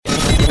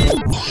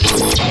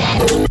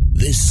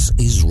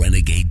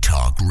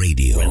Talk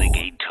Radio.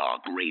 Renegade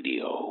Talk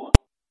Radio.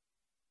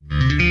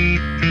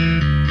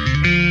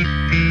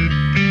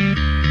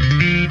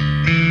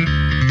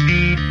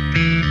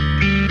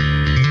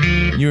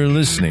 You're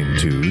listening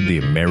to The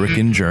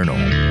American Journal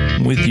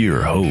with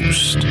your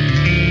host,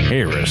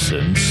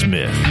 Harrison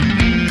Smith.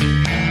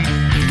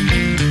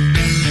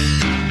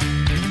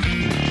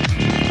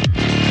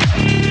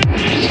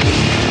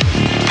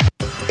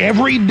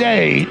 Every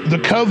day, the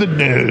COVID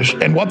news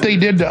and what they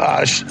did to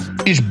us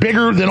is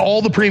bigger than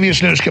all the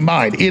previous news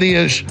combined. It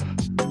is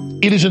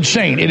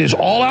insane. It is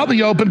all out in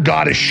the open.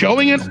 God is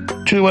showing it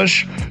to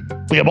us.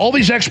 We have all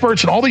these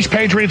experts and all these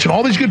patriots and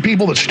all these good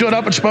people that stood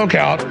up and spoke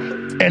out.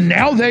 And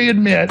now they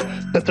admit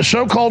that the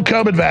so-called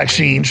COVID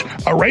vaccines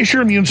erase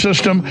your immune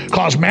system,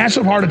 cause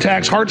massive heart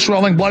attacks, heart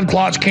swelling, blood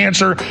clots,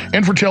 cancer,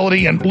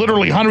 infertility, and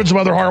literally hundreds of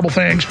other horrible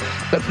things.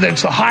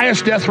 That's the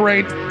highest death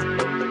rate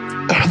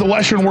the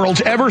Western world's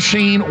ever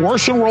seen,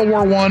 worse than World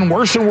War I,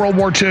 worse than World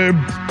War II,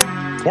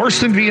 worse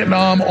than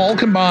Vietnam, all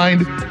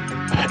combined.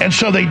 And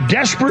so they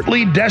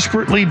desperately needed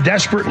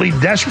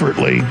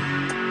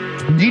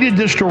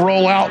this to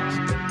roll out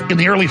in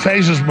the early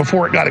phases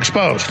before it got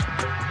exposed.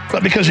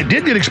 But because it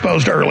did get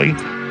exposed early,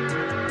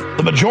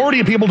 the majority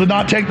of people did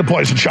not take the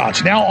poison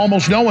shots. Now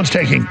almost no one's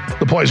taking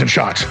the poison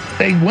shots.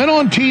 They went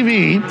on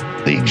TV,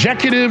 the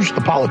executives,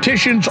 the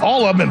politicians,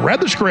 all of them, and read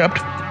the script,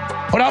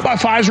 put out by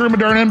Pfizer and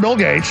Moderna and Bill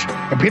Gates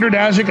and Peter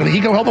Daszak and the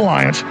EcoHealth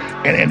Alliance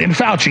and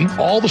Fauci,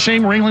 all the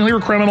same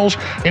ringleader criminals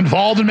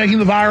involved in making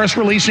the virus,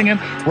 releasing it,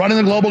 running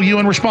the global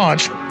UN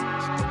response.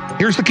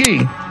 Here's the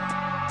key.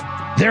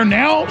 They're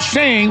now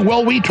saying,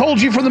 well, we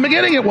told you from the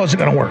beginning it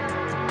wasn't going to work.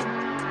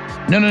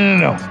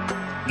 No.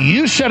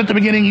 You said at the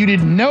beginning you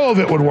didn't know if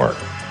it would work.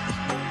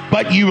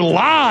 But you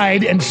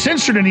lied and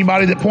censored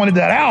anybody that pointed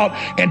that out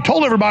and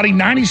told everybody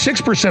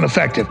 96%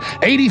 effective,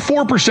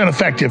 84%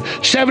 effective,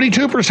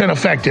 72%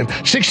 effective,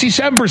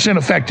 67%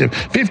 effective,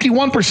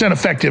 51%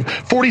 effective,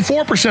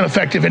 44%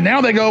 effective. And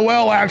now they go,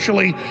 well,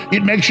 actually,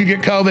 it makes you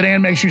get COVID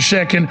and makes you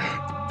sick and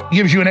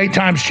gives you an 8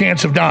 times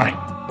chance of dying.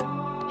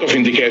 Of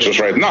indications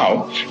right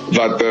now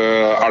that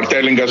are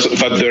telling us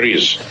that there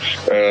is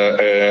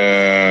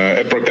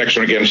a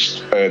protection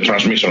against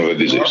transmission of the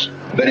disease.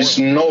 There is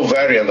no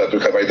variant that we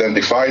have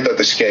identified that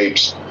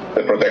escapes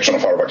the protection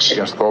of our vaccine.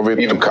 Against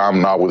COVID, to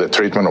come now with a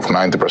treatment of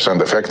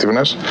 90%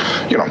 effectiveness,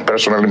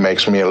 personally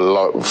makes me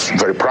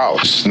very proud.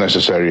 It's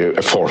necessary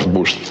a fourth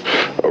boost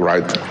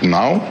right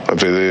now.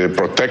 The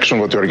protection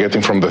that you are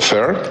getting from the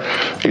third,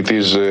 it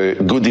is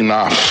good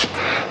enough,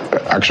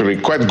 actually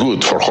quite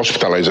good for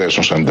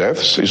hospitalizations and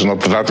deaths. It's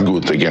not that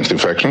good against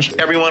infections.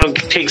 Everyone who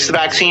takes the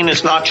vaccine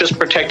is not just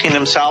protecting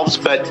themselves,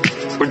 but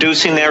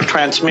reducing their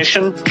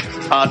transmission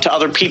to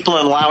other people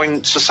and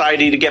allowing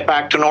society to get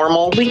back to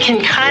normal. We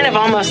can kind of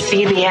almost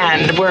see the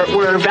end.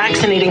 We're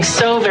vaccinating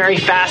so very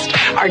fast.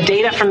 Our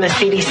data from the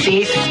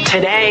CDC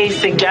today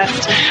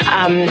suggests,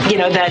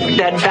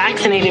 that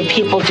vaccinated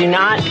people do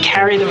not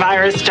carry the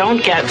virus,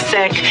 don't get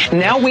sick.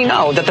 Now we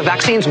know that the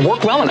vaccines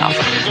work well enough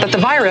that the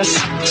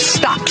virus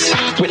stops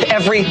with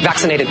every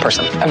vaccinated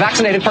person. A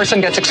vaccinated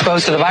person gets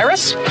exposed to the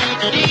virus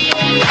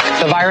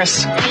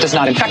does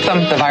not infect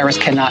them. The virus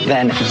cannot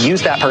then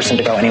use that person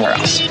to go anywhere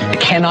else. It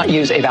cannot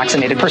use a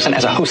vaccinated person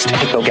as a host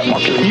to go get more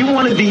people. You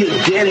want to be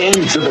a dead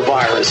end to the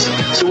virus.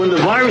 So when the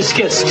virus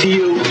gets to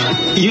you,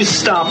 you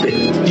stop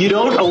it. You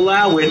don't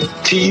allow it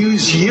to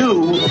use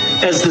you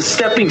as the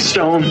stepping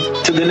stone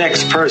to the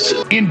next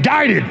person.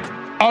 Indicted,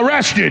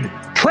 arrested,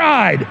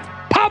 tried,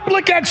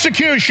 public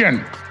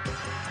execution.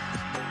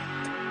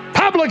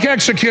 Public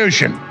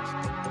execution.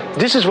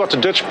 This is what the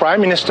Dutch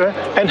Prime Minister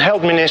and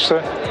Health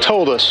Minister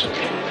told us.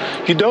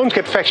 You don't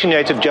get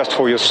vaccinated just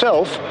for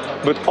yourself,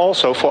 but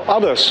also for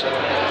others.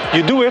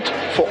 You do it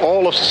for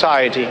all of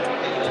society.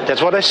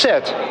 That's what I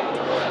said.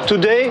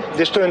 Today,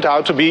 this turned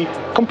out to be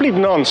complete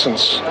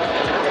nonsense.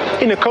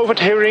 In a COVID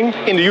hearing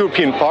in the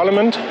European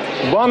Parliament,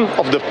 one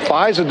of the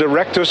Pfizer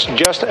directors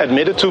just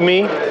admitted to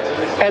me,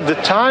 at the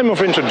time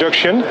of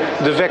introduction,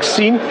 the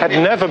vaccine had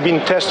never been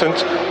tested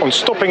on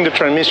stopping the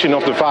transmission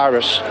of the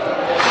virus.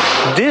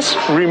 This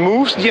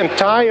removes the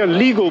entire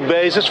legal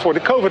basis for the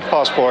COVID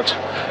passport.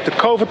 The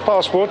COVID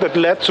passport that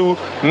led to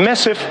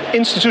massive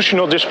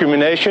institutional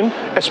discrimination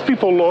as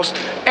people lost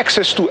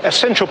access to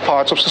essential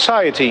parts of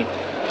society.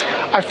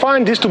 I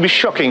find this to be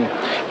shocking,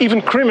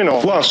 even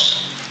criminal.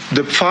 Was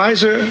the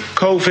Pfizer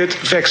COVID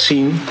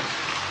vaccine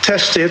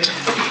tested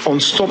on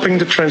stopping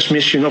the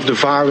transmission of the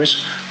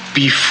virus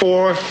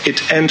before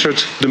it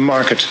entered the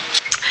market?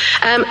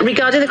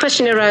 Regarding the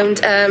question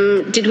around,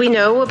 did we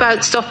know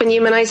about stopping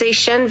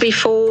immunisation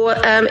before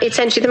it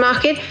entered the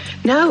market?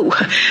 No.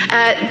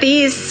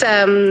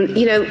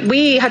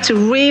 We had to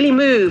really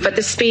move at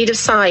the speed of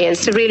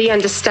science to really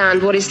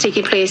understand what is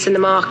taking place in the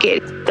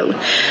market.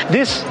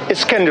 This is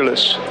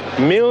scandalous.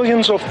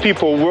 Millions of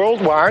people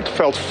worldwide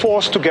felt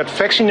forced to get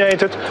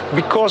vaccinated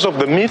because of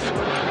the myth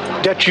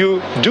that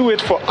you do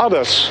it for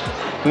others.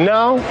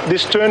 Now,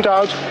 this turned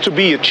out to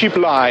be a cheap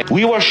lie.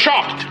 We were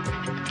shocked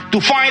to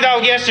find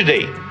out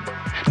yesterday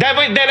that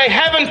they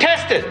haven't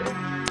tested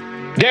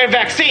their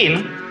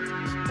vaccine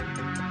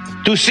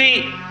to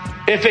see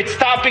if it's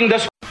stopping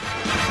the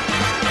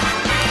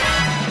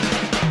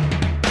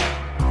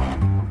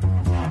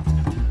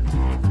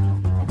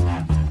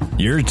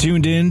You're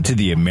tuned in to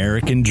the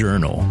American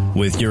Journal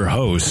with your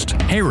host,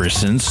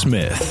 Harrison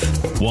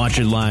Smith. Watch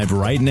it live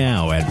right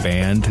now at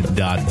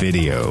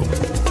band.video. I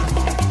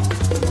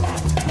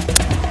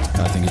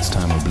think it's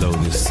time to blow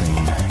this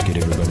scene. Get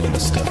everybody in the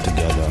stuff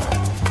together.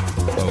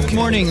 Okay. Good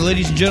morning,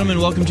 ladies and gentlemen.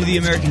 Welcome to the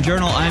American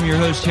Journal. I'm your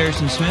host,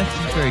 Harrison Smith.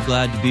 Very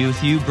glad to be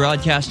with you,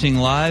 broadcasting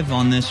live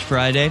on this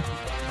Friday.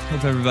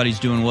 Hope everybody's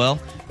doing well.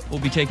 We'll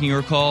be taking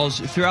your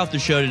calls throughout the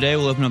show today.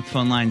 We'll open up the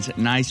phone lines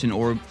nice and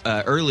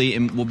early,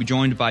 and we'll be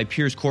joined by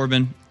Piers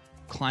Corbin,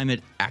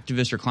 climate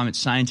activist or climate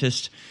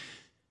scientist.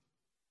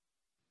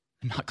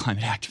 Not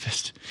climate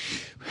activist.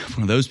 We have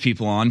one of those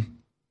people on.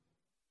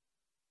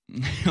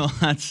 Well,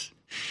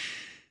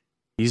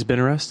 he's been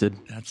arrested.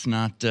 That's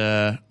not.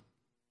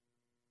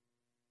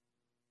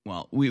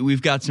 Well,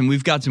 we've got some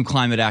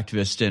climate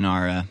activists in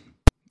our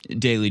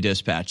daily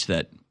dispatch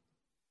that,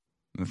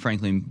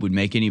 frankly, would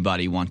make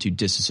anybody want to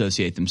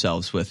disassociate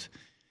themselves with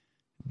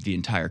the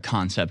entire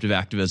concept of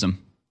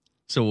activism.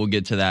 So we'll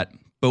get to that.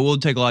 But we'll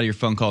take a lot of your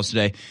phone calls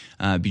today.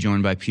 Be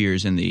joined by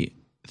Piers in the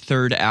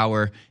third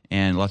hour,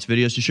 and lots of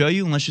videos to show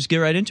you. And let's just get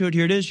right into it.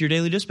 Here it is, your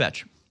daily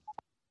dispatch.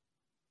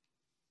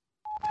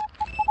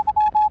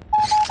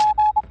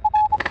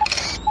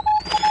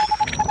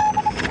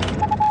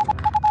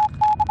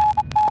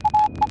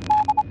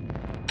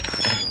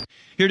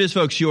 Here it is,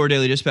 folks, your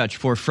daily dispatch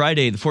for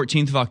Friday, the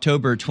 14th of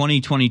October,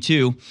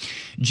 2022.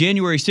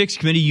 January 6th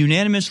committee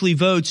unanimously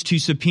votes to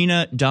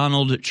subpoena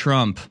Donald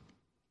Trump.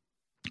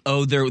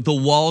 Oh, the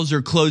walls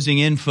are closing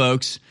in,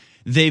 folks.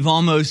 They've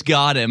almost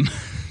got him.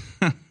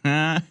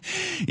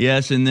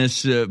 Yes, in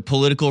this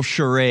political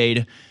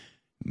charade,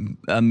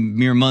 a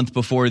mere month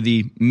before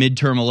the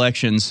midterm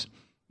elections,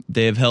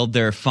 they have held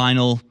their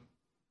final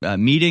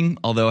meeting.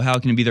 Although, how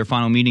can it be their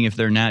final meeting if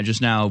they're not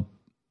just now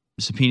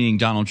subpoenaing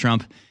Donald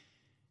Trump?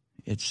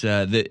 It's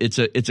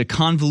a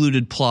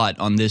convoluted plot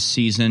on this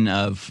season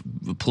of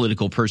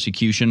political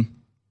persecution.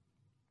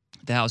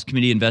 The House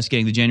committee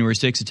investigating the January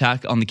 6th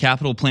attack on the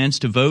Capitol plans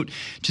to vote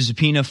to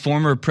subpoena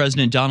former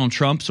President Donald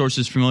Trump.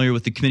 Sources familiar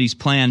with the committee's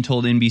plan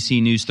told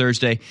NBC News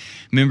Thursday.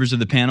 Members of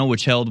the panel,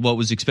 which held what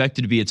was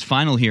expected to be its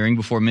final hearing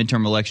before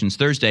midterm elections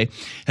Thursday,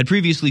 had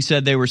previously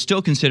said they were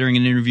still considering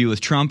an interview with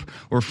Trump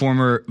or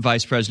former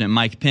Vice President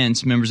Mike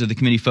Pence. Members of the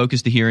committee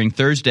focused the hearing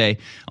Thursday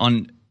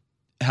on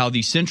how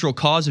the central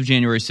cause of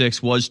January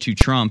 6th was to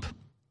Trump.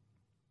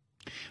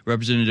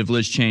 Representative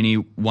Liz Cheney,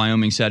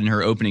 Wyoming, said in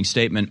her opening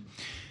statement,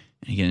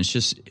 and again, it's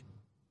just,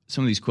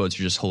 some of these quotes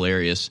are just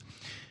hilarious.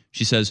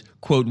 She says,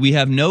 quote, we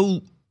have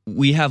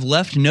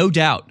left no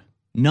doubt,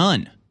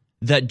 none,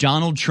 that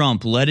Donald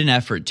Trump led an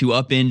effort to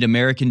upend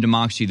American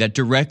democracy that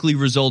directly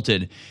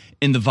resulted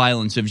in the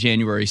violence of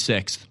January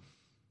 6th.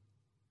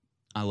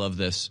 I love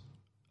this.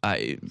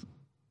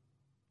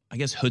 I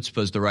guess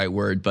chutzpah is the right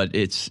word, but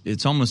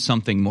it's almost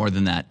something more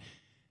than that.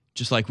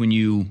 Just like when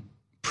you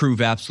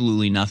prove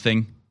absolutely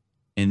nothing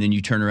and then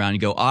you turn around and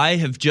go, I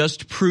have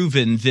just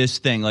proven this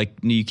thing. Like,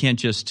 you can't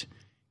just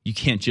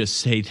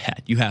say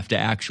that. You have to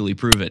actually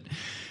prove it.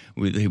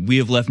 We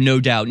have left no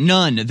doubt,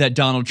 none, that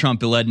Donald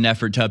Trump led an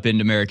effort to upend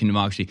American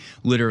democracy.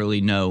 Literally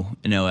no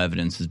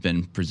evidence has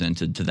been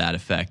presented to that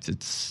effect.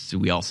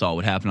 We all saw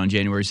what happened on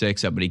January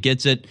 6th. Everybody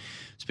gets it.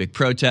 It's a big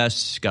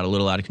protest, got a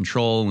little out of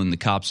control when the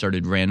cops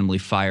started randomly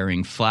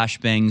firing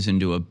flashbangs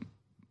into a,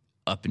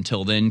 up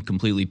until then,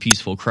 completely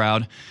peaceful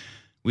crowd.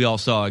 We all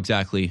saw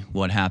exactly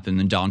what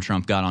happened. And Donald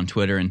Trump got on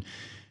Twitter and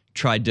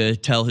tried to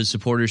tell his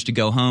supporters to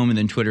go home, and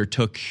then Twitter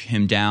took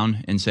him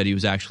down and said he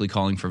was actually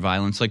calling for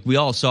violence. Like, we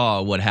all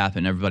saw what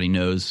happened. Everybody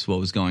knows what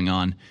was going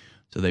on.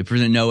 So they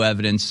present no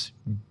evidence,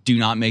 do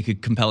not make a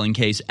compelling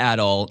case at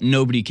all.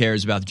 Nobody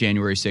cares about the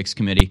January 6th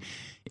committee.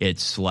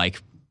 It's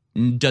like,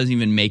 doesn't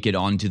even make it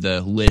onto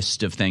the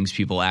list of things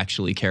people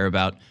actually care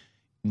about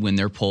when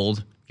they're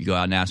polled. You go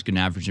out and ask an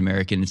average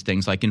American, it's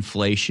things like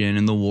inflation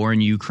and the war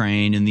in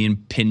Ukraine and the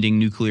impending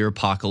nuclear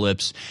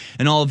apocalypse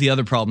and all of the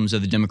other problems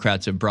that the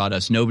Democrats have brought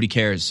us. Nobody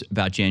cares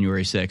about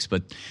January 6th,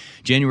 but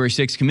January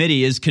 6th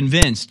committee is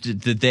convinced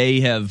that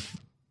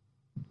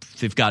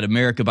they've got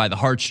America by the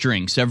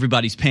heartstrings.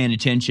 Everybody's paying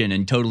attention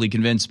and totally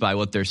convinced by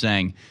what they're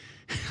saying.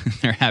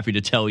 They're happy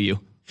to tell you.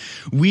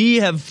 We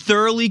have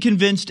thoroughly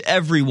convinced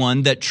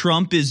everyone that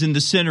Trump is in the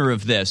center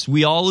of this.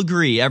 We all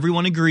agree.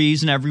 Everyone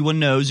agrees and everyone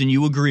knows, and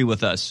you agree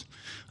with us.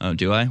 Oh,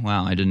 do I?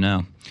 Wow, I didn't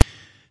know.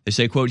 They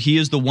say, quote, he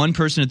is the one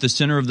person at the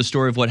center of the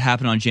story of what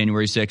happened on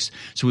January 6th,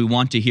 so we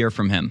want to hear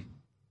from him.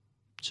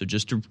 So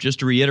just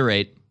to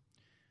reiterate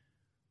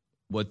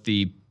what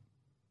the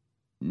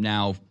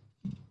now,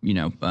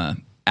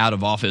 out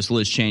of office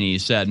Liz Cheney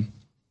said,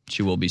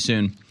 she will be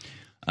soon.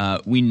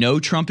 We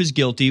know Trump is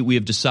guilty. We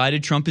have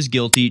decided Trump is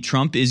guilty.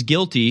 Trump is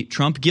guilty.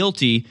 Trump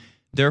guilty.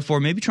 Therefore,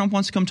 maybe Trump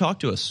wants to come talk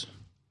to us.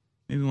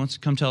 Maybe he wants to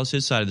come tell us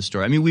his side of the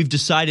story. I mean, we've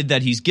decided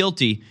that he's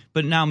guilty,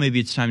 but now maybe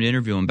it's time to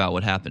interview him about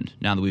what happened,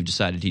 now that we've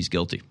decided he's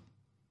guilty.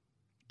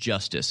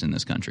 Justice in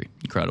this country.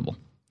 Incredible.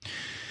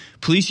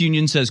 Police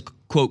union says,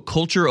 quote,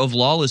 culture of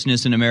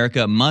lawlessness in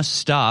America must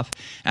stop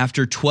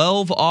after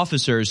 12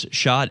 officers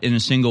shot in a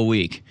single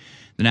week.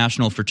 The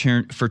National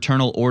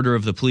Fraternal Order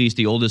of the Police,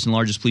 the oldest and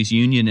largest police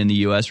union in the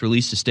U.S.,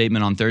 released a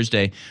statement on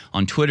Thursday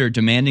on Twitter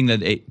demanding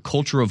that a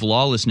culture of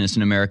lawlessness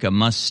in America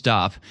must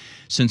stop.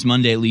 Since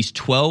Monday, at least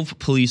 12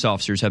 police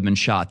officers have been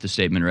shot, the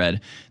statement read.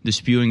 The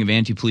spewing of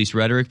anti-police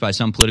rhetoric by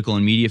some political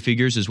and media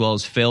figures, as well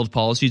as failed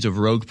policies of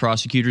rogue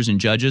prosecutors and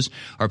judges,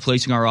 are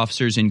placing our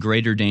officers in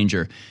greater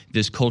danger.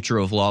 This culture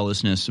of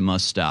lawlessness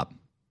must stop.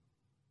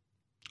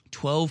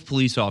 12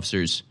 police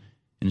officers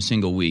in a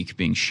single week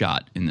being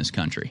shot in this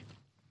country.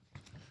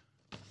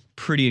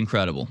 Pretty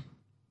incredible.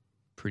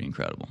 Pretty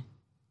incredible.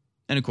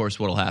 And of course,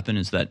 what will happen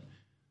is that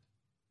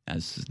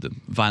as the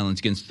violence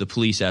against the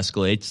police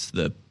escalates,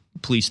 the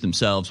police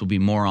themselves will be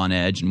more on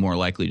edge and more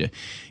likely to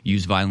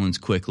use violence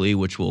quickly,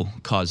 which will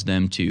cause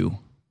them to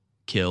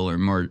kill or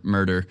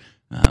murder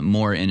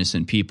more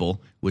innocent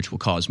people, which will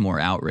cause more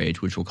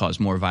outrage, which will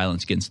cause more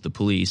violence against the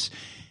police.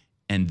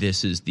 And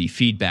this is the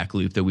feedback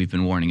loop that we've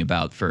been warning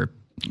about for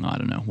I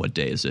don't know, what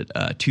day is it?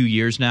 2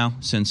 years now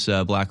since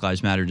Black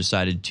Lives Matter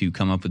decided to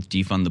come up with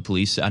defund the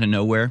police out of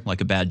nowhere,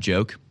 like a bad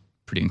joke.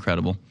 Pretty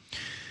incredible.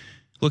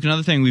 Look,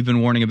 another thing we've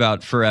been warning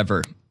about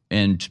forever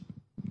and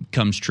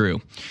comes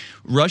true.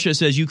 Russia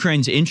says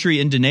Ukraine's entry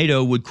into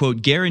NATO would,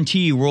 quote,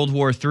 guarantee World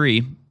War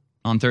III.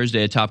 On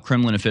Thursday, a top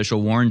Kremlin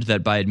official warned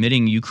that by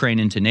admitting Ukraine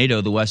into NATO,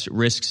 the West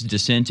risks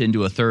descent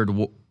into a third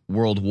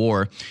World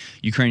War.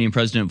 Ukrainian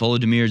President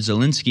Volodymyr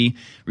Zelensky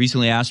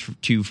recently asked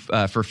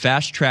for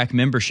fast-track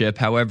membership.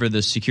 However,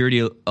 the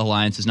Security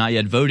Alliance has not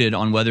yet voted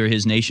on whether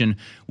his nation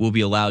will be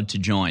allowed to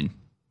join.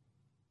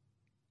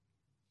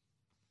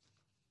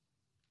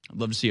 I'd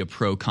love to see a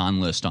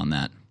pro-con list on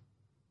that.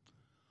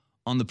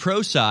 On the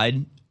pro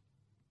side,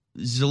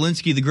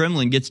 Zelensky the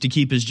Gremlin gets to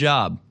keep his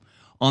job.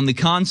 On the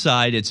con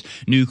side, it's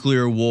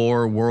nuclear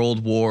war,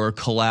 world war,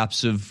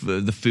 collapse of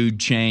the food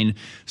chain,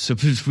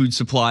 food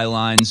supply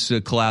lines,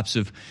 collapse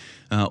of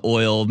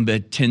oil,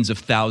 tens of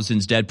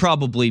thousands dead,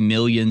 probably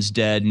millions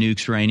dead,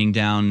 nukes raining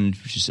down,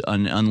 just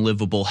an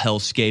unlivable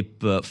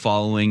hellscape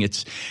following.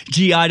 It's,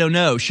 I don't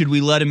know. Should we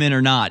let him in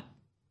or not?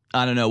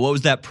 I don't know. What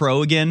was that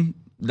pro again?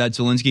 That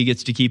Zelensky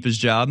gets to keep his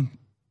job?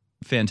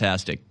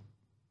 Fantastic.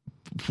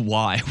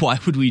 Why? Why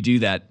would we do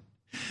that?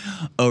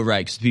 Oh,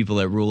 right, because the people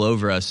that rule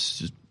over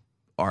us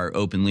are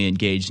openly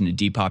engaged in a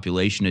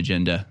depopulation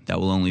agenda that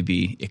will only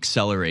be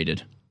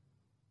accelerated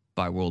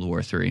by World War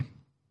III.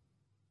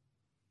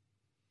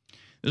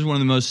 This is one of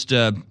the most,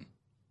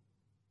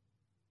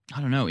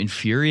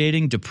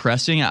 infuriating,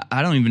 depressing.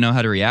 I don't even know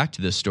how to react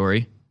to this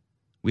story.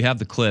 We have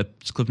the clip.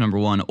 It's clip number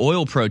 1.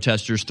 Oil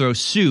protesters throw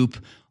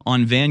soup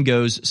on Van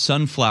Gogh's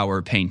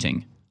sunflower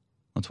painting.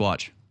 Let's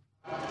watch.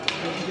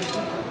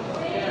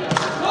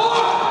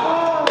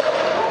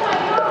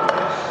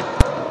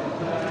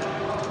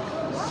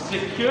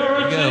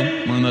 There you go.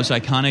 One of the most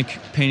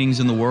iconic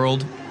paintings in the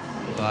world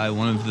by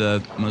one of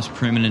the most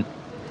preeminent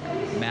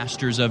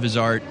masters of his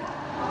art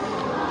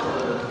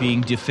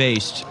being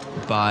defaced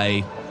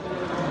by,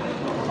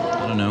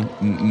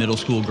 middle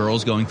school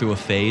girls going through a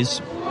phase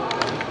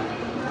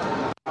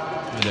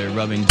where they're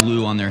rubbing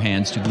glue on their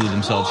hands to glue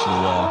themselves to the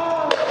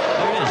wall.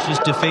 There it is,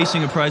 just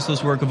defacing a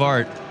priceless work of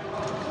art.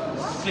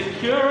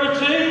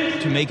 Security!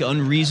 To make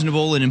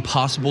unreasonable and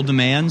impossible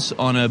demands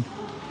on a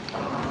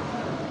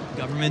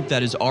government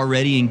that is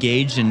already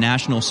engaged in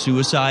national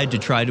suicide to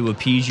try to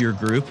appease your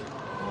group.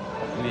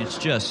 I mean, it's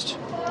just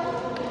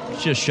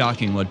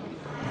shocking what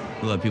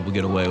we let people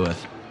get away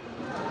with.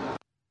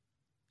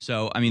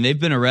 So, I mean, they've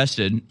been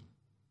arrested.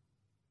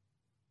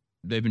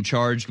 They've been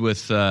charged with,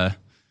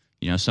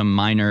 some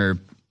minor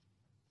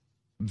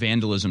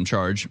vandalism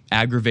charge,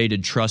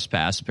 aggravated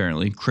trespass,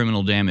 apparently,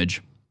 criminal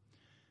damage.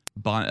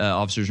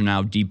 Officers are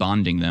now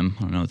debonding them.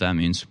 I don't know what that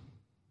means.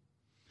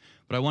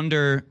 But I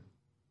wonder,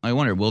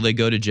 will they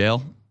go to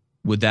jail?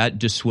 Would that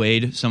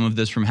dissuade some of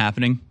this from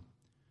happening?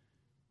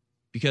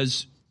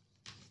 Because,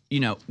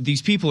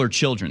 these people are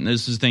children.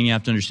 This is the thing you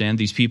have to understand.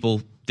 These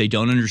people, they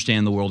don't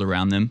understand the world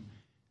around them.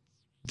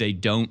 They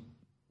don't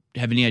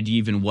have any idea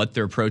even what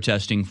they're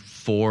protesting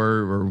for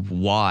or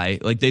why.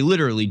 Like, they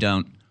literally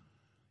don't.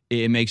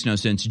 It makes no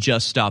sense.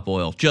 Just stop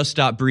oil. Just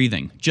stop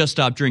breathing. Just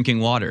stop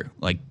drinking water.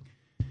 Like,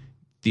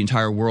 the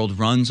entire world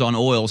runs on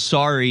oil.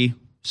 Sorry,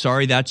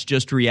 that's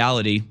just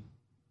reality.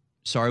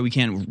 Sorry, we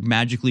can't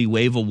magically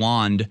wave a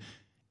wand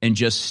and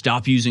just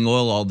stop using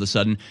oil all of a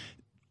sudden.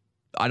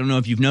 I don't know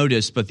if you've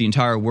noticed, but the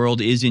entire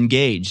world is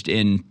engaged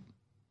in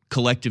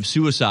collective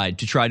suicide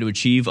to try to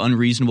achieve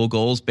unreasonable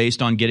goals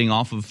based on getting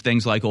off of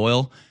things like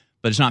oil.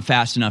 But it's not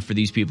fast enough for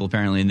these people,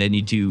 apparently, and they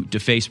need to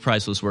deface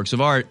priceless works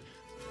of art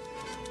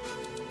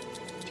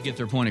to get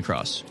their point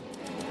across.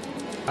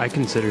 I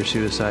consider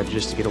suicide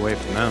just to get away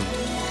from them.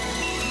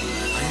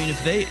 I mean,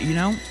 if they,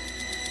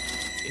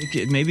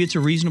 maybe it's a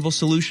reasonable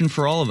solution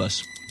for all of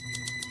us.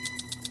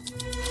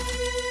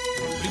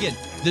 But again,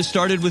 This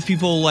started with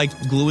people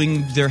like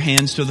gluing their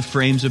hands to the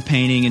frames of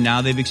painting, and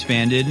now they've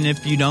expanded. And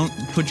if you don't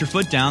put your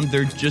foot down,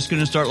 they're just going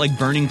to start like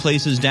burning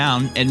places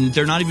down, and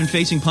they're not even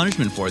facing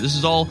punishment for it. This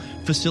is all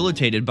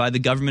facilitated by the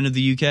government of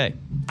the UK.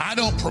 I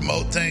don't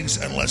promote things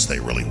unless they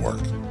really work.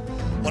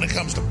 When it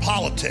comes to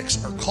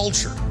politics or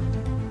culture,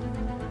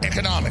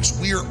 economics,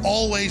 we are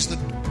always the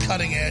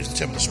cutting edge, the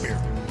tip of the spear.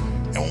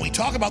 And when we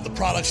talk about the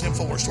products at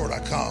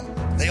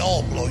InfoWarsStore.com, they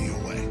all blow you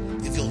away.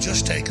 If you'll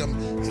just take them,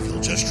 if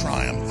you'll just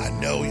try them, I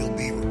know you'll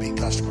be repeat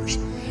customers.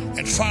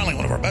 And finally,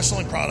 one of our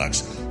best-selling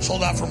products,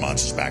 sold out for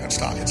months, is back in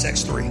stock. It's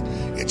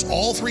X3. It's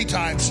all three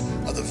types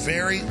of the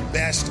very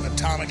best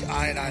atomic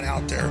iodine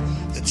out there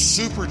that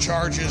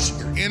supercharges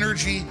your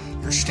energy,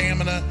 your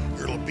stamina,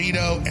 your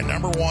libido, and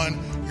number one,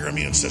 your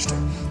immune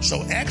system.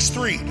 So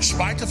X3,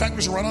 despite the fact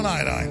it's run on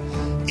iodine,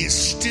 is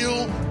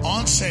still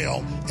on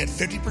sale at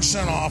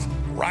 50% off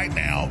right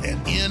now at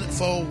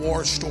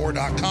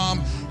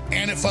InfoWarsStore.com.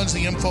 And it funds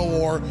the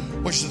InfoWar,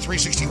 which is a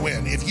 360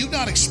 win. If you've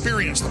not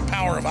experienced the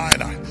power of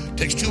iodine, it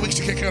takes 2 weeks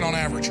to kick in on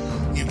average,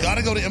 you've got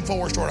to go to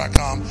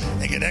InfoWarsStore.com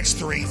and get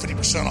X3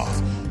 50% off.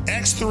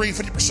 X3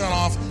 50%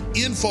 off,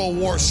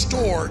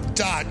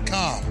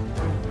 InfoWarsStore.com.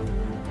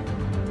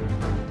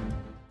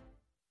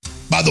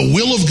 By the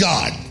will of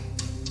God,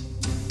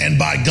 and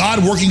by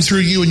God working through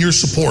you and your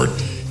support,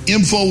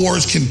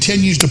 InfoWars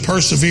continues to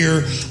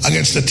persevere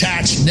against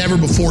attacks never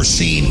before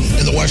seen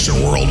in the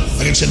Western world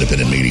against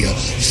independent media.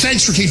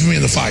 Thanks for keeping me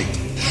in the fight.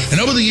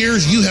 And over the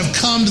years, you have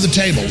come to the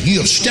table. You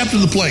have stepped to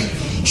the plate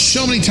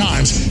so many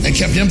times and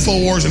kept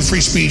InfoWars and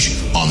free speech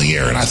on the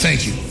air, and I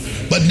thank you.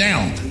 But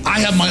now, I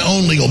have my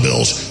own legal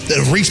bills that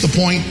have reached the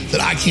point that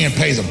I can't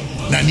pay them,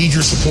 and I need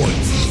your support.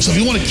 So if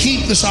you want to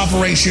keep this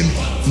operation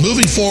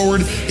moving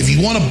forward, if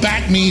you want to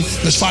back me in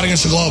this fight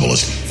against the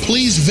globalists,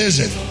 please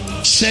visit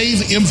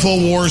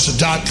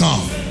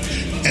SaveInfoWars.com.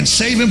 And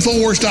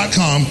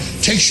SaveInfoWars.com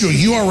takes you to a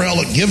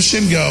URL at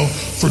GiveSendGo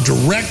for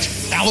direct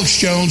Alex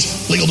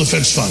Jones Legal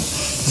Defense Fund.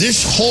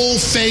 This whole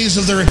phase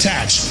of their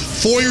attacks,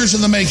 4 years in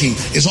the making,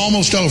 is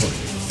almost over.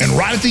 And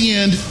right at the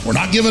end, we're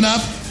not giving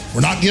up, we're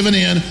not giving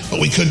in,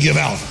 but we could give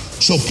out.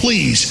 So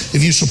please,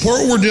 if you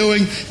support what we're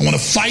doing and want to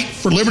fight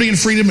for liberty and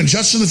freedom and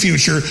justice in the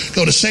future,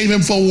 go to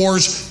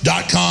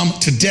SaveInfoWars.com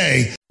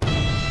today.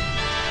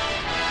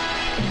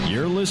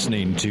 You're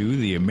listening to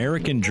The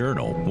American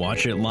Journal.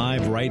 Watch it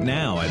live right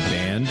now at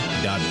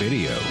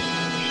band.video.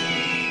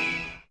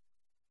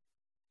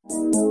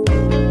 All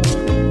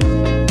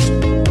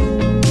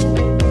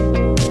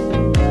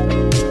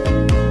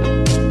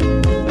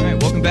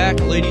right, welcome back,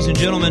 ladies and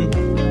gentlemen.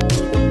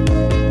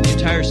 The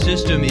entire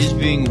system is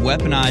being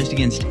weaponized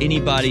against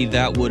anybody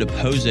that would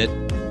oppose it.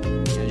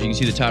 As you can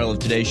see the title of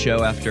today's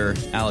show, after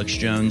Alex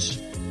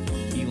Jones,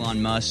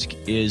 Elon Musk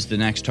is the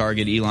next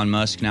target. Elon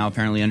Musk now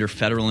apparently under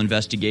federal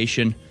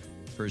investigation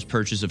for his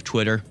purchase of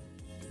Twitter.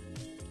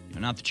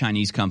 Not the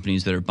Chinese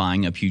companies that are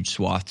buying up huge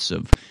swaths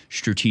of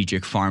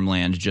strategic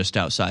farmland just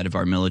outside of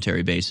our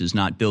military bases.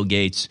 Not Bill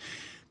Gates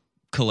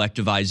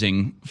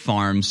collectivizing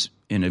farms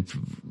in a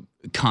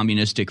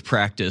communistic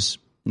practice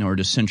in order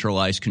to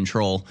centralize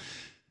control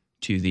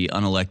to the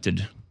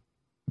unelected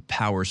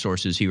power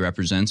sources he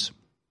represents.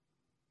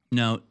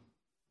 No,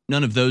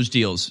 none of those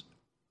deals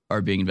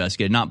are being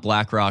investigated. Not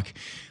BlackRock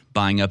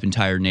buying up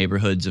entire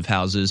neighborhoods of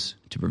houses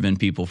to prevent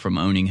people from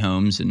owning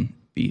homes and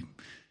be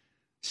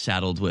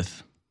saddled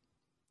with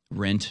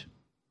rent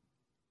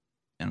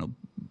and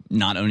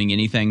not owning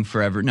anything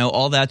forever. No,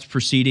 all that's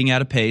proceeding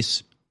at a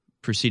pace,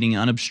 proceeding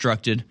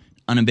unobstructed,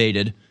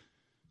 unabated,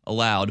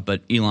 allowed.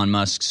 But Elon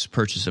Musk's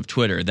purchase of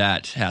Twitter,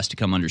 that has to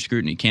come under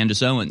scrutiny.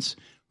 Candace Owens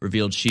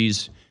revealed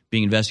she's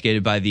being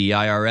investigated by the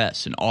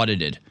IRS and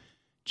audited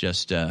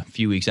just a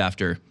few weeks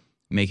after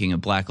making a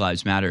Black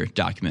Lives Matter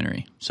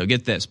documentary. So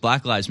get this,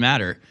 Black Lives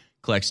Matter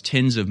collects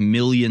tens of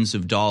millions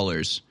of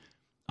dollars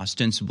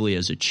ostensibly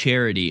as a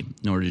charity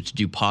in order to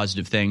do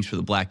positive things for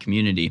the black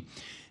community.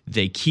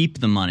 They keep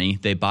the money,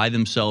 they buy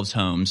themselves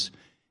homes,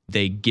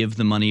 they give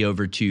the money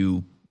over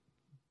to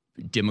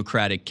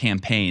Democratic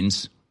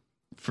campaigns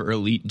for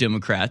elite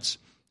Democrats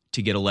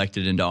to get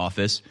elected into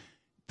office.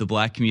 The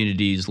black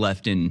community is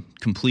left in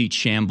complete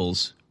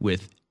shambles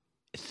with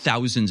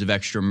thousands of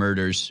extra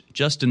murders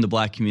just in the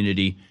black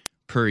community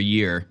per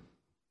year,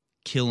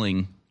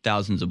 killing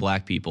thousands of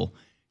black people,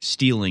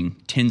 stealing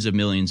tens of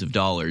millions of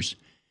dollars,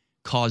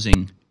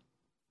 causing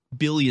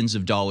billions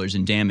of dollars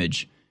in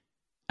damage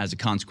as a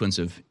consequence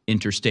of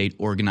interstate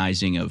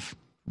organizing of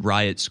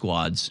riot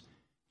squads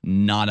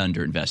not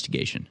under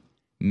investigation,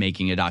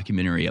 making a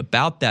documentary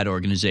about that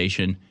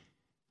organization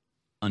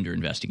under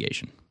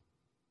investigation.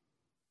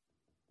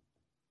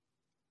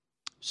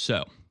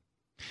 So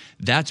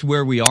that's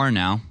where we are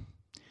now.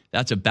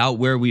 That's about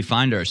where we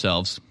find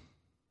ourselves.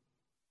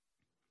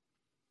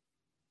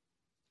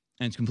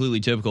 And it's completely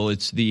typical.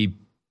 It's the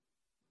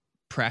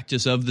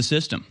practice of the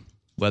system,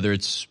 whether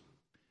it's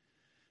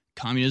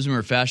communism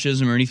or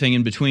fascism or anything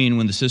in between.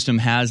 When the system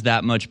has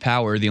that much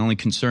power, the only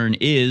concern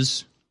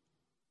is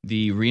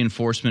the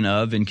reinforcement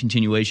of and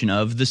continuation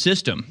of the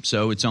system.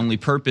 So its only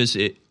purpose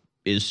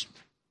is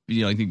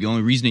I think the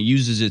only reason it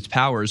uses its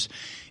powers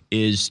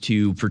is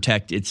to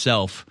protect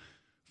itself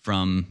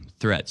from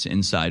threats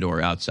inside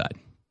or outside.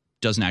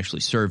 It doesn't actually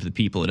serve the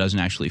people. It doesn't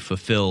actually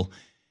fulfill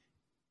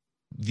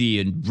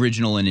the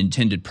original and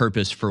intended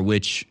purpose for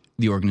which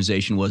the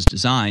organization was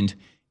designed.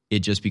 It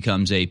just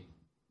becomes a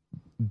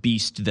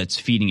beast that's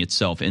feeding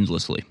itself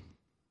endlessly.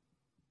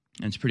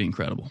 And it's pretty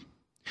incredible.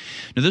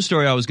 Now, this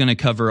story I was going to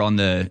cover on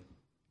the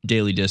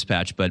Daily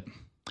Dispatch, but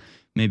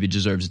maybe it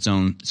deserves its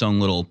own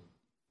little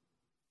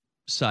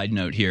side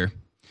note here.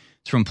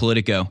 It's from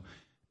Politico.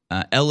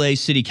 LA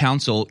City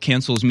Council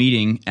cancels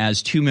meeting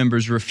as 2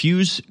 members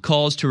refuse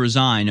calls to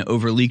resign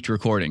over leaked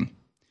recording.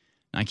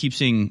 Now, I keep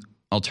seeing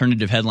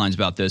alternative headlines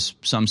about this.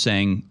 Some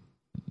saying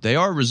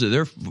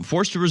they're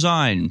forced to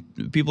resign.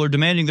 People are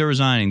demanding they're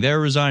resigning. They're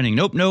resigning.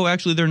 Nope, no,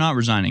 actually they're not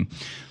resigning.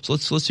 So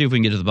let's see if we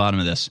can get to the bottom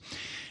of this.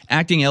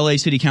 Acting LA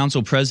City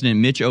Council President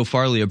Mitch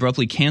O'Farley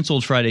abruptly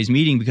canceled Friday's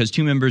meeting because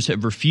 2 members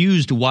have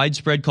refused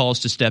widespread calls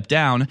to step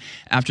down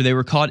after they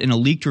were caught in a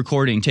leaked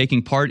recording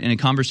taking part in a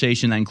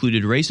conversation that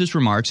included racist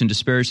remarks and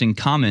disparaging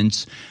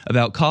comments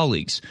about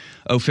colleagues.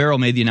 O'Farrell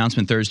made the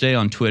announcement Thursday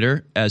on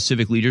Twitter as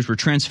civic leaders were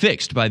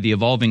transfixed by the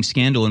evolving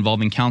scandal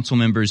involving council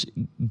members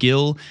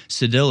Gil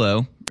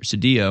Cedillo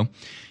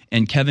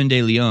and Kevin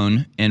De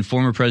Leon and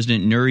former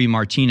President Nuri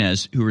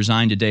Martinez, who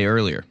resigned a day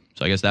earlier.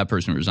 So I guess that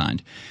person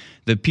resigned.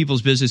 The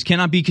people's business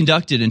cannot be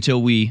conducted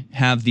until we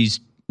have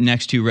these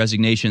next 2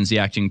 resignations, the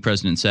acting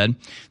president said.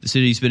 The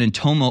city's been in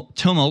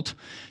tumult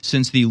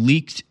since a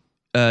leak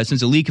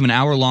of an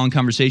hour-long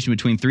conversation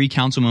between 3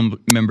 council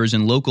members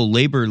and local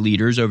labor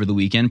leaders over the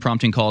weekend,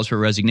 prompting calls for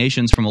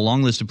resignations from a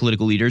long list of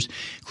political leaders,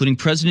 including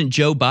President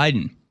Joe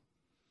Biden.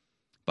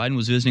 Biden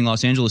was visiting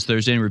Los Angeles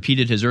Thursday and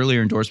repeated his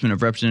earlier endorsement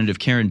of Representative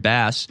Karen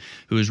Bass,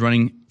 who is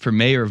running for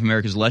mayor of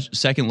America's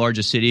second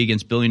largest city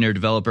against billionaire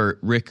developer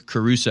Rick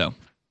Caruso.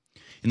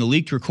 In the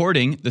leaked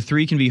recording, the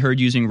 3 can be heard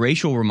using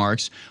racial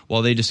remarks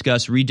while they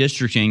discuss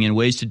redistricting and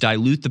ways to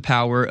dilute the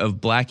power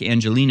of black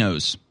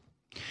Angelenos.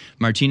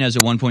 Martinez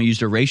at one point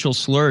used a racial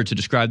slur to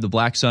describe the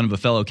black son of a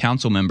fellow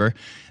council member.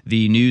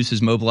 The news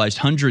has mobilized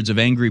hundreds of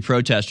angry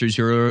protesters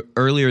who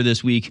earlier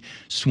this week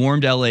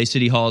swarmed LA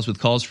city halls with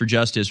calls for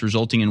justice,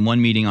 resulting in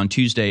one meeting on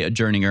Tuesday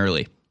adjourning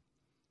early.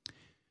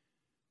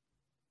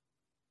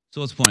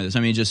 So what's the point of this? I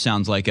mean, it just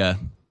sounds like a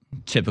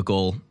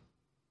typical,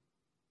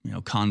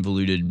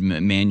 convoluted,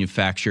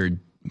 manufactured,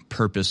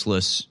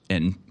 purposeless,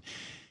 and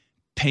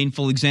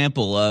painful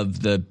example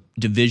of the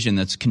division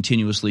that's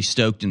continuously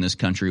stoked in this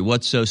country.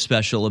 What's so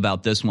special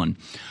about this one?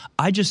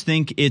 I just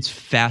think it's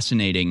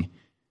fascinating,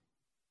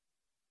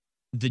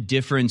 the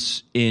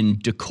difference in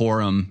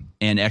decorum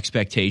and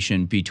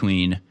expectation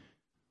between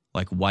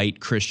like white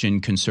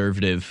Christian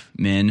conservative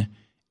men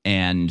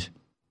and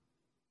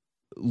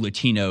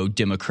Latino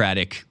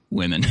Democratic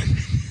women,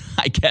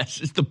 I guess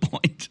is the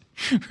point,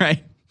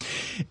 right?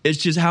 It's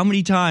just, how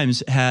many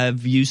times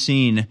have you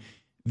seen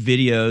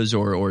videos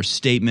or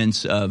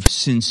statements of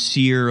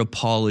sincere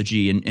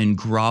apology and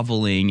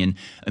groveling and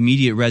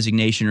immediate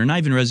resignation, or not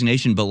even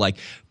resignation, but like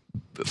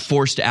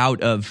forced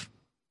out of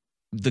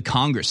the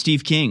Congress?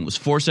 Steve King was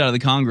forced out of the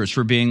Congress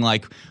for being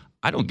like,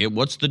 I don't get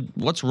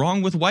what's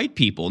wrong with white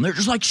people. And they're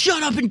just like,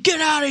 shut up and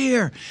get out of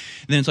here.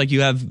 And then it's like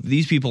you have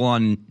these people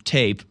on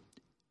tape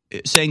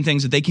saying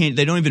things that they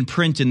don't even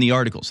print in the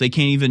articles. They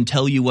can't even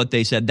tell you what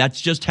they said. That's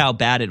just how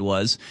bad it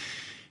was.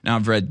 Now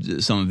I've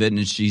read some of it,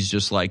 and she's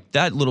just like,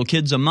 that little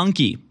kid's a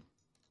monkey.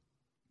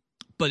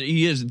 But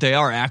they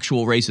are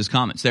actual racist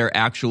comments. They're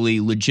actually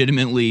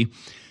legitimately,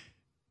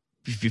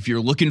 if you're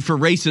looking for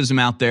racism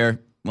out there,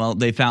 well,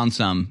 they found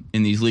some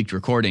in these leaked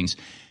recordings.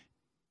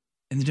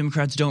 And the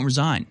Democrats don't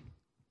resign.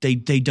 They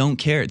don't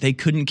care. They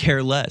couldn't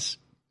care less.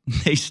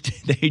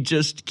 They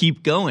just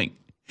keep going.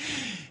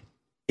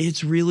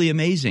 It's really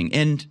amazing.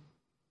 And,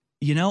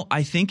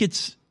 I think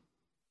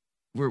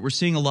we're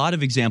seeing a lot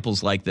of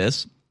examples like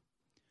this.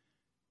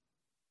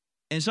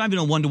 And it's not even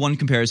a one-to-one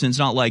comparison. It's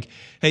not like,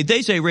 hey,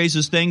 they say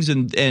racist things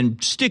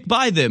and stick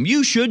by them.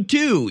 You should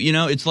too.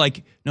 It's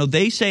like, no,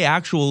 they say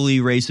actually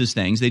racist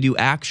things. They do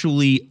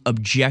actually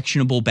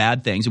objectionable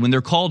bad things. And when they're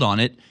called on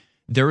it,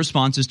 their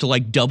response is to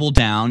like double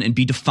down and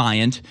be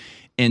defiant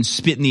and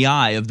spit in the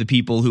eye of the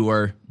people who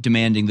are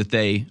demanding that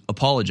they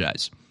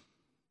apologize.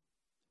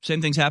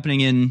 Same thing's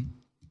happening in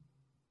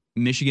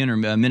Michigan or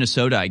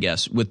Minnesota, I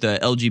guess, with the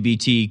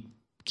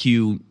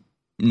LGBTQ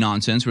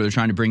nonsense where they're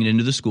trying to bring it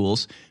into the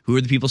schools. Who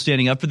are the people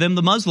standing up for them?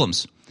 The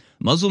Muslims.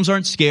 Muslims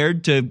aren't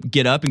scared to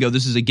get up and go,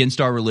 this is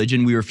against our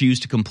religion. We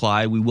refuse to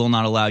comply. We will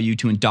not allow you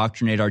to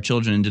indoctrinate our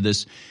children into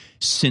this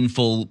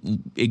sinful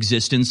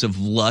existence of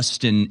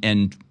lust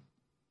and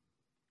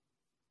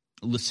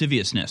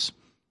lasciviousness.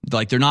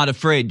 Like, they're not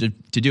afraid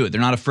to do it. They're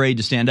not afraid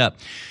to stand up.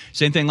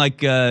 Same thing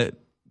like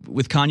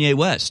with Kanye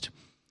West.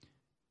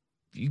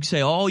 You can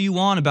say all you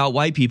want about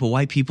white people.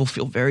 White people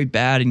feel very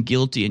bad and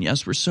guilty. And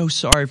yes, we're so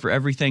sorry for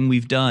everything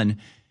we've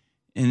done.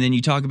 And then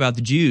you talk about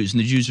the Jews,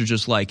 and the Jews are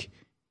just like,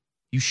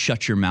 you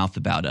shut your mouth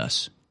about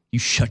us. You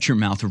shut your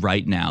mouth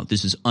right now.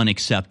 This is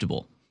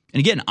unacceptable. And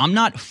again, I'm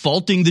not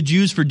faulting the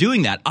Jews for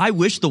doing that. I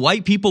wish the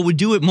white people would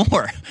do it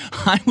more.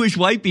 I wish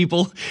white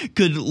people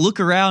could look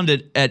around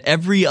at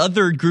every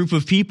other group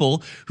of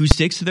people who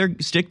stick to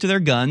their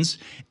guns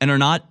and are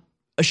not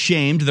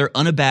ashamed. They're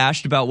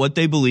unabashed about what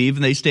they believe,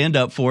 and they stand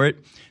up for it.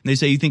 And they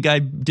say, you think I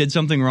did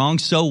something wrong?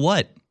 So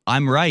what?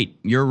 I'm right.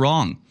 You're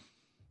wrong.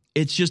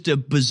 It's just a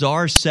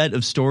bizarre set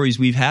of stories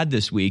we've had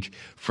this week,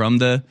 from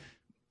the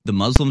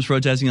Muslims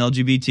protesting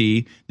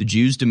LGBT, the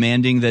Jews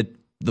demanding that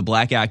the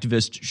black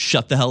activists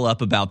shut the hell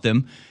up about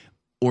them,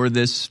 or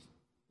this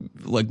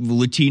like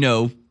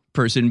Latino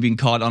person being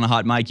caught on a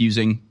hot mic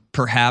using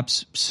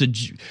perhaps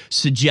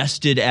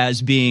suggested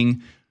as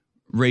being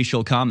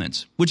racial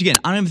comments, which again,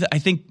 I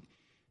think,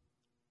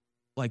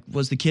 like,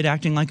 was the kid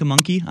acting like a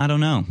monkey? I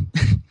don't know.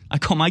 I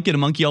call my kid a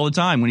monkey all the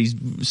time when he's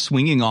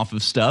swinging off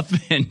of stuff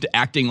and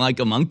acting like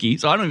a monkey.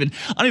 So I don't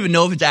even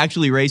know if it's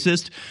actually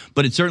racist,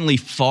 but it's certainly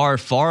far,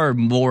 far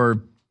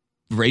more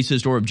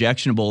racist or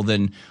objectionable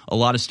than a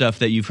lot of stuff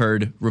that you've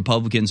heard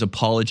Republicans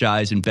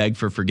apologize and beg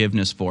for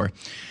forgiveness for.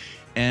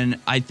 And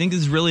I think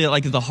this is really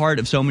like at the heart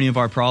of so many of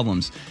our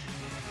problems.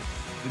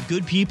 The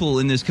good people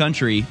in this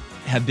country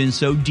have been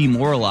so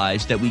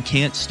demoralized that we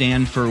can't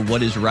stand for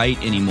what is right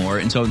anymore.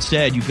 And so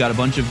instead, you've got a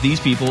bunch of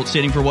these people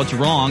standing for what's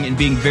wrong and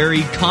being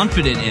very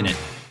confident in it.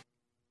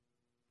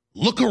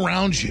 Look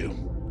around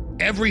you.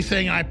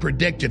 Everything I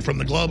predicted from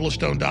the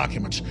globalist owned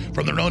documents,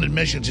 from their own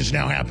admissions, is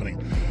now happening.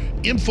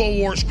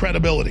 InfoWars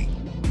credibility.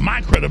 My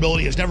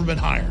credibility has never been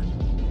higher.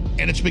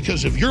 And it's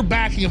because of your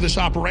backing of this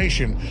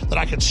operation that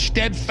I can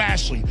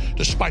steadfastly,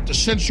 despite the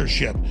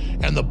censorship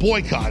and the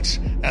boycotts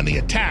and the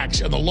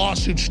attacks and the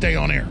lawsuits, stay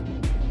on air.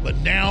 But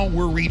now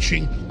we're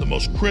reaching the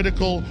most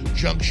critical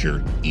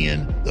juncture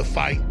in the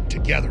fight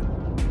together.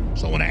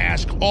 So I want to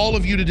ask all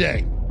of you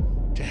today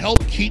to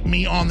help keep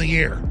me on the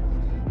air.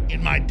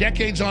 In my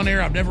decades on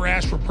air, I've never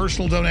asked for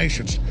personal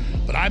donations,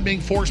 but I'm being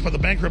forced by the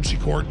bankruptcy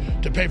court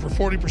to pay for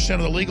 40%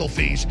 of the legal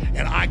fees,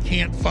 and I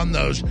can't fund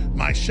those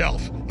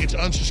myself. It's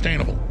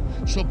unsustainable.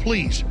 So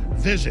please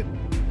visit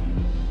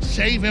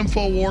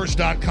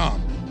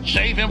SaveInfoWars.com.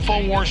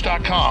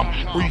 SaveInfoWars.com,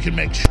 where you can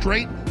make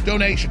straight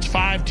donations,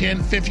 $5, $10,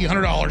 $50,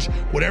 $100,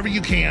 whatever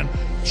you can,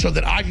 so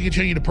that I can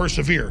continue to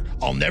persevere.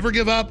 I'll never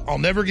give up. I'll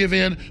never give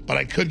in, but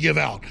I could give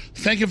out.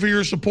 Thank you for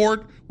your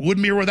support.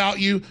 Wouldn't be here without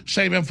you.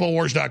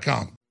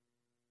 SaveInfoWars.com.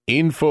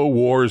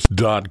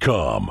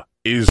 Infowars.com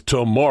is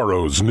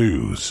tomorrow's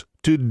news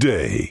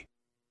today.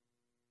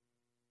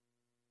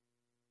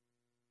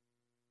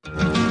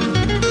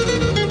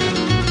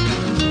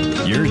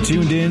 You're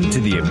tuned in to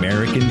the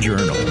American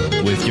Journal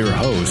with your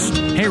host,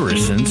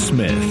 Harrison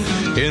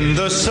Smith. In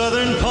the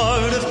southern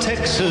part of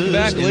Texas. Welcome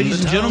back,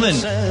 ladies and gentlemen.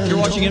 You're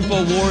watching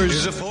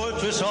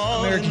InfoWars,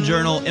 American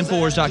Journal,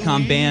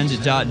 Infowars.com,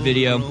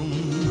 band.video.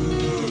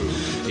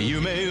 You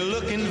may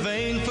look in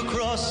vain for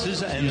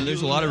crosses and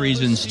there's a lot of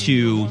reasons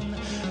to go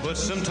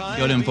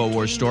to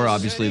InfoWars store,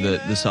 obviously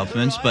the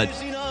supplements, but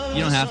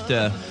you don't have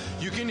to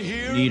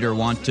need or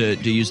want to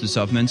use the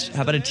supplements.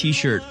 How about a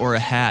t-shirt or a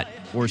hat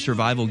or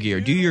survival gear?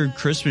 Do your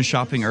Christmas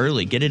shopping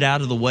early. Get it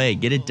out of the way.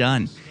 Get it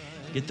done.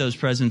 Get those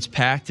presents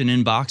packed and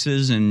in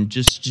boxes and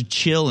just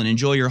chill and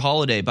enjoy your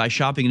holiday by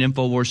shopping at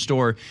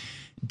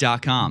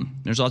InfoWarsStore.com.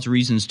 There's lots of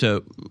reasons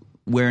to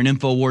wear an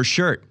InfoWars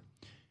shirt.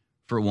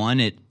 For one,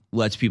 it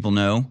lets people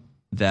know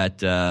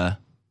that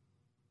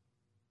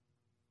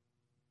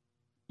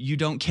you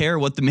don't care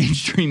what the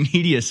mainstream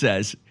media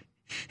says.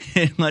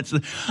 It lets,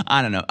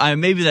 I don't know.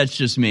 Maybe that's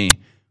just me.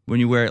 When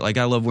you wear it, like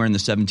I love wearing the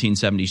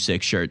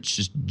 1776 shirt. It's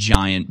just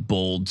giant,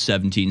 bold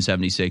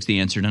 1776. The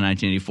answer to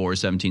 1984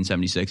 is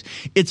 1776.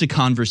 It's a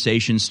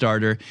conversation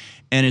starter,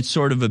 and it's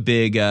sort of a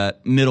big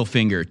middle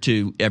finger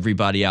to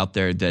everybody out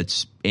there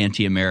that's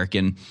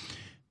anti-American,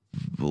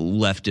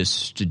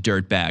 leftist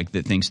dirtbag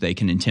that thinks they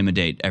can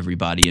intimidate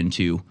everybody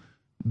into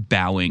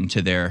bowing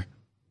to their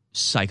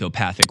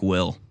psychopathic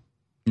will.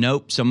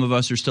 Nope, some of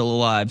us are still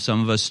alive.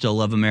 Some of us still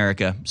love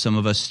America. Some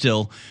of us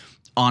still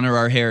honor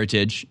our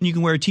heritage. You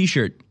can wear a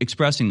t-shirt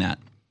expressing that.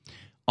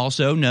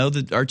 Also, know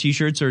that our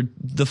t-shirts are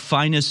the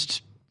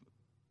finest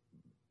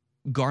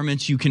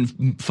garments you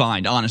can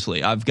find,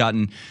 honestly. I've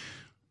gotten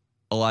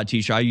a lot of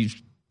t-shirts. I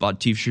bought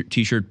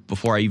t-shirt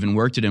before I even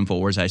worked at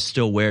InfoWars. I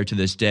still wear to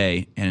this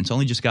day, and it's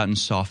only just gotten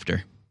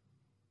softer.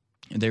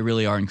 They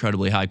really are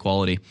incredibly high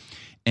quality.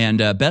 And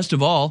best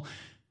of all,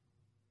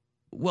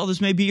 well,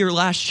 this may be your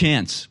last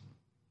chance.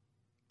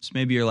 This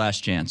may be your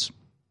last chance.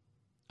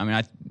 I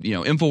mean,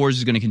 InfoWars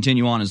is going to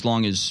continue on as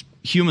long as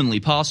humanly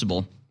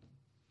possible.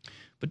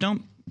 But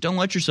don't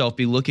let yourself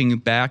be looking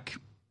back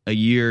a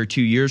year or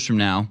 2 years from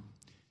now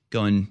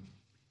going,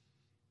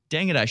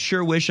 dang it, I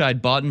sure wish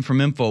I'd bought from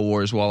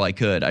InfoWars while I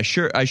could. I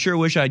sure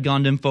wish I'd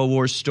gone to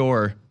InfoWars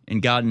store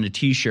and gotten a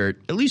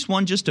t-shirt, at least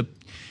one just to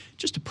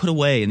put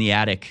away in the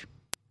attic,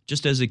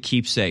 just as a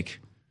keepsake,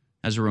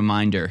 as a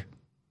reminder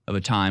of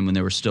a time when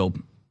there were still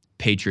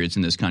patriots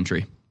in this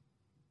country.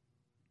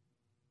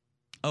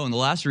 Oh, and the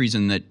last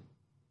reason that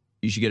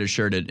you should get a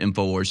shirt at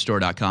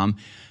InfoWarsStore.com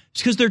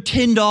is because they're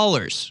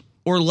 $10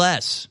 or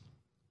less.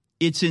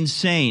 It's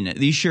insane.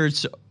 These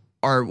shirts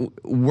are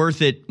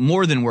worth it,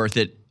 more than worth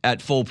it,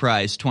 at full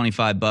price,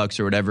 $25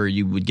 or whatever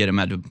you would get them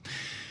at a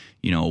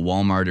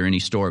Walmart or any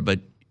store. But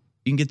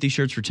you can get these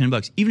shirts for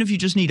 $10. Even if you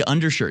just need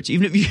undershirts,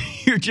 even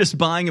if you're just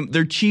buying them,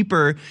 they're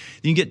cheaper.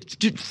 You can get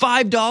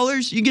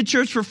 $5. You can get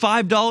shirts for $5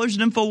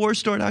 at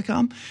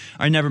InfoWarsStore.com. All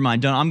right, never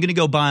mind. I'm going to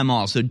go buy them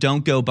all. So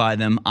don't go buy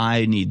them.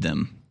 I need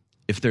them.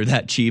 If they're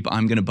that cheap,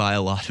 I'm going to buy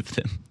a lot of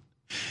them.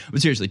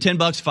 But seriously, $10,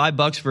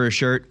 $5 for a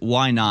shirt,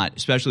 why not?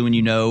 Especially when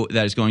you know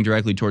that it's going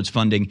directly towards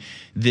funding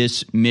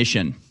this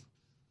mission.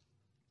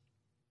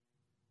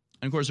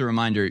 And of course, a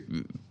reminder,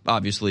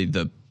 obviously,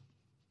 we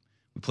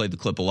played the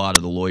clip a lot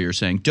of the lawyer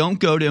saying, don't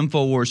go to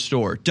InfoWars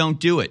Store. Don't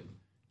do it.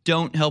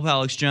 Don't help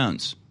Alex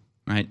Jones,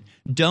 right?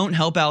 Don't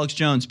help Alex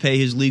Jones pay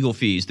his legal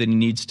fees that he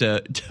needs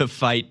to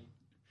fight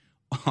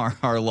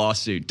our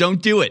lawsuit.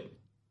 Don't do it.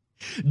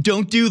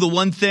 Don't do the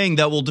one thing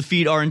that will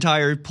defeat our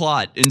entire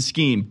plot and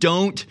scheme.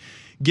 Don't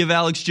give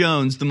Alex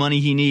Jones the money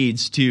he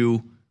needs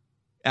to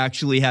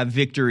actually have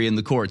victory in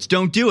the courts.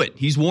 Don't do it.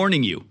 He's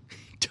warning you.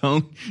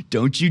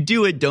 Don't you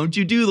do it. Don't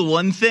you do the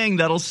one thing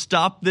that'll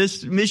stop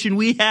this mission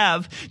we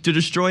have to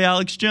destroy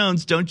Alex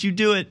Jones. Don't you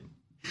do it.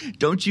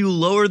 Don't you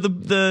lower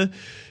the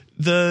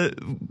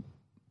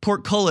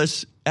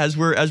portcullis as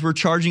we're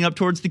charging up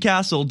towards the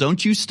castle.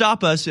 Don't you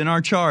stop us in our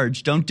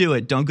charge. Don't do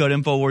it. Don't go to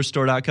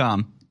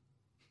InfoWarsStore.com.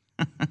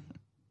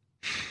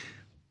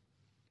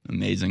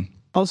 Amazing.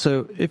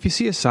 Also, if you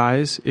see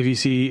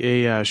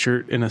a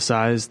shirt in a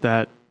size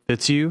that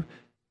fits you,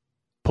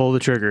 pull the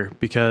trigger,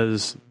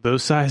 because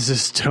those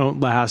sizes don't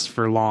last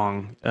for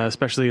long,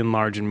 especially in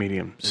large and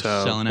medium.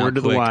 So word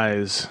to the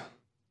wise.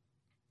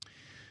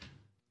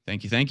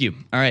 Thank you.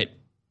 All right.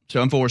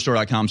 So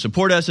InfoWarsStore.com.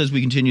 Support us as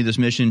we continue this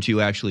mission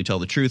to actually tell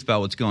the truth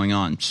about what's going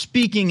on.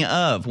 Speaking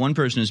of, one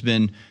person has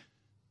been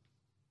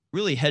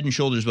really head and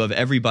shoulders above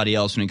everybody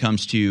else when it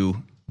comes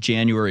to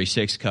January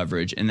 6th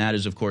coverage, and that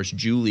is, of course,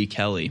 Julie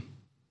Kelly.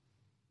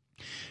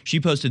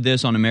 She posted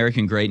this on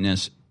American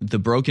Greatness, the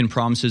broken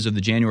promises of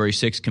the January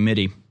 6th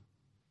committee.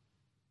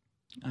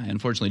 I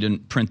unfortunately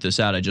didn't print this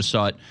out. I just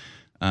saw it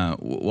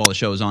while the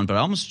show was on, but I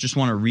almost just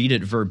want to read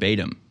it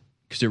verbatim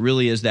because it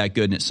really is that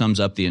good, and it sums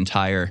up the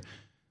entire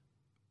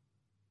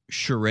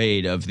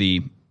charade of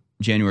the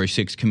January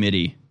 6th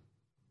committee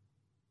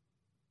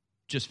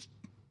just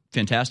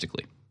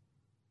fantastically.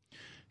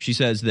 She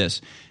says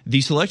this: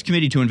 the Select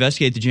Committee to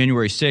investigate the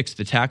January 6th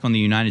attack on the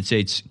United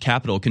States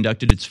Capitol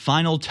conducted its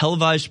final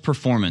televised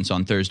performance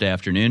on Thursday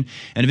afternoon,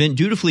 an event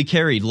dutifully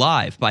carried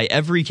live by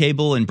every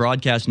cable and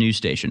broadcast news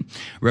station.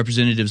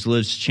 Representatives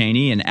Liz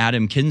Cheney and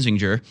Adam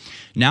Kinzinger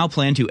now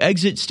plan to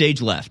exit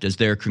stage left as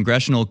their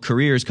congressional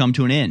careers come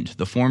to an end,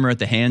 the former at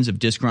the hands of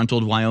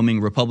disgruntled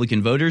Wyoming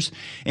Republican voters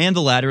and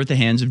the latter at the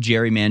hands of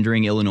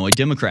gerrymandering Illinois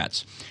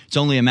Democrats. It's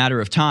only a matter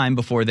of time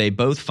before they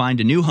both find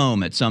a new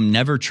home at some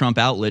never-Trump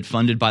outlet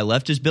funded by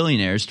leftist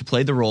billionaires to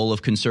play the role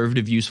of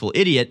conservative useful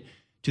idiot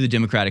to the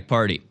Democratic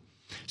Party.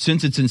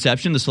 Since its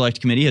inception, the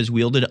Select Committee has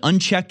wielded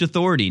unchecked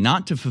authority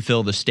not to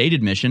fulfill the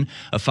stated mission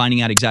of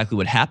finding out exactly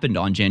what happened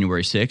on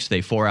January 6th,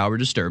 a 4-hour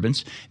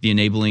disturbance the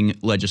enabling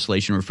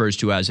legislation refers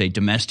to as a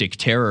domestic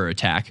terror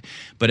attack,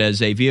 but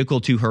as a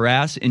vehicle to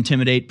harass,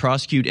 intimidate,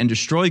 prosecute, and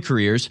destroy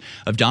careers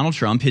of Donald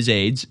Trump, his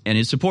aides, and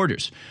his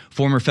supporters.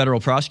 Former federal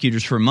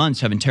prosecutors for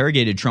months have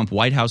interrogated Trump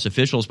White House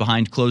officials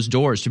behind closed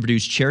doors to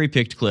produce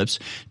cherry-picked clips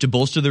to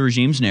bolster the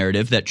regime's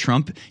narrative that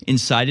Trump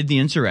incited the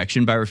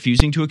insurrection by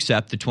refusing to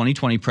accept the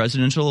 2020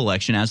 presidential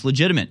election as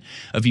legitimate,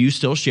 a view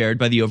still shared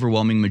by the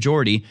overwhelming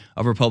majority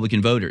of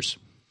Republican voters.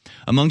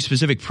 Among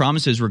specific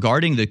promises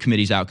regarding the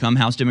committee's outcome,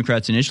 House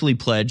Democrats initially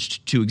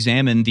pledged to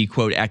examine the,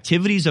 quote,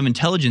 activities of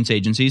intelligence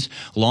agencies,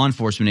 law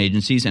enforcement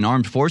agencies, and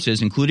armed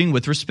forces, including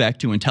with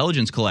respect to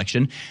intelligence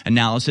collection,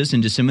 analysis,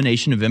 and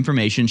dissemination of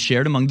information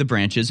shared among the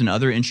branches and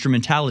other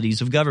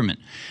instrumentalities of government.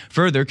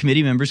 Further,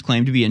 committee members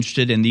claim to be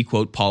interested in the,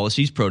 quote,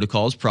 policies,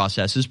 protocols,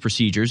 processes,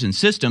 procedures, and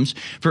systems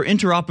for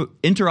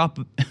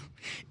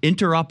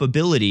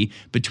interoperability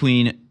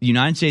between the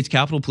United States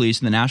Capitol Police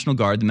and the National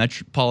Guard, the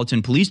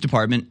Metropolitan Police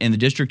Department, and the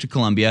District of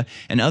Columbia,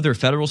 and other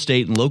federal,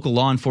 state, and local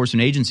law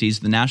enforcement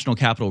agencies, the National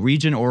Capital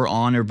Region, or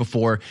on or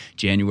before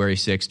January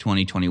 6,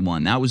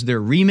 2021. That was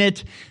their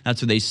remit.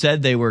 That's what they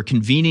said they were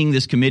convening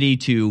this committee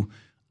to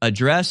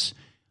address.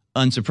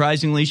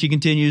 Unsurprisingly, she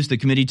continues, the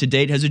committee to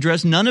date has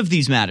addressed none of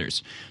these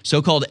matters.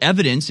 So-called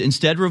evidence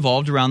instead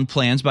revolved around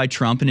plans by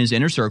Trump and his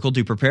inner circle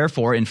to prepare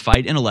for and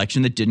fight an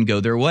election that didn't go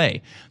their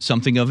way.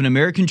 Something of an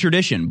American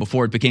tradition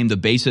before it became the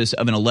basis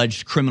of an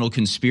alleged criminal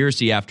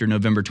conspiracy after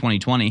November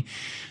 2020.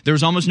 There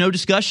was almost no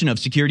discussion of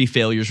security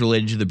failures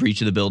related to the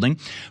breach of the building.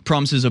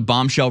 Promises of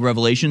bombshell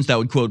revelations that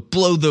would, quote,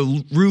 blow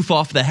the roof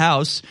off the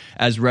House,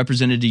 as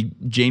Representative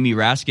Jamie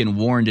Raskin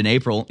warned in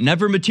April,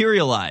 never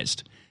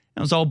materialized.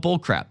 It was all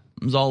bullcrap.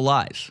 It was all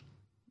lies.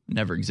 It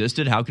never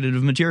existed. How could it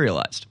have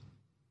materialized?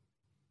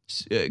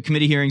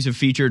 Committee hearings have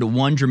featured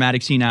one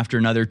dramatic scene after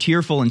another.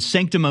 Tearful and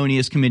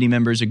sanctimonious committee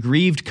members,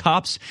 aggrieved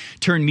cops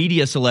turned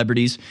media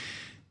celebrities,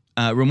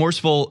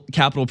 Remorseful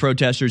Capitol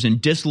protesters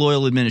and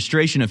disloyal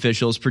administration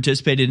officials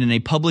participated in a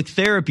public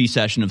therapy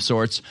session of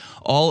sorts,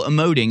 all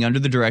emoting under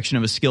the direction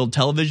of a skilled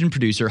television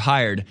producer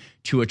hired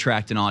to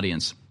attract an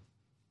audience.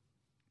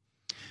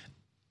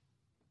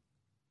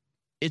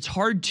 It's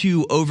hard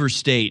to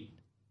overstate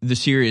the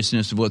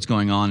seriousness of what's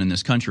going on in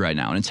this country right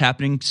now. And it's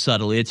happening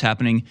subtly. It's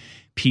happening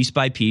piece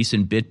by piece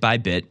and bit by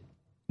bit,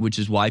 which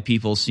is why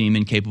people seem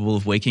incapable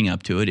of waking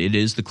up to it. It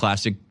is the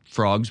classic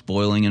frogs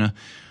boiling in a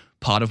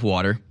pot of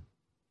water.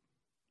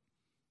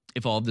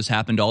 If all of this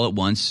happened all at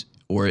once,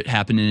 or it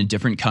happened in a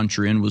different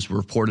country and was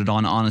reported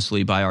on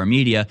honestly by our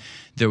media,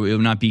 it would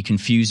not be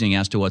confusing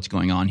as to what's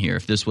going on here.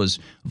 If this was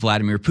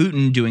Vladimir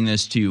Putin doing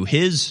this to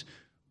his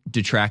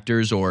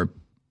detractors or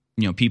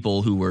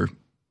people who were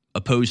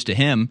opposed to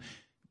him,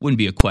 wouldn't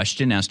be a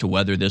question as to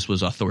whether this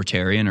was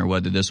authoritarian or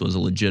whether this was a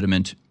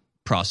legitimate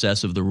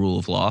process of the rule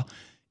of law.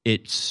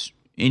 It's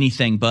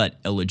anything but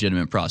a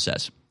legitimate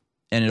process.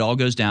 And it all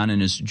goes down,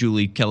 and as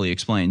Julie Kelly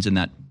explains in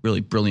that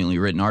really brilliantly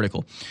written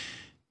article,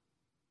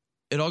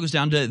 it all goes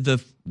down to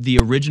the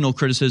original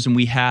criticism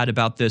we had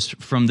about this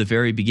from the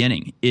very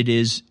beginning. It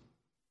is,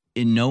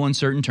 in no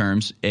uncertain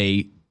terms,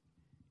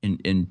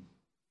 in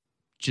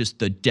just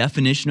the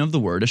definition of the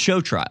word, a show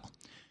trial.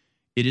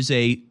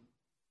 It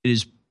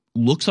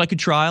looks like a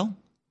trial.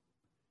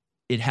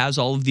 It has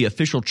all of the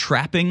official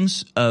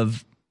trappings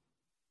of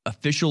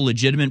official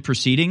legitimate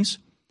proceedings,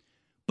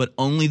 but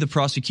only the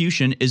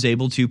prosecution is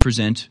able to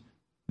present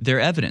their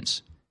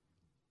evidence.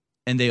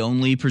 And they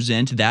only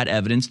present that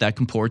evidence that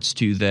comports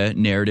to the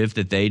narrative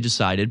that they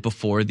decided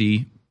before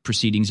the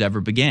proceedings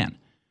ever began.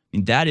 I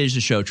mean, that is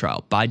a show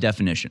trial by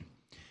definition.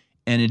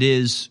 And it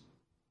is,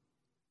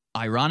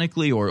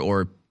 ironically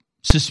or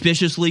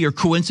suspiciously or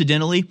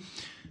coincidentally,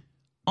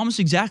 almost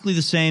exactly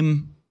the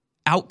same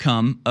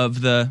outcome of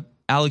the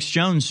Alex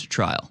Jones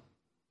trial.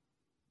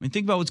 I mean,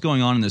 think about what's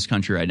going on in this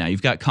country right now.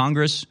 You've got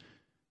Congress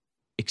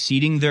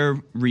exceeding their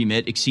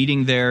remit,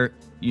 exceeding their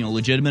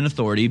legitimate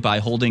authority by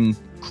holding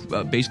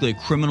basically a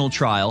criminal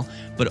trial,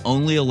 but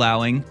only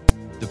allowing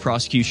the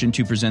prosecution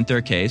to present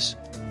their case.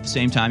 At the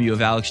same time, you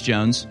have Alex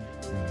Jones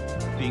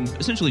being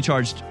essentially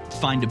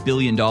fined $1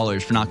 billion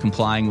for not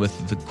complying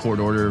with the court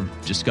order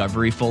of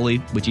discovery fully,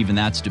 which even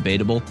that's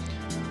debatable.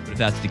 But if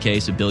that's the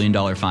case, $1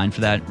 billion fine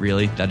for that,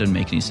 really, that doesn't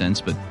make any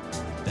sense. But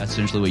that's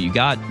essentially what you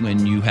got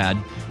when you had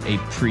a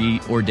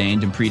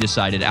preordained and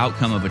pre-decided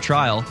outcome of a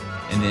trial,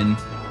 and then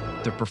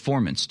the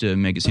performance to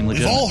make it seem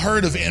legitimate. We've all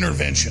heard of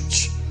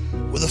interventions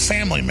with a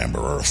family member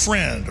or a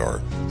friend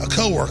or a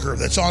coworker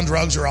that's on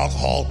drugs or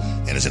alcohol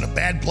and is in a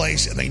bad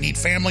place, and they need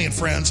family and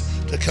friends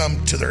to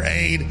come to their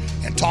aid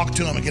and talk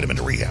to them and get them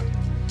into rehab.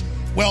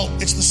 Well,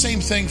 it's the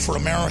same thing for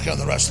America and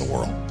the rest of the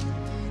world.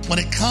 When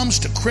it comes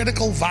to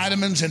critical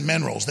vitamins and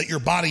minerals that your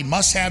body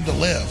must have to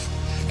live,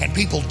 and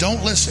people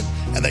don't listen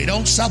and they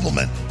don't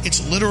supplement,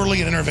 it's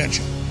literally an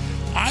intervention.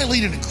 I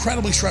lead an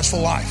incredibly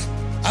stressful life.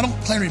 I don't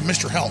claim to be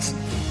Mr. Health,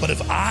 but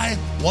if I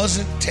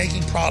wasn't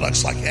taking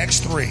products like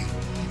X3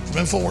 from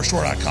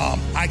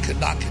InfoWarsStore.com, I could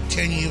not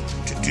continue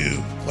to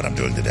do what I'm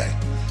doing today.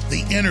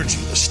 The energy,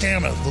 the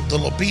stamina, the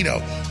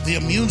libido, the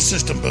immune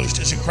system boost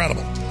is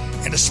incredible.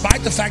 And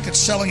despite the fact it's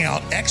selling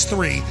out,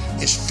 X3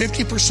 is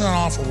 50%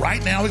 off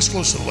right now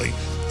exclusively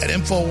at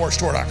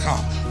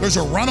InfoWarsStore.com. There's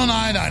a run on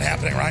iodine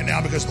happening right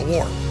now because of the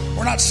war.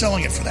 We're not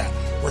selling it for that.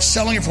 We're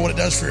selling it for what it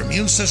does for your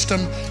immune system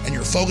and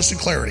your focus and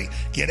clarity.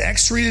 Get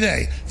X3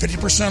 today,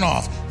 50%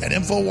 off at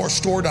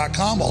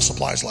InfoWarsStore.com while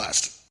supplies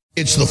last.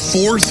 It's the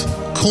fourth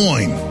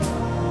coin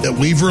that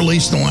we've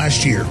released in the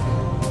last year,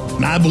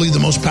 and I believe the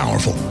most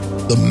powerful,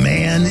 the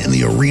man in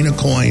the arena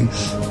coin,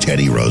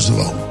 Teddy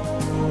Roosevelt.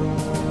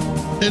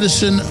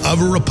 Citizen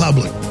of a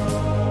republic,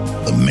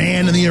 the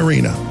man in the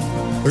arena.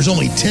 There's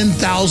only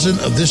 10,000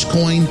 of this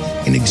coin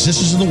in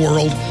existence in the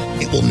world.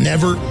 It will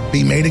never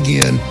be made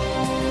again.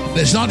 And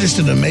it's not just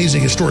an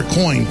amazing historic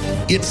coin.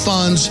 It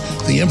funds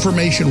the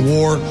information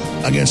war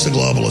against the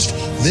globalists.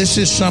 This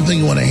is something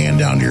you want to hand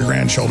down to your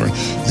grandchildren.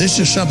 This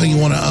is something you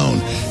want to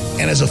own.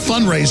 And as a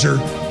fundraiser,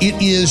 it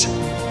is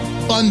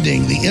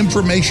funding the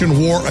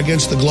information war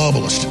against the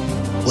globalist.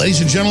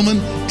 Ladies and gentlemen,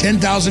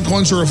 10,000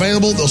 coins are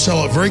available. They'll sell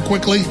out very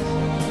quickly.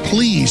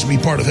 Please be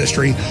part of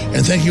history.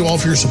 And thank you all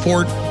for your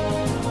support.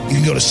 You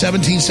can go to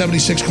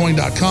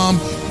 1776coin.com,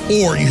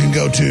 or you can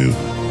go to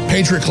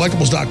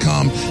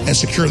PatriotCollectibles.com and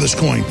secure this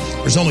coin.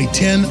 There's only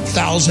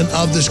 10,000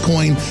 of this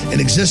coin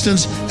in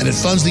existence, and it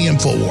funds the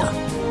info war.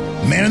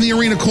 Man in the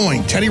arena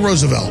coin, Teddy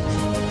Roosevelt,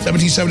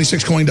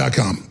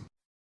 1776coin.com.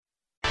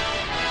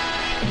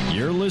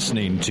 You're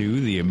listening to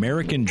The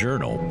American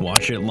Journal.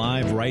 Watch it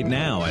live right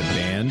now at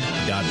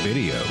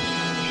band.video.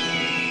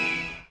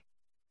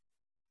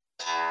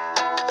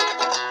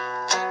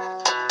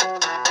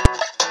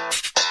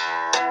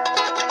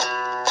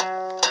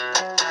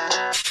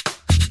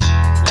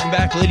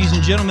 Back, ladies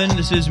and gentlemen,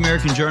 this is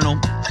American Journal. Go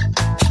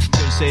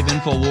to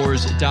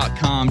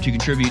SaveInfoWars.com to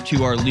contribute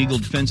to our legal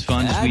defense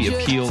fund as we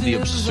appeal the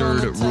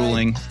absurd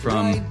ruling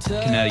from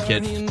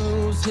Connecticut.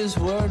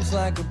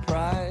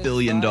 $1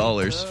 billion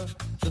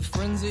The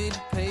frenzied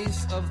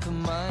pace of the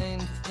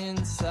mind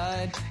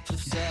inside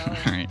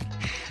yourself. All right.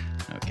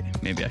 Okay,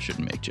 maybe I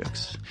shouldn't make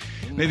jokes.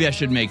 Maybe I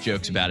should make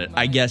jokes about it.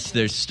 I guess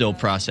there's still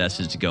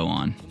processes to go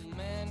on.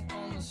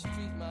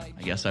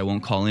 I guess I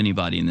won't call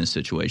anybody in this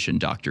situation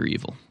Dr.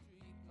 Evil.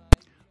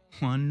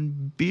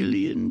 $1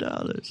 billion.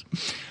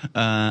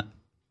 I'm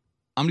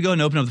going to go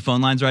and open up the phone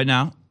lines right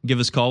now.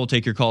 Give us a call. We'll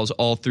take your calls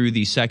all through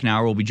the second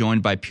hour. We'll be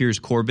joined by Piers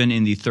Corbin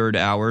in the third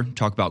hour.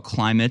 Talk about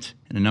climate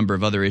and a number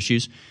of other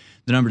issues.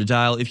 The number to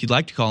dial, if you'd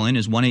like to call in,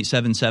 is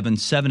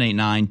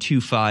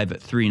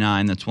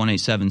 1-877-789-2539. That's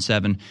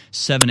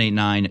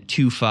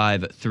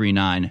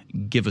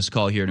 1-877-789-2539. Give us a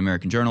call here at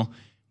American Journal.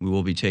 We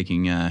will be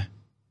taking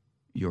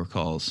your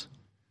calls.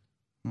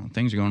 Well,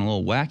 things are going a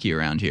little wacky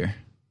around here.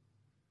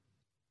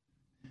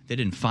 They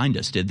didn't find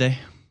us, did they?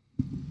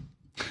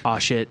 Aw,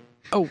 shit.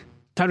 Oh,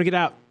 time to get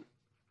out.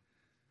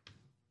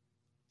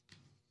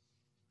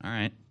 All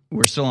right.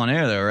 We're still on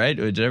air, though, right?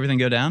 Did everything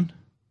go down?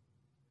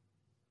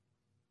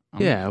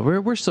 Yeah,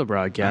 we're still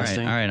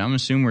broadcasting. All right. I'm going to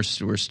assume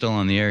we're still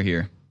on the air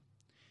here.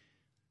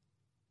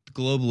 The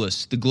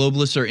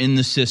globalists are in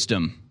the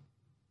system.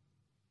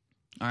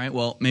 All right,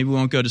 well, maybe we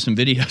won't go to some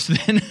videos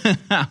then.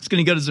 I was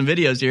going to go to some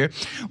videos here.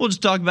 We'll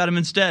just talk about them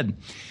instead.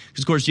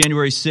 Because, of course,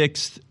 January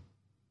 6th,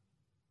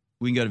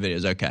 we can go to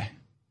videos. Okay.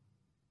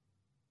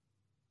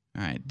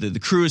 All right, the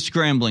crew is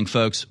scrambling,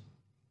 folks.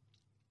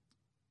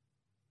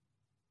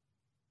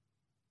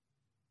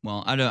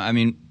 Well, all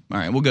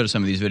right, we'll go to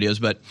some of these videos,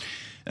 but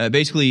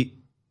basically,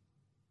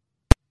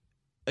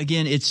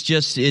 again,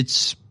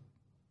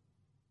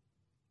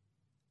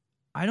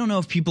 I don't know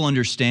if people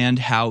understand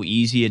how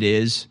easy it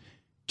is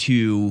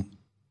to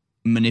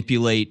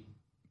manipulate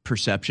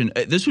perception.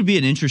 This would be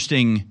an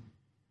interesting,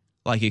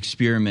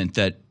 experiment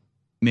that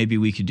maybe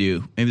we could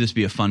do. Maybe this would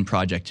be a fun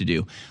project to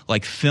do.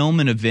 Film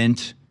an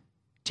event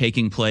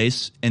taking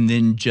place and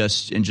then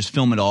just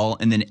film it all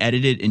and then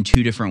edit it in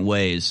two different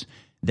ways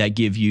that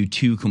give you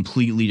two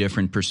completely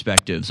different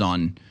perspectives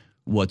on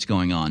what's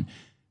going on.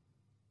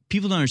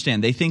 People don't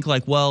understand. They think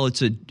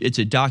it's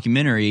a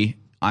documentary.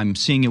 I'm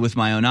seeing it with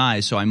my own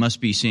eyes, so I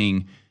must be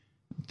seeing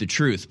the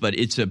truth. But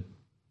it's a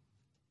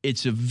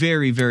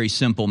very, very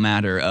simple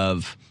matter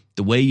of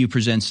the way you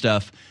present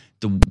stuff,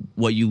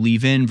 what you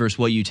leave in versus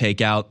what you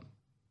take out.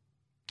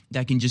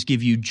 That can just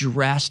give you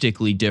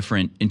drastically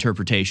different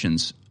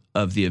interpretations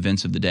of the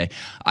events of the day.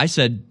 I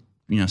said,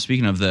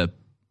 speaking of the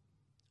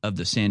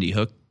Sandy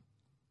Hook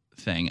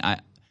thing,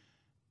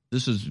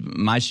 this was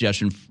my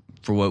suggestion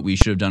for what we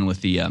should have done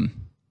with the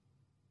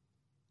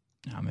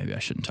maybe I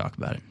shouldn't talk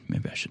about it.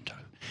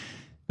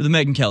 The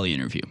Megyn Kelly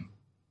interview.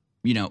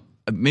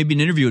 Maybe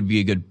an interview would be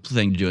a good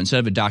thing to do. Instead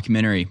of a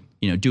documentary,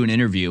 do an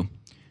interview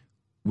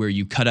where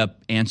you cut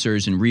up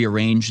answers and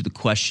rearrange the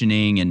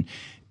questioning, and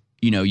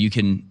you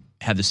can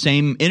have the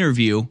same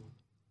interview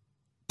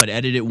but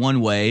edit it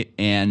one way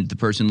and the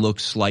person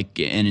looks like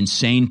an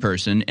insane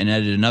person, and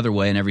edit another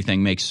way and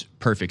everything makes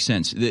perfect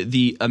sense.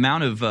 The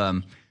amount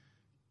of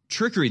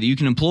trickery that you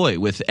can employ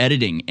with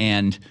editing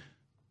and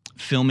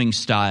filming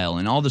style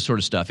and all this sort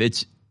of stuff,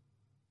 it's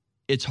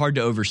hard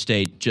to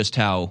overstate just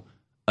how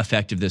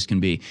effective this can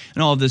be.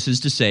 And all of this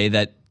is to say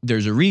that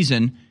there's a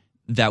reason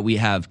that we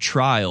have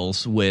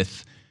trials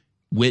with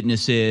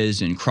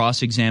witnesses and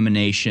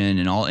cross-examination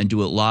and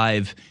do it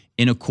live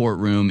in a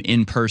courtroom,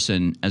 in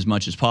person, as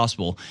much as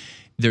possible.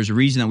 There's a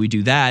reason that we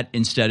do that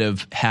instead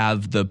of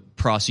have the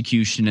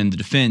prosecution and the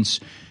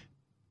defense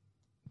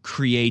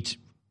create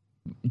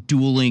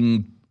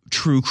dueling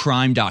true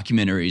crime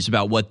documentaries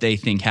about what they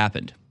think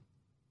happened,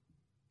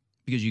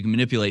 because you can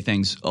manipulate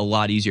things a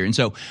lot easier. And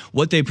so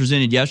what they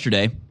presented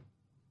yesterday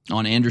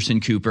on Anderson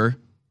Cooper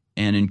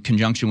and in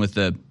conjunction with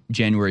the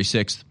January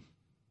 6th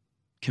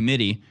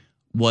committee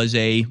was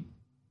a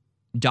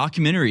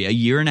documentary, a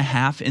year and a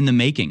half in the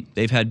making.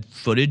 They've had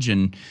footage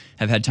and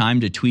have had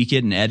time to tweak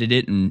it and edit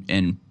it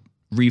and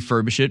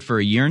refurbish it for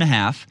a year and a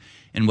half.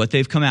 And what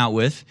they've come out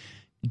with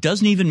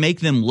doesn't even make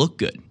them look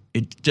good.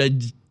 It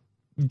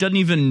doesn't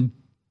even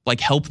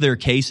help their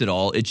case at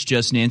all. It's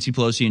just Nancy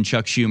Pelosi and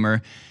Chuck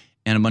Schumer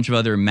and a bunch of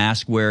other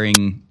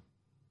mask-wearing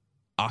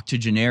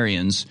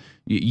octogenarians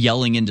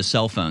yelling into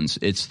cell phones.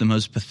 It's the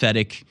most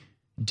pathetic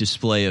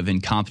display of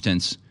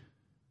incompetence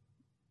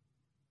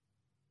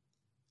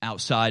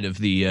outside of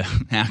the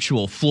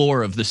actual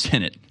floor of the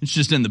Senate. It's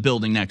just in the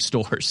building next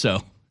door.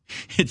 So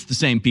it's the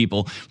same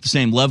people, the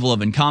same level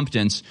of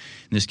incompetence,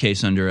 in this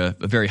case under a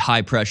very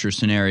high-pressure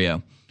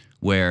scenario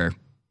where,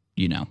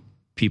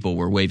 people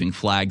were waving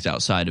flags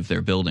outside of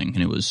their building,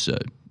 and it was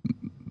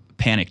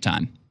panic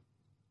time.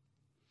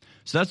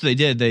 So that's what they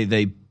did.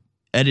 They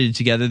edited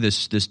together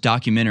this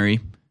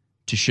documentary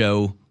to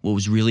show what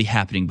was really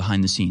happening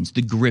behind the scenes,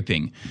 the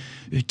gripping,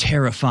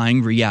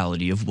 terrifying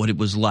reality of what it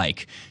was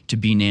like to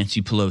be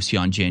Nancy Pelosi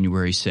on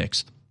January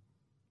 6th.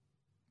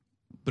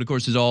 But, of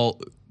course, it all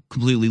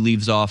completely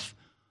leaves off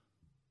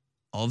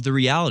all of the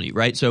reality,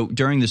 right? So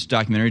during this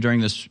documentary,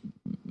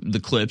 the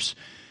clips,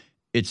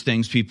 it's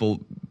things people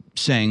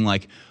saying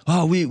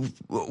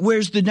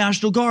where's the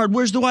National Guard?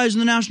 Why isn't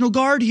the National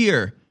Guard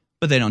here?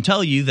 But they don't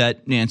tell you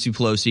that Nancy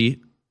Pelosi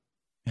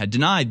had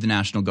denied the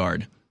National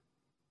Guard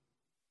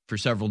for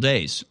several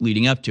days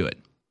leading up to it.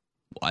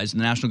 Why isn't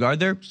the National Guard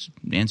there?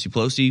 Nancy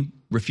Pelosi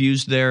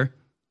refused their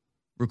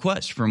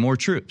request for more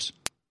troops.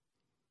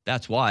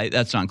 That's why.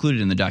 That's not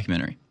included in the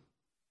documentary.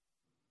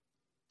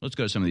 Let's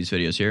go to some of these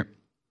videos here.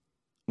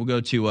 We'll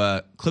go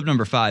to clip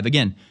number 5.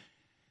 Again,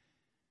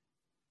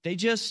 they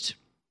just,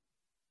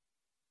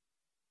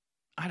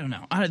 I don't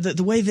know.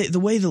 The way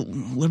the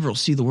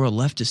liberals see the world,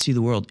 leftists see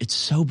the world, it's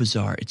so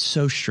bizarre. It's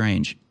so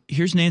strange.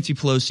 Here's Nancy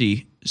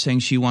Pelosi saying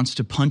she wants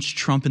to punch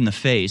Trump in the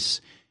face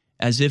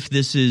as if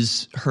this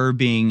is her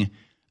being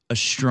a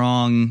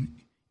strong,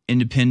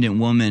 independent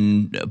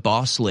woman,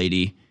 boss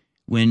lady,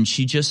 when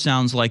she just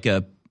sounds like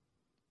a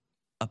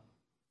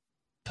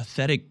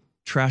pathetic,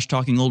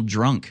 trash-talking old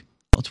drunk.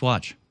 Let's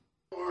watch.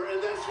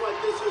 And that's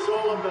what this is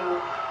all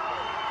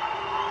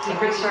about.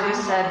 Secret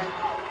Service said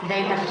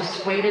they have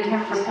dissuaded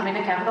him from coming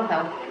to Capitol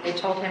Hill. They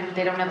told him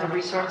they don't have the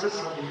resources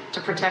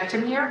to protect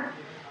him here.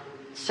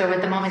 So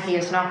at the moment he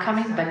is not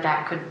coming, but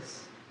that could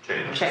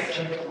change.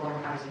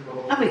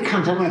 Oh, he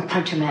comes, I'm going to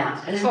punch him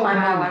out. This is my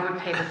mom. I would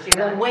pay to see I've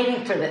that. been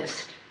waiting for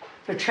this,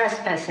 for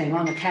trespassing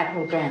on the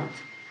Capitol grounds.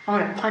 I'm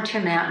going to punch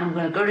him out, and I'm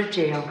going to go to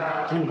jail,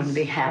 and I'm going to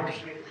be happy.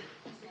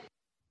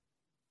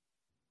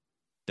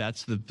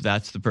 That's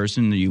the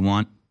person that you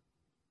want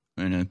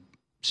in a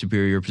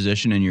superior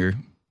position in your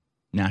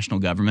national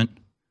government.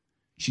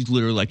 She's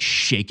literally like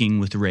shaking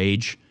with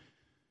rage.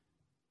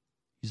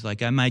 He's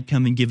like, I might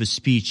come and give a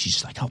speech.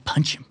 She's like, I'll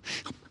punch him.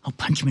 I'll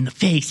punch him in the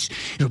face.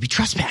 It'll be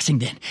trespassing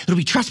then. It'll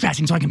be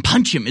trespassing so I can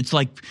punch him. It's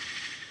like,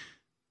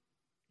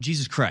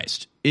 Jesus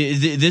Christ.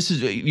 This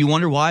is, you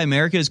wonder why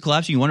America is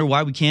collapsing? You wonder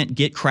why we can't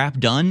get crap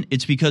done?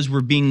 It's because we're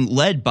being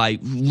led by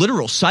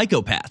literal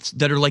psychopaths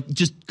that are like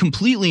just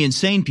completely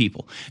insane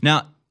people.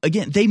 Now,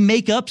 again, they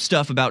make up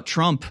stuff about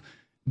Trump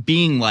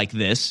being like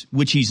this,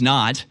 which he's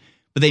not.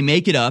 But they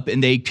make it up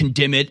and they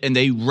condemn it and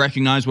they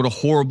recognize what a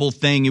horrible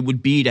thing it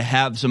would be to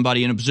have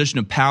somebody in a position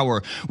of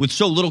power with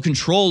so little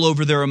control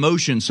over their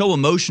emotions, so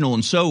emotional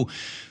and so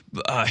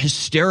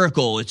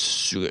hysterical.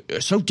 It's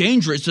so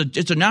dangerous.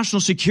 It's a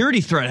national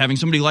security threat having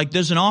somebody like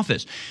this in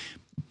office.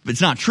 But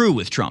it's not true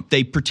with Trump.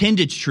 They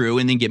pretend it's true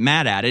and then get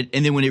mad at it.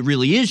 And then when it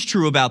really is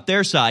true about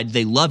their side,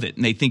 they love it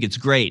and they think it's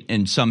great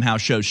and somehow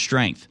shows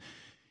strength.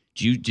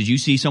 Did you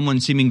see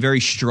someone seeming very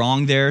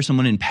strong there,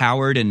 someone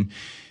empowered and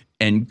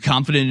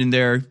confident in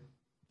their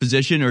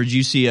position, or did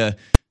you see a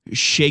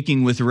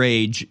shaking with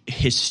rage,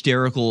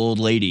 hysterical old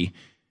lady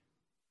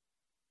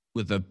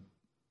with a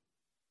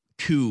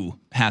coup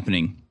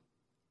happening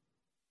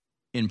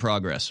in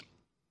progress?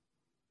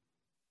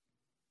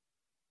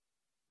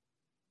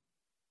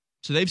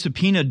 So they've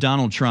subpoenaed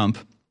Donald Trump.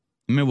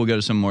 Maybe we'll go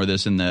to some more of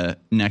this in the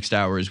next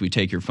hour as we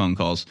take your phone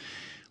calls.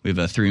 We have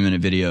a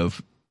 3-minute video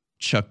of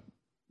Chuck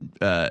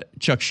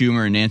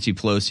Schumer and Nancy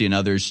Pelosi and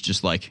others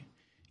just like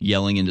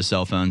yelling into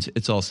cell phones.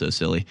 It's all so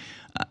silly.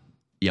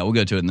 Yeah, we'll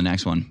go to it in the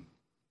next one.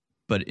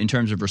 But in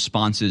terms of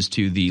responses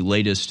to the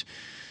latest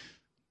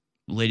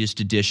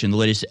edition, the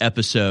latest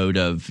episode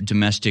of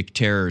Domestic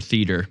Terror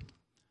Theater,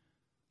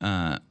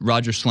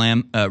 Roger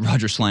Slam,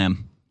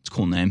 it's a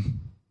cool name.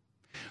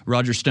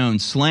 Roger Stone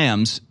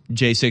slams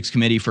J6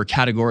 committee for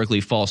categorically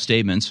false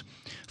statements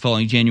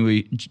following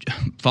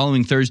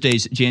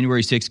Thursday's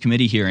January 6th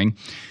committee hearing.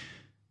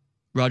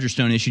 Roger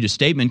Stone issued a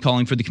statement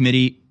calling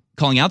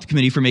out the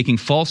committee for making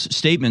false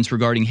statements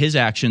regarding his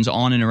actions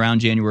on and around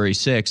January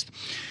 6th,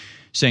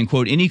 saying,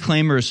 quote, any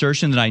claim or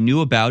assertion that I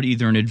knew about,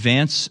 either in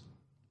advance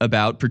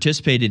about,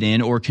 participated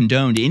in, or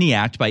condoned any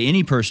act by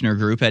any person or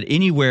group at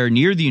anywhere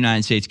near the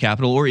United States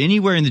Capitol or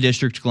anywhere in the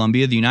District of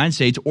Columbia, the United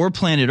States, or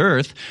planet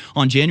Earth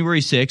on January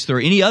 6th or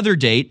any other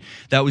date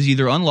that was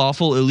either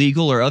unlawful,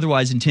 illegal, or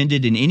otherwise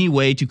intended in any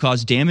way to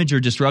cause damage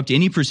or disrupt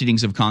any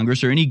proceedings of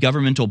Congress or any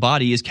governmental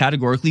body is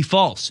categorically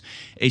false,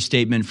 a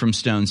statement from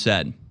Stone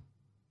said.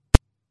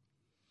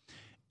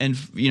 And,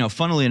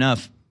 funnily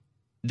enough,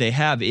 they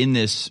have in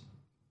this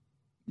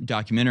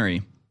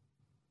documentary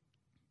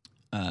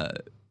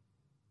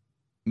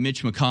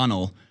Mitch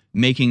McConnell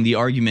making the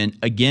argument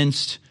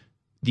against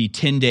the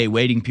 10-day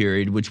waiting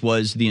period, which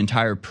was the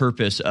entire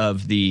purpose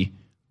of the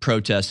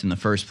protest in the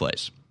first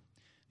place.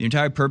 The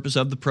entire purpose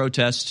of the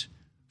protest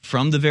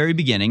from the very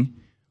beginning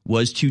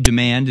was to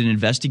demand an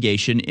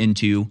investigation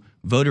into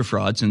voter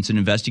fraud, since an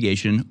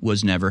investigation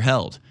was never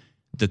held.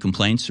 The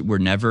complaints were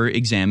never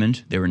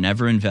examined. They were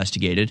never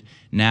investigated.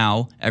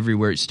 Now,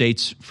 everywhere,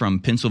 states from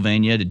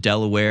Pennsylvania to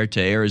Delaware to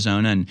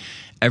Arizona and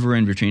everywhere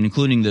in between,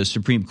 including the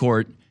Supreme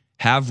Court,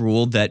 have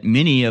ruled that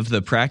many of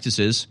the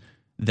practices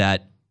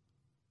that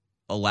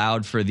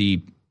allowed for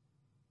the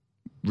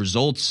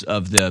results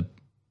of the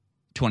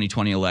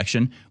 2020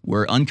 election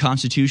were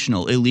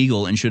unconstitutional,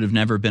 illegal, and should have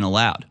never been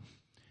allowed.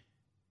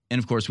 And,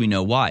 of course, we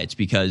know why. It's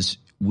because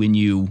when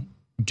you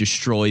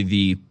destroy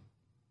the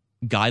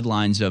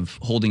guidelines of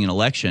holding an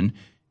election,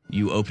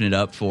 you open it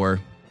up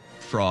for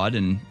fraud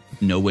and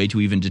no way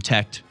to even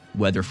detect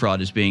whether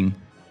fraud is being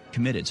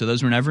committed. So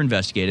those were never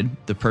investigated.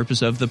 The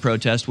purpose of the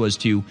protest was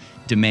to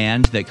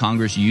demand that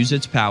Congress use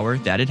its power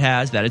that it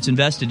has, that it's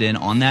invested in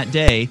on that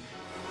day,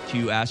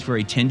 to ask for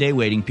a 10-day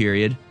waiting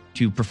period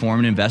to perform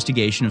an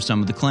investigation of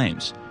some of the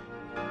claims.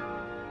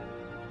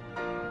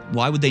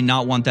 Why would they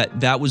not want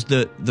that? That was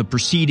the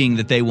proceeding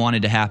that they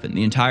wanted to happen.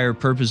 The entire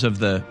purpose of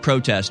the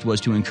protest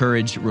was to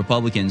encourage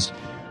Republicans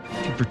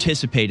to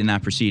participate in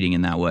that proceeding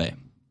in that way.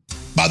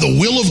 By the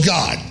will of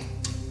God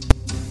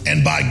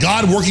and by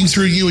God working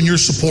through you and your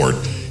support,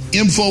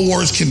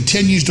 InfoWars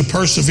continues to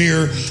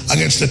persevere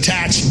against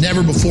attacks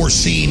never before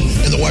seen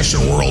in the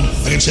Western world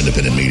against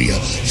independent media.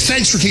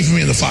 Thanks for keeping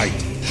me in the fight.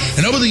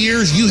 And over the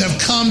years, you have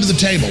come to the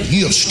table.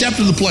 You have stepped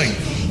to the plate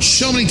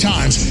so many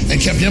times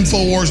and kept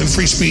InfoWars and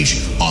free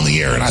speech on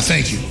the air, and I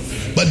thank you.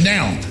 But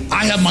now,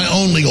 I have my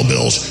own legal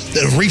bills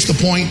that have reached the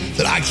point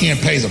that I can't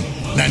pay them,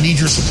 and I need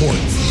your support.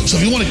 So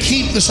if you want to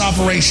keep this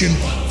operation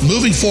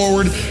moving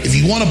forward, if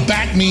you want to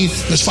back me in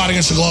this fight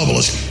against the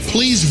globalists,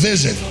 please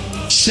visit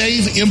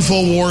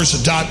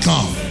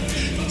SaveInfoWars.com.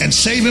 And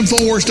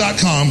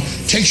SaveInfoWars.com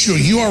takes you to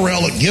a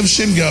URL at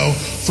GiveSendGo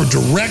for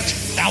direct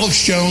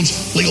Alex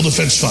Jones Legal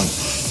Defense Fund.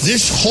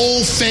 This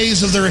whole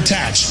phase of their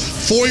attacks,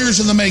 4 years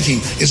in the making,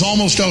 is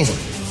almost over.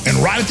 And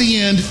right at the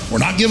end, we're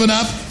not giving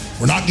up,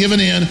 we're not giving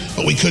in,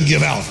 but we could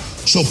give out.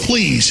 So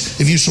please,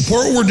 if you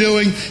support what we're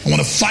doing and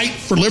want to fight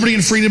for liberty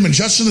and freedom and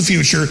justice in the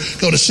future,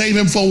 go to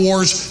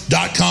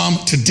SaveInfoWars.com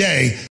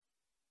today.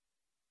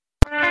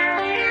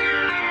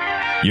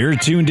 You're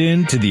tuned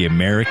in to the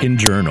American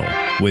Journal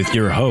with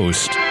your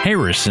host,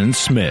 Harrison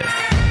Smith.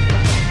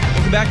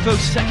 Welcome back,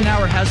 folks. Second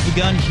hour has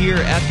begun here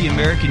at the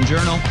American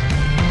Journal.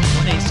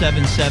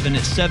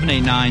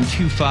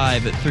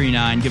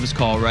 1-877-789-2539. Give us a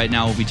call right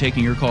now. We'll be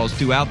taking your calls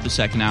throughout the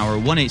second hour.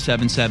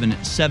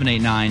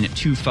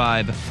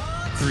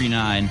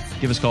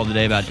 1-877-789-2539. Give us a call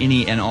today about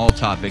any and all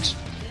topics.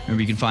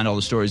 Remember, you can find all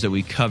the stories that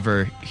we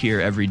cover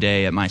here every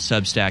day at my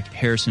Substack,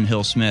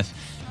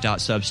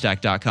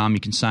 harrisonhillsmith.substack.com. You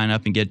can sign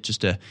up and get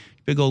just a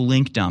big old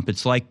link dump.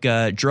 It's like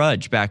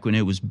Drudge back when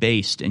it was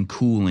based and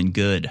cool and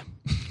good.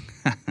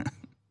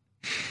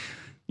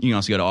 You can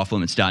also go to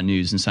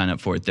offlimits.news and sign up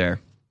for it there.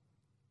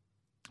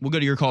 We'll go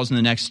to your calls in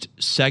the next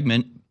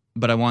segment,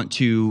 but I want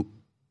to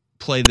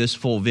play this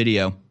full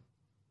video.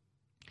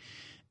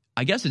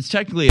 I guess it's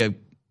technically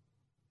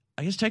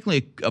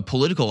a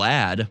political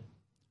ad.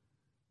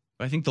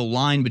 But I think the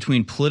line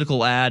between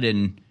political ad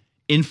and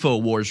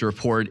InfoWars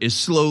report is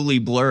slowly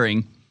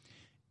blurring.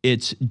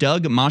 It's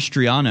Doug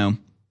Mastriano.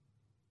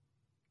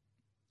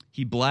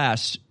 He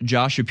blasts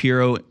Josh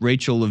Shapiro,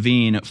 Rachel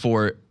Levine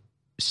for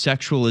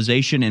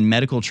sexualization and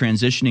medical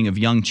transitioning of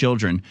young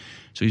children.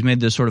 So he's made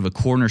this sort of a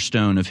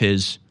cornerstone of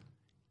his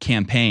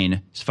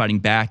campaign. He's fighting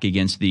back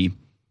against the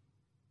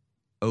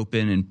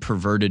open and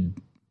perverted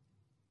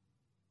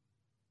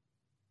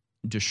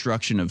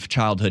destruction of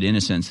childhood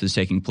innocence that's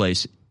taking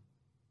place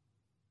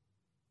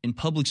in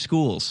public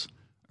schools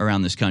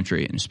around this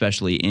country, and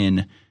especially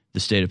in the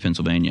state of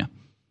Pennsylvania.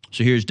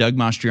 So here's Doug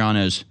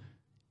Mastriano's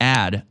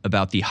ad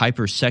about the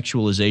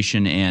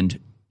hypersexualization and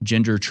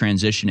gender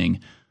transitioning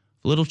of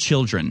little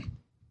children.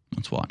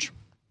 Let's watch.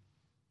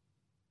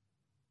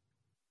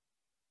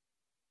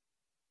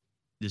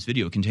 This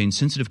video contains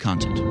sensitive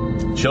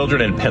content.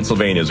 Children in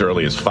Pennsylvania as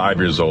early as 5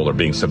 years old are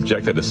being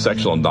subjected to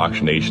sexual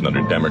indoctrination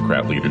under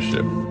Democrat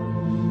leadership.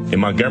 In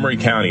Montgomery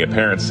County, a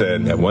parent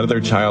said that one of their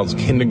child's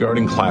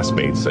kindergarten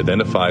classmates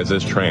identifies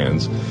as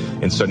trans,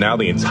 and so now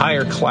the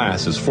entire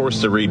class is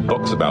forced to read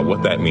books about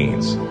what that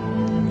means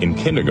in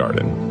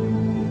kindergarten.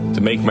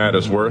 To make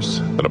matters worse,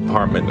 the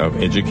Department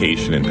of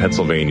Education in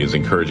Pennsylvania is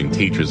encouraging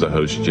teachers to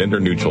host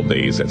gender-neutral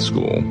days at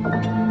school.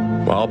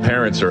 While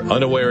parents are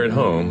unaware at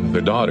home,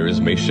 their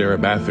daughters may share a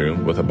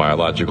bathroom with a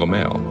biological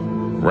male.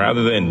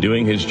 Rather than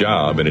doing his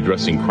job in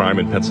addressing crime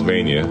in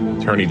Pennsylvania,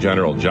 Attorney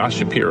General Josh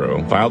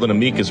Shapiro filed an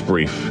amicus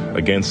brief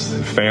against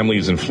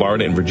families in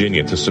Florida and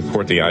Virginia to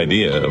support the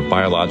idea of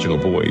biological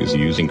boys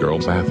using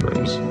girls'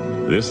 bathrooms.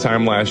 This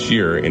time last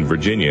year in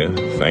Virginia,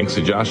 thanks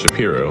to Josh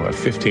Shapiro, a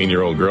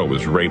 15-year-old girl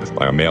was raped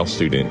by a male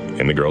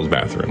student in the girls'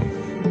 bathroom.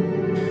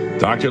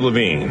 Dr.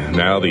 Levine,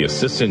 now the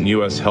Assistant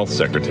U.S. Health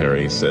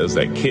Secretary, says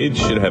that kids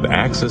should have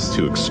access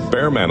to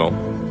experimental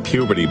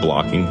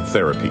puberty-blocking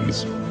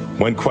therapies.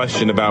 When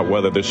questioned about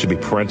whether there should be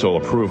parental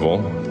approval,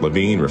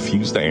 Levine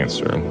refused to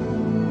answer.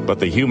 But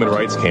the Human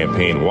Rights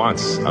Campaign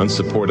wants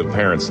unsupportive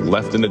parents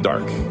left in the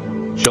dark.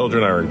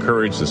 Children are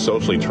encouraged to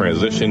socially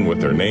transition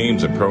with their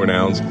names and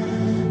pronouns,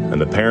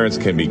 and the parents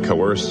can be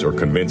coerced or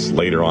convinced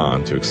later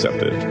on to accept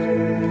it.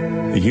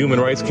 The Human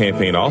Rights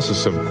Campaign also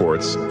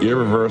supports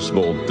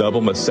irreversible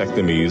double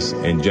mastectomies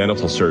and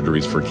genital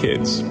surgeries for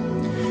kids.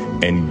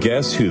 And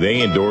guess who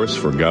they endorse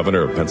for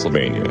governor of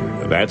Pennsylvania?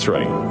 That's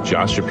right,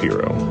 Josh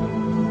Shapiro.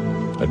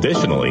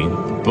 Additionally,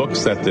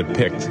 books that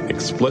depict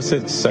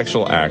explicit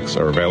sexual acts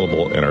are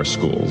available in our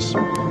schools.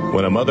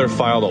 When a mother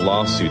filed a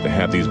lawsuit to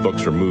have these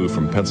books removed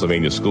from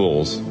Pennsylvania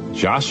schools,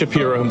 Josh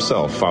Shapiro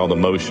himself filed a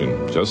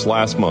motion just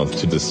last month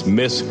to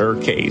dismiss her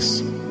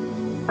case.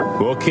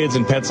 Will kids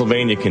in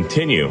Pennsylvania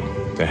continue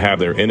to have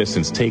their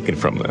innocence taken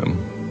from them?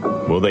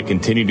 Will they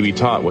continue to be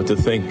taught what to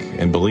think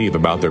and believe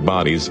about their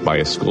bodies by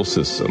a school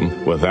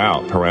system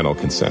without parental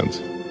consent?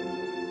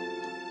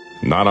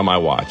 Not on my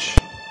watch.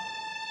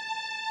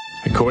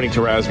 According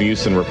to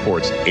Rasmussen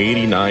reports,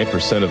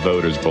 89% of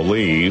voters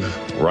believe,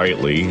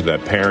 rightly,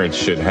 that parents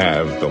should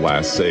have the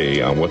last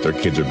say on what their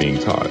kids are being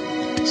taught.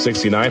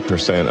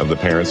 69% of the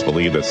parents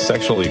believe that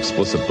sexually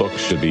explicit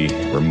books should be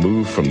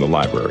removed from the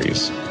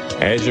libraries.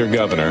 As your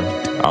governor,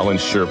 I'll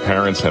ensure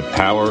parents have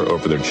power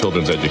over their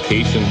children's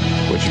education,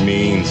 which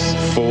means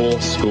full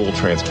school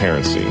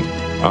transparency.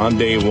 On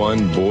day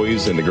one,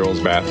 boys in the girls'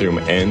 bathroom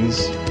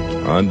ends.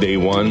 On day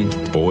one,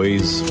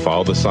 boys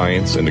follow the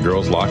science in the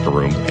girls' locker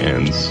room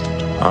ends.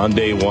 On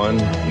day one,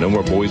 no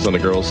more boys on the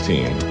girls'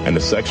 team, and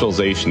the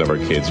sexualization of our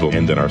kids will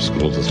end in our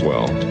schools as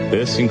well.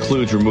 This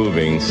includes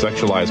removing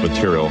sexualized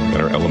material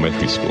in our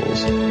elementary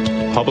schools.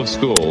 Public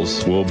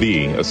schools will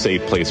be a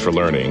safe place for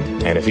learning,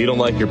 and if you don't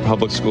like your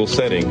public school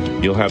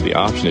setting, you'll have the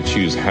option to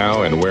choose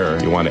how and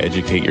where you want to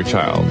educate your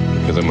child,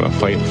 because I'm going to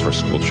fight for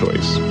school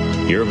choice.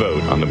 Your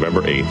vote on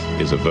November 8th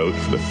is a vote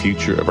for the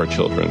future of our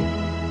children.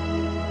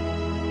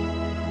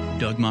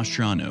 Doug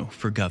Mastriano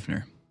for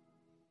governor.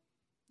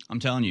 I'm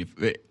telling you,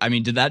 I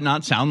mean, did that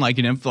not sound like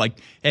like,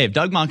 hey, if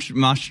Doug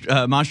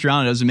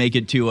Mastriano doesn't make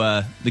it to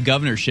the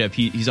governorship,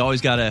 he's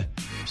always got a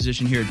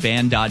position here at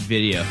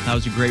Band.video. That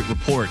was a great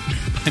report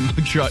by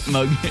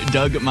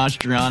Doug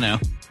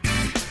Mastriano,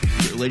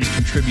 your latest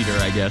contributor,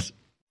 I guess.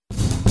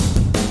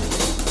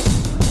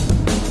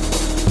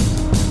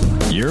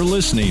 You're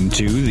listening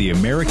to The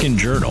American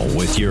Journal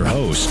with your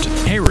host,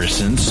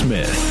 Harrison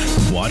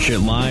Smith. Watch it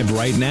live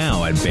right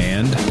now at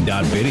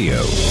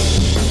Band.video.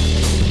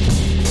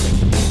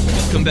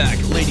 Welcome back,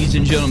 ladies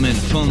and gentlemen.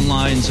 Phone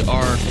lines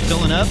are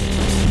filling up.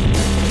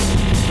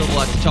 Still a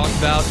lot to talk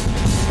about.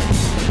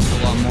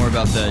 A lot more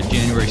about the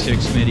January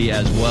 6th committee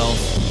as well.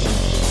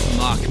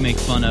 Mock, make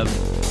fun of,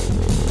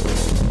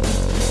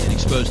 and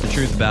expose the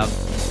truth about.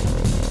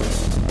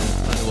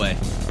 By the way,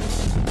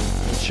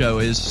 the show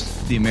is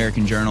The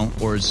American Journal,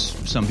 or as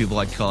some people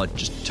like to call it,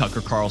 just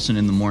Tucker Carlson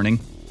in the morning.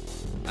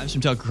 I have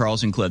some Tucker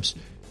Carlson clips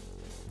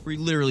where he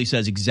literally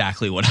says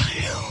exactly what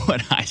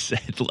I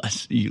said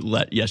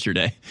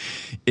yesterday.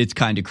 It's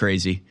kind of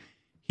crazy.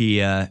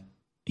 He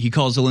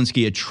calls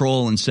Zelensky a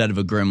troll instead of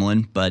a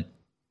gremlin, but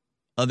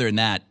other than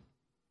that,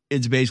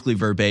 it's basically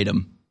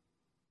verbatim.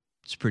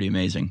 It's pretty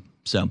amazing.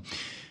 So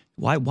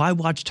why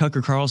watch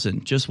Tucker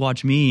Carlson? Just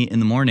watch me in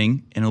the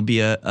morning, and it'll be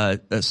a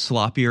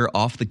sloppier,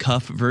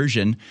 off-the-cuff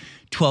version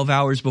 12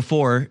 hours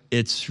before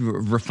it's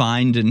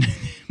refined and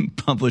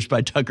published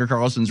by Tucker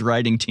Carlson's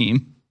writing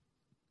team.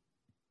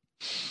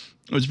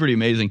 It was pretty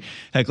amazing.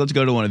 Heck, let's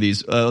go to one of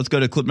these. Let's go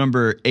to clip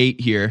number 8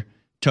 here.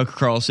 Tucker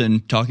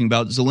Carlson talking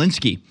about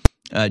Zelensky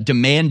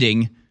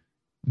demanding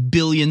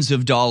billions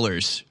of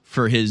dollars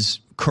for his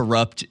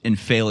corrupt and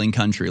failing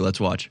country. Let's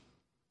watch.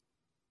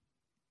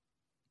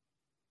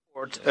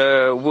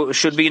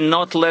 Should be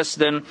not less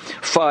than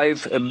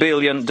 $5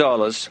 billion.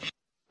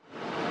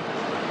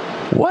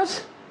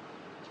 What?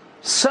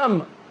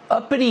 Some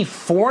uppity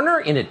foreigner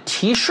in a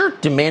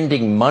T-shirt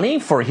demanding money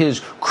for his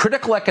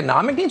critical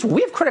economic needs?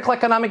 We have critical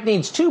economic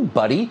needs too,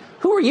 buddy.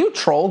 Who are you,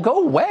 troll?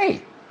 Go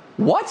away.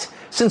 What?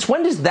 Since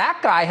when does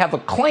that guy have a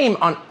claim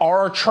on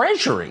our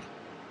treasury?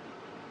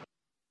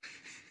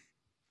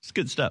 It's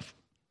good stuff.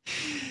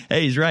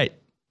 Hey, he's right.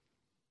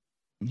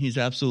 He's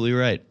absolutely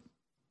right.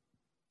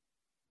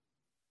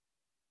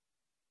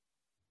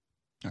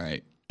 All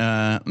right.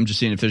 I'm just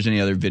seeing if there's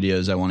any other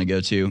videos I want to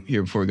go to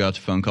here before we go out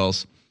to phone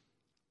calls.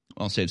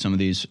 I'll save some of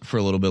these for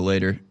a little bit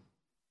later.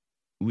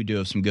 We do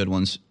have some good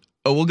ones.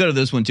 Oh, we'll go to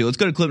this one too. Let's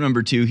go to clip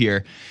number 2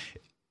 here.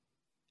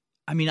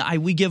 I mean,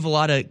 we give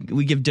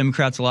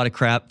Democrats a lot of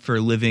crap for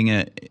living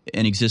an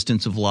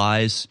existence of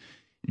lies,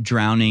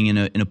 drowning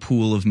in a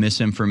pool of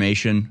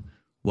misinformation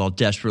while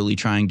desperately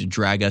trying to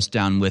drag us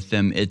down with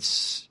them.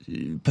 It's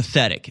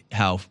pathetic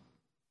how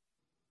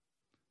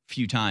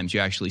few times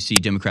you actually see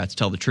Democrats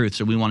tell the truth.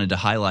 So we wanted to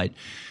highlight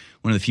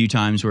one of the few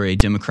times where a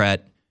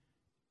Democrat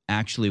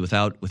actually,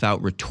 without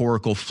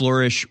rhetorical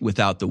flourish,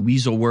 without the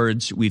weasel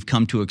words we've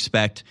come to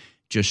expect,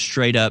 just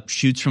straight up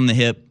shoots from the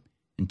hip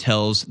and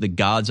tells the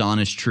God's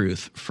honest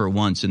truth for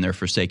once in their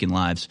forsaken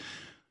lives.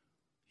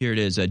 Here it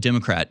is, a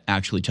Democrat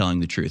actually telling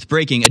the truth.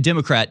 Breaking, a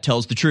Democrat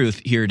tells the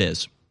truth. Here it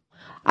is.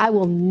 I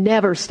will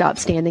never stop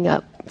standing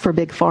up for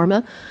Big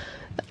Pharma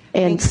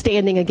and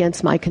standing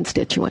against my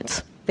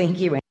constituents. Thank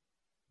you.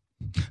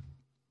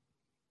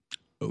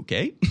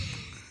 Okay.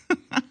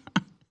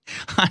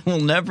 I will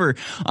never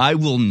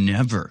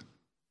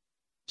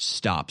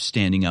stop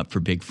standing up for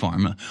Big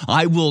Pharma.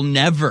 I will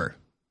never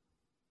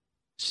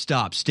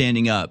stop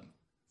standing up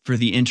for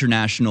the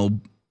international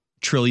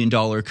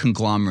trillion-dollar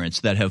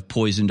conglomerates that have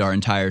poisoned our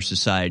entire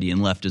society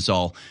and left us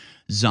all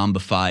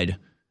zombified,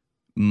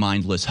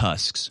 mindless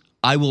husks.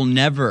 I will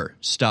never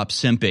stop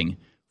simping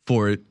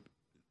for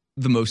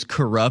the most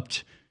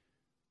corrupt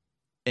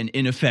and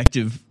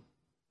ineffective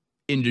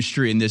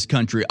industry in this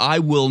country. I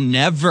will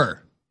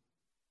never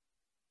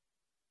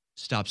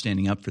stop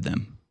standing up for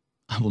them.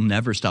 I will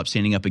never stop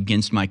standing up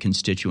against my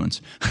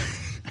constituents.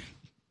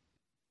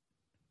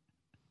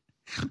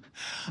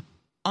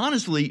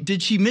 Honestly,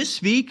 did she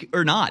misspeak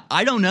or not?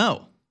 I don't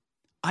know.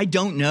 I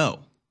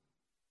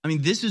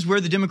mean, this is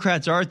where the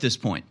Democrats are at this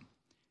point.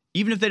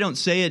 even if they don't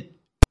say it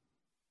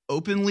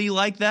openly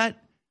like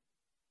that,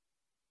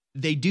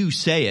 they do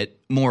say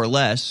it more or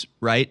less,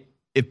 right?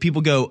 If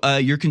people go,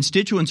 your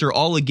constituents are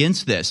all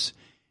against this,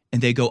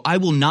 and they go, I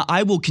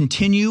will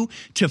continue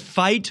to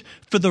fight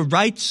for the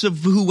rights of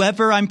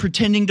whoever I'm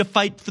pretending to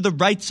fight for the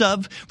rights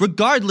of,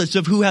 regardless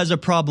of who has a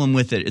problem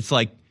with it. It's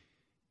like,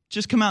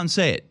 just come out and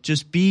say it.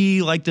 Just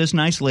be like this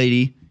nice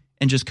lady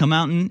and just come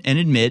out and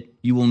admit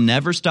you will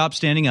never stop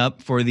standing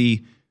up for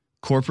the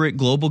corporate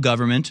global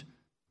government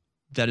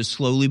that is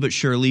slowly but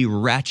surely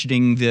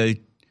ratcheting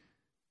the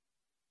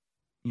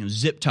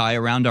zip tie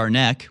around our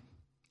neck,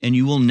 and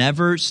you will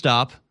never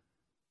stop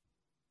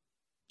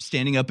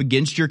standing up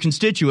against your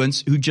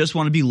constituents who just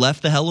want to be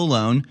left the hell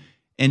alone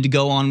and to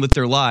go on with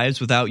their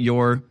lives without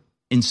your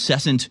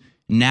incessant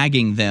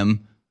nagging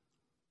them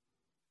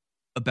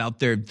about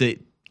the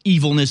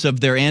evilness of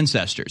their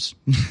ancestors,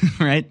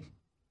 right?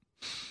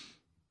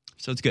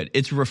 So it's good.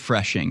 It's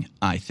refreshing,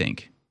 I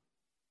think,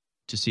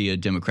 to see a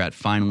Democrat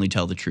finally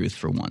tell the truth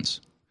for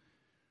once.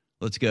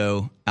 Let's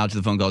go out to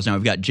the phone calls now.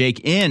 We've got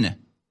Jake in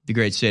the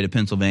great state of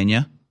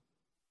Pennsylvania.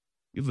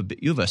 You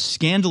have a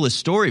scandalous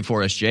story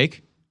for us,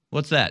 Jake.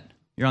 What's that?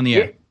 You're on the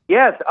air.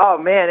 Yes. Oh,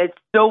 man, it's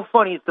so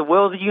funny. It's the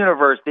will of the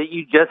universe that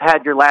you just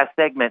had your last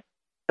segment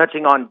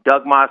touching on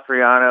Doug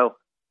Mastriano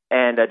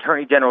and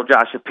Attorney General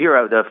Josh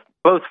Shapiro,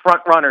 both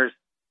front runners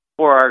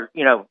for our,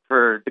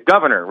 for the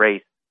governor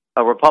race,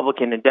 a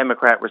Republican and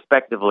Democrat,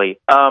 respectively.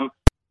 I'm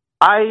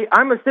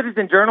a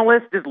citizen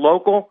journalist, is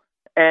local,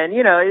 and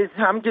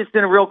I'm just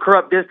in a real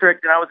corrupt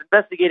district, and I was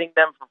investigating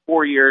them for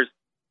 4 years,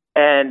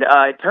 and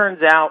it turns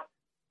out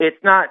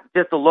it's not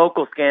just a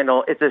local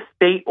scandal; it's a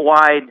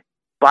statewide,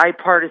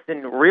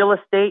 bipartisan real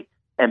estate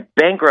and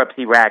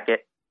bankruptcy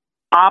racket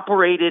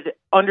operated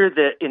under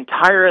the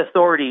entire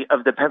authority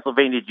of the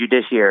Pennsylvania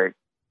judiciary.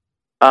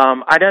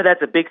 I know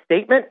that's a big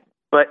statement,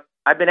 but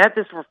I've been at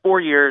this for 4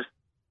 years.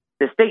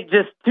 The state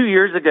just 2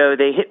 years ago,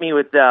 they hit me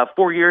with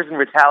 4 years in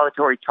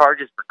retaliatory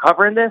charges for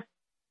covering this.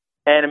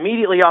 And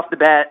immediately off the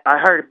bat, I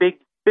hired a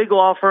big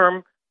law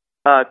firm,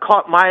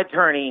 caught my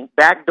attorney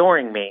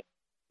backdooring me,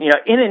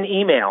 in an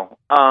email.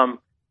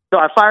 So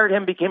I fired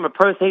him, became a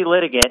pro se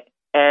litigant,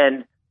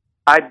 and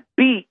I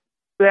beat,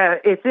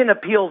 it's in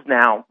appeals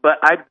now, but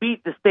I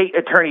beat the state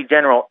attorney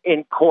general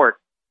in court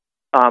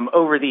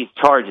over these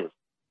charges.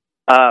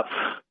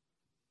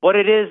 What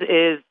it is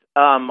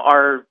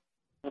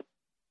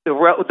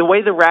the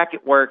way the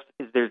racket works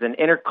is there's an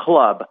inner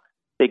club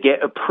that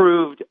get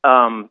approved,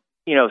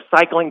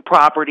 cycling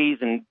properties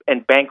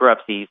and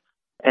bankruptcies.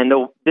 And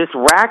this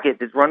racket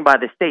that's run by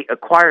the state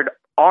acquired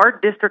our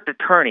district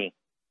attorney,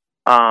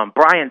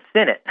 Brian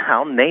Sinnott.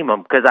 I'll name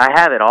him because I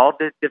have it all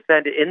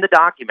defended in the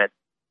documents.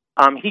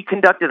 He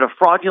conducted a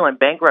fraudulent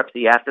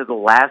bankruptcy after the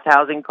last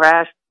housing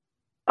crash,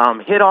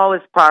 hid all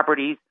his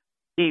properties.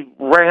 He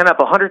ran up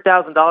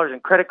 $100,000 in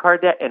credit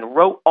card debt and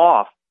wrote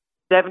off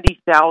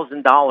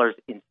 $70,000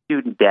 in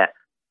student debt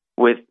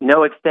with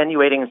no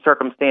extenuating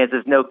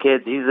circumstances, no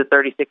kids. He's a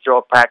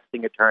 36-year-old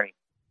practicing attorney.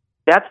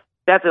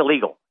 That's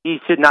illegal. He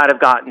should not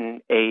have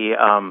gotten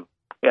a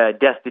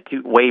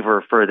destitute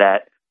waiver for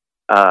that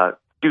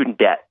student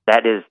debt.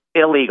 That is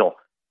illegal,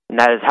 and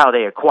that is how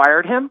they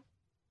acquired him.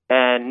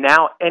 And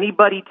now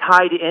anybody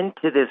tied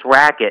into this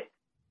racket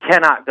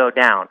cannot go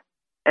down.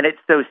 And it's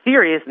so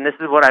serious, and this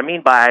is what I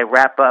mean by I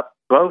wrap up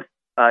both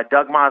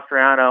Doug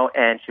Mastriano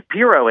and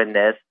Shapiro in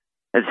this.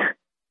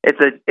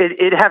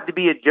 It'd have to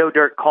be a Joe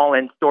Dirt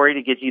call-in story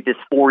to get you this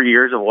 4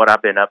 years of what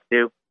I've been up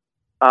to.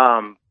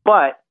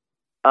 But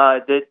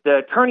the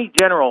Attorney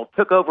General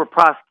took over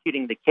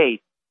prosecuting the case.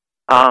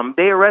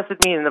 They arrested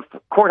me in the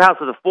courthouse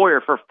of the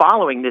foyer for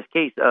following this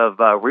case of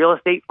real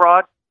estate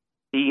fraud.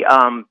 The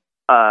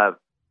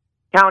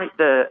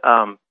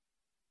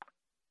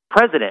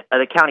president of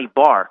the county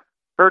bar,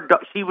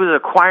 she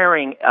was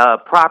acquiring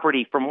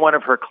property from one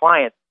of her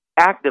clients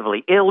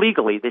actively,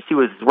 illegally, that she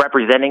was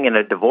representing in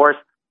a divorce.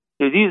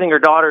 She was using her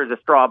daughter as a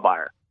straw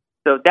buyer.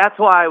 So that's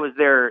why I was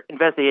there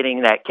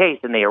investigating that case,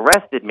 and they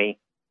arrested me.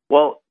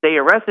 Well, they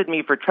arrested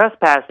me for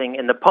trespassing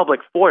in the public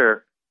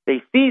foyer.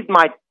 They seized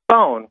my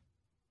phone,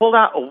 pulled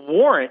out a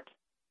warrant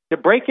to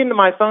break into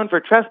my phone for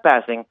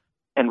trespassing,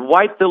 and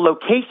wiped the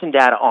location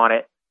data on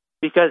it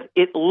because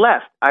it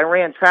left. I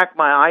tracked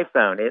my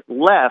iPhone. It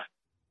left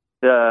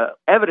the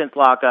evidence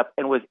lockup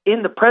and was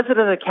in the president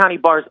of the county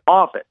bar's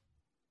office.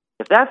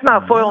 If that's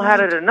not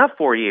foil-hatted enough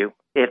for you,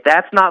 it's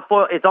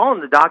all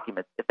in the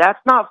documents. If that's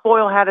not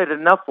foil-hatted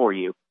enough for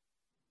you,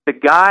 the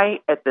guy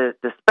at the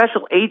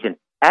special agent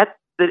at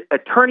the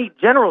attorney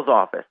general's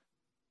office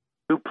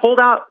who pulled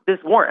out this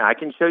warrant, I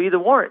can show you the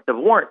warrant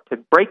to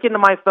break into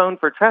my phone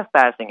for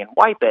trespassing and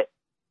wipe it.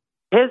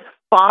 His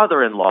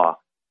father-in-law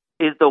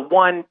is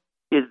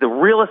the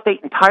real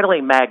estate and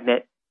titling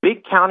magnate,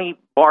 big county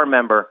bar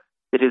member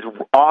that is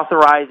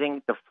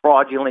authorizing the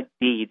fraudulent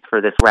deeds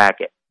for this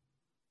racket.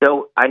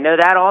 So I know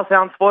that all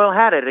sounds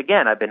foil-hatted.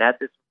 Again, I've been at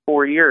this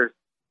for 4 years.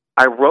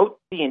 I wrote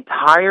the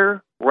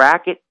entire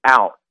racket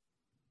out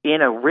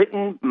in a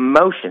written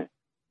motion,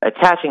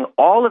 attaching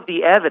all of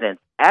the evidence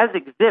as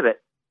exhibit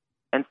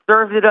and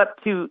served it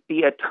up to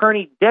the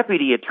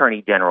deputy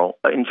attorney general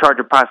in charge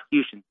of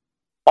prosecution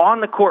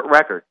on the court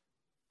record,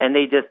 and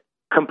they just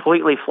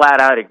completely flat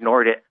out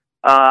ignored it.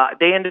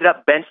 They ended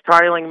up bench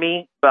trialing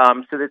me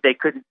so that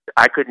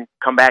I couldn't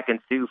come back and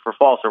sue for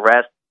false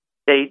arrest.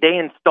 They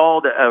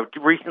installed a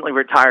recently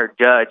retired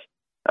judge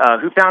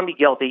who found me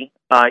guilty,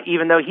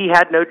 even though he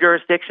had no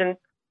jurisdiction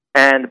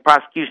and the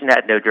prosecution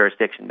had no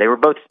jurisdiction. They were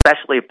both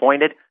specially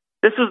appointed.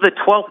 This was the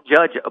 12th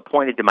judge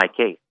appointed to my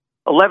case.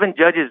 11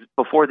 judges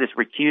before this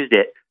recused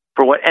it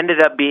for what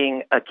ended up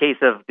being a case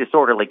of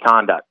disorderly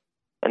conduct.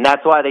 And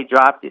that's why they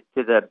dropped it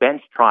to the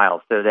bench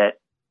trial, so that,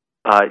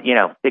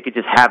 they could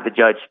just have the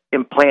judge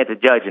implant the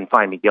judge and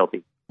find me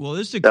guilty. Well,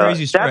 this is a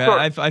crazy story.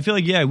 I feel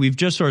like, we've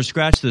just sort of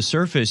scratched the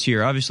surface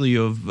here. Obviously,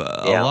 you have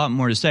a lot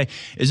more to say.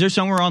 Is there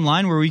somewhere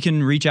online where we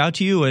can reach out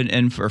to you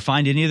or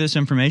find any of this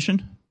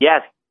information?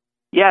 Yes.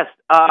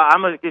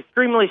 I'm an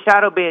extremely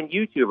shadow banned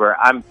YouTuber.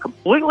 I'm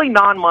completely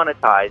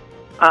non-monetized.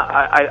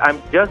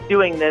 I'm just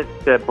doing this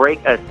to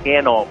break a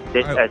scandal,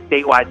 a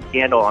statewide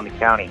scandal on the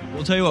county.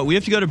 We'll tell you what, we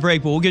have to go to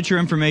break, but we'll get your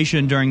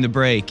information during the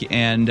break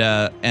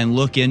and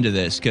look into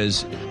this,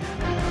 because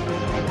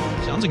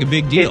it sounds like a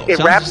big deal. It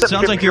wraps up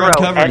sounds like you're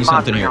uncovering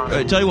something here.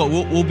 Tell you what,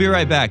 we'll be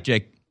right back,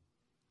 Jake.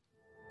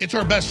 It's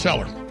our best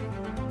seller.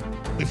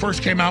 We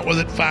first came out with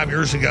it 5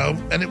 years ago,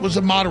 and it was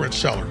a moderate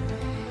seller.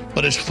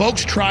 But as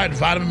folks tried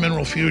Vitamin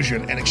Mineral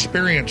Fusion and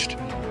experienced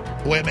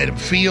the way it made them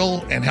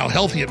feel and how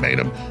healthy it made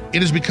them,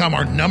 it has become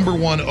our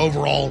 #1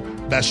 overall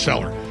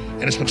bestseller.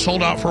 And it's been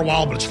sold out for a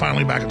while, but it's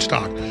finally back in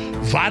stock.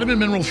 Vitamin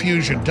Mineral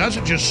Fusion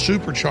doesn't just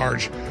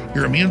supercharge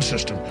your immune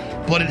system,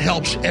 but it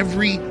helps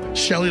every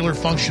cellular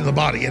function of the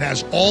body. It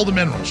has all the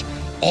minerals,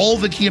 all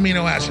the key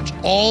amino acids,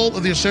 all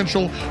of the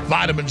essential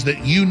vitamins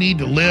that you need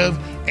to live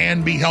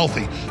and be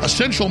healthy.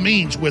 Essential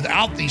means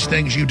without these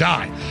things, you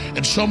die.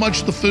 And so much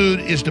of the food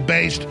is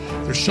debased.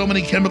 There's so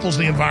many chemicals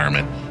in the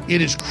environment.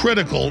 It is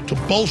critical to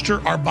bolster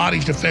our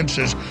body's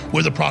defenses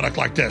with a product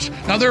like this.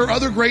 Now, there are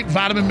other great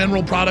vitamin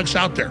mineral products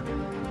out there,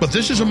 but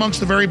this is amongst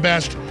the very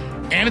best,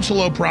 and it's a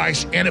low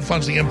price, and it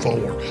funds the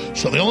InfoWar.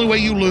 So the only way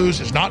you lose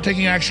is not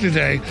taking action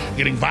today,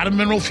 getting Vitamin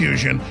Mineral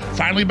Fusion,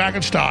 finally back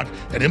in stock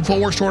at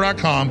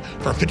InfoWarsStore.com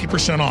for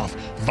 50% off.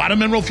 Vitamin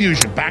Mineral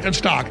Fusion, back in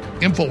stock,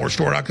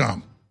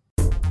 InfoWarsStore.com.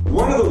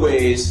 One of the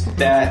ways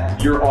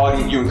that you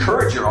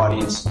encourage your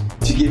audience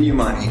to give you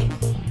money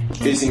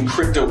is in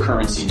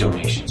cryptocurrency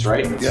donations,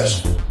 right?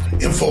 Yes.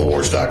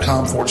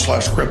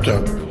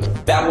 InfoWars.com/crypto.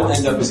 That will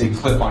end up as a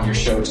clip on your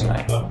show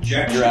tonight.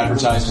 Your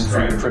advertisement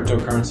for your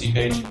cryptocurrency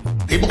page.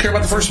 People care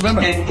about the First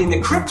Amendment. And in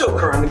the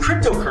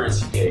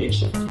cryptocurrency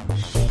page,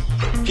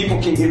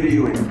 people can give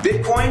you in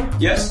Bitcoin,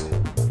 yes?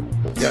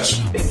 Yes.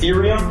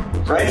 Ethereum,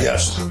 right?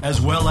 Yes. As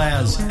well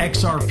as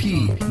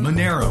XRP,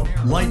 Monero,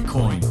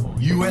 Litecoin,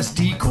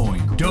 USD Coin,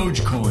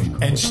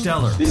 Dogecoin, and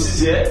Stellar. This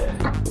is it.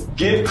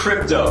 Give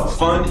crypto.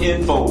 Fund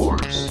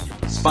InfoWars.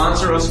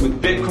 Sponsor us with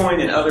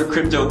Bitcoin and other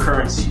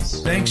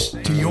cryptocurrencies. Thanks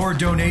to your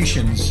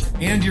donations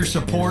and your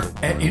support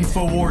at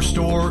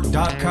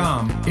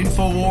InfoWarsStore.com,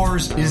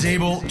 InfoWars is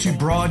able to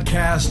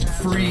broadcast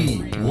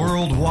free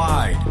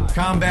worldwide,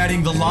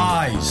 combating the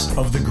lies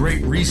of the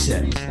Great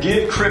Reset.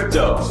 Give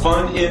crypto.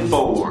 Fund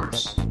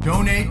InfoWars.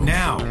 Donate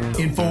now.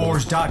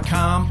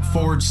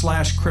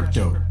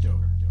 InfoWars.com/crypto.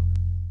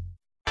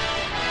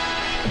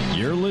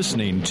 You're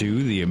listening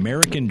to The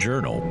American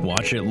Journal.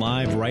 Watch it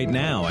live right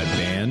now at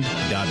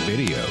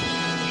band.video.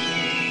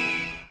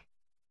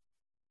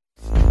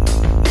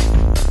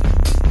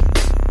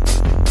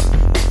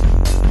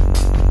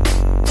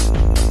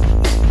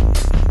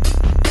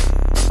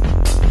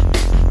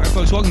 All right,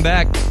 folks, welcome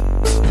back.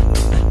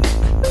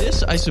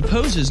 This, I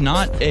suppose, is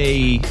not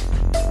a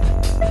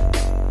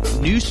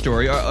news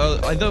story,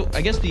 although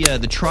I guess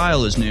the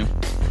trial is new,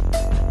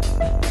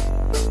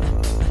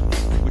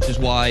 which is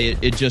why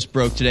it just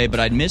broke today.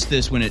 But I'd missed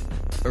this when it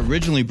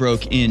originally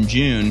broke in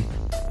June.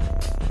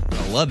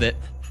 I love it.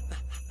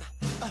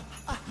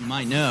 You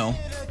might know.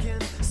 I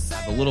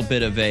have a little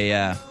bit of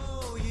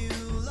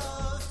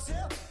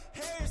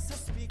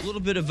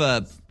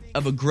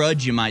a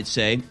grudge, you might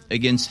say,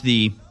 against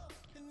the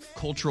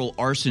cultural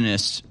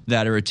arsonists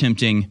that are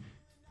attempting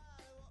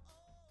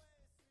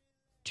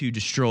to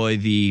destroy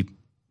the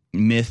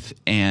myth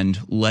and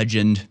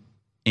legend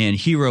and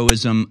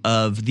heroism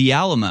of the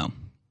Alamo.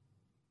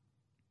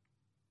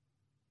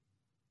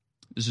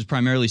 This is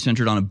primarily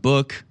centered on a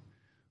book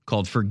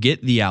called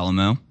Forget the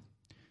Alamo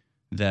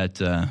that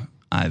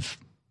I've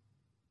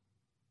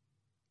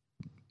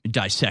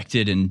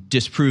dissected and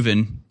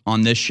disproven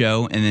on this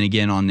show, and then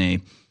again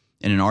in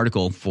an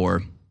article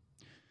for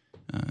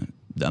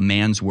the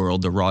Man's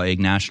World, the Raw Egg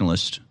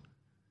Nationalist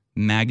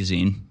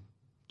magazine,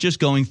 just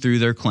going through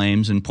their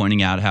claims and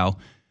pointing out how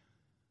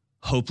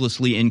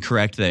hopelessly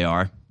incorrect they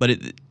are. But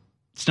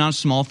it's not a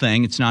small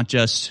thing. It's not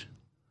just,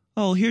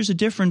 oh, here's a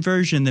different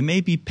version that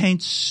maybe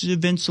paints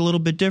events a little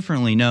bit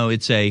differently. No,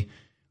 it's a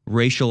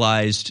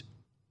racialized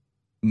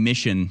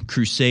mission,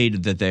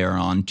 crusade that they are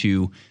on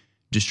to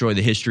destroy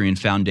the history and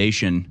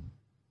foundation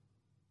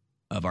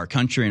of our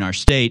country and our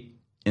state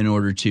in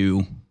order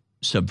to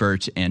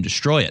subvert and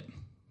destroy it.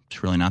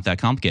 It's really not that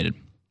complicated.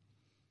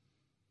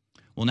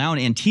 Well, now an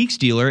antiques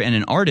dealer and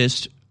an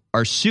artist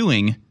are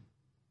suing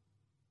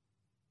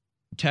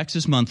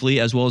Texas Monthly,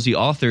 as well as the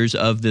authors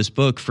of this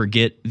book,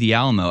 Forget the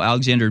Alamo.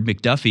 Alexander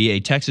McDuffie, a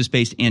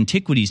Texas-based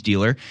antiquities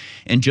dealer,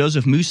 and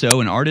Joseph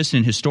Musso, an artist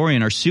and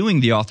historian, are suing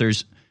the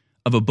authors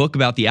of a book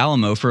about the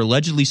Alamo for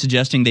allegedly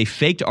suggesting they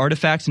faked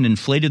artifacts and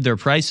inflated their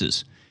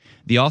prices.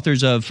 The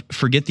authors of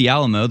Forget the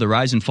Alamo, The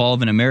Rise and Fall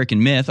of an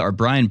American Myth, are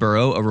Brian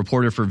Burrow, a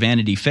reporter for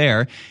Vanity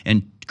Fair,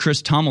 and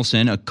Chris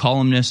Tomlinson, a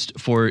columnist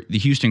for the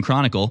Houston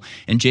Chronicle,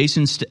 and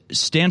Jason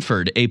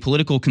Stanford, a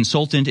political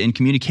consultant and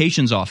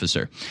communications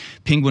officer.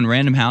 Penguin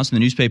Random House and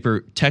the newspaper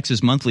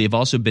Texas Monthly have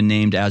also been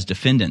named as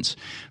defendants.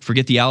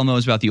 Forget the Alamo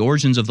is about the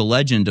origins of the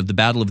legend of the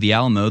Battle of the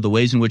Alamo, the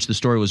ways in which the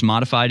story was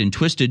modified and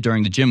twisted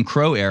during the Jim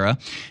Crow era,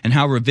 and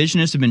how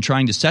revisionists have been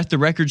trying to set the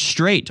record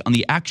straight on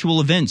the actual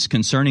events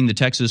concerning the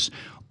Texas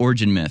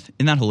origin myth.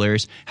 Isn't that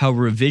hilarious? How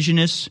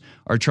revisionists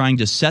are trying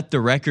to set the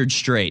record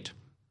straight.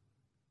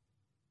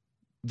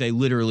 They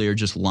literally are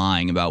just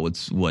lying about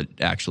what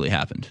actually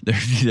happened. They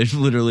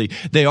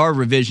are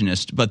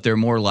revisionist, but they're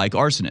more like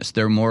arsonists.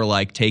 They're more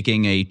like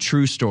taking a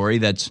true story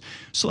that's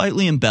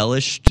slightly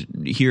embellished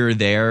here or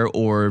there,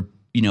 or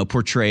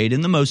portrayed in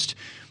the most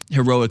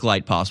heroic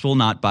light possible,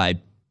 not by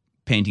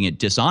painting it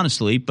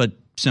dishonestly, but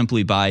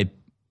simply by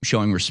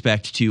showing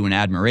respect to and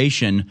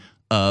admiration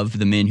of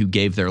the men who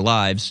gave their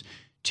lives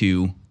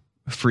to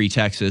free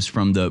Texas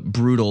from the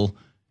brutal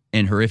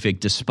and horrific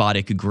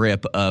despotic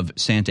grip of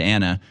Santa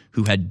Anna,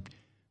 who had,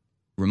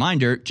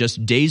 reminder,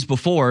 just days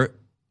before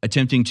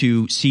attempting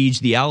to siege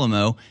the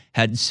Alamo,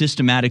 had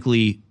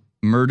systematically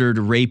murdered,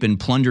 raped, and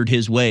plundered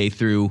his way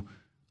through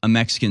a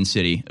Mexican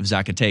city of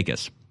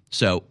Zacatecas.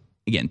 So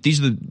again,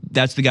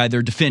 that's the guy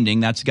they're defending.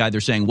 That's the guy they're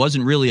saying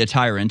wasn't really a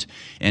tyrant,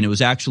 and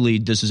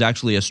this is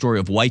actually a story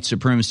of white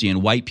supremacy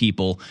and white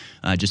people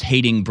just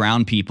hating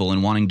brown people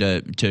and wanting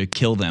to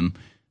kill them.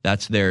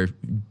 That's their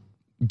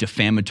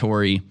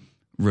defamatory,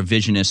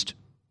 revisionist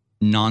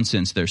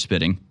nonsense they're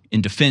spitting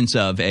in defense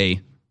of a,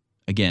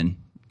 again,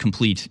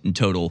 complete and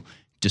total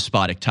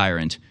despotic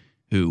tyrant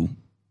who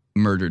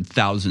murdered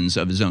thousands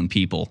of his own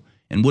people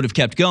and would have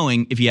kept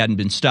going if he hadn't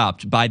been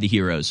stopped by the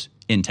heroes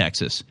in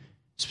Texas,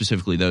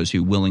 specifically those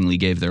who willingly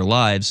gave their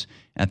lives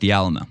at the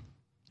Alamo.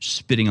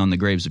 Spitting on the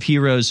graves of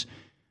heroes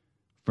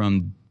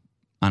from,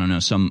 I don't know,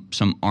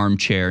 some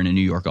armchair in a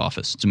New York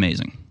office. It's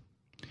amazing.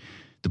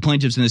 The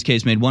plaintiffs in this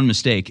case made one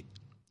mistake.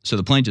 So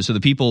the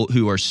people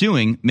who are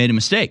suing made a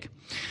mistake.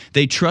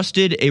 They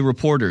trusted a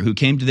reporter who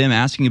came to them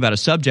asking about a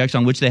subject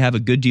on which they have a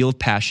good deal of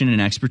passion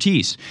and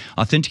expertise,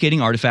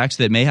 authenticating artifacts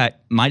that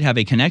might have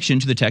a connection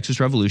to the Texas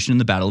Revolution and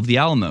the Battle of the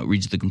Alamo,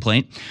 reads the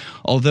complaint.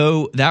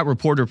 Although that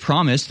reporter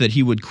promised that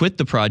he would quit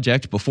the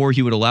project before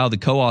he would allow the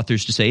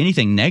co-authors to say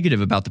anything negative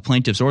about the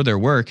plaintiffs or their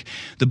work,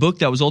 the book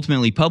that was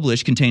ultimately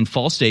published contained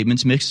false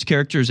statements, mixed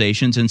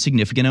characterizations, and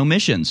significant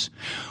omissions.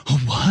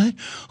 Oh, what?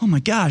 Oh my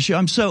gosh,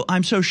 I'm so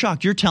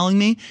shocked. You're telling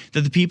me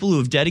that the people who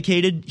have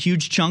dedicated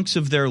huge chunks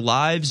of their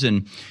lives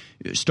and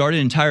started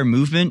an entire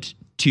movement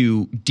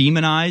to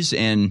demonize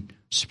and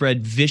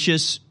spread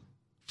vicious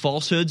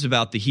falsehoods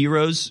about the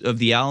heroes of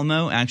the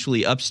Alamo,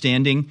 actually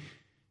upstanding,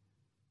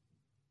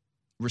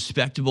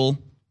 respectable,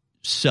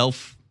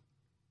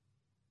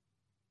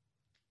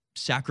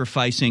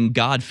 self-sacrificing,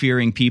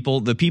 God-fearing people,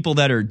 the people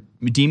that are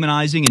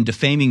demonizing and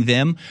defaming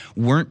them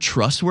weren't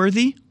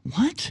trustworthy?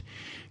 What?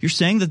 You're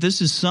saying that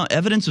this is some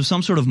evidence of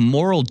some sort of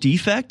moral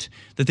defect,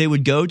 that they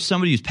would go to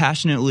somebody who's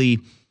passionately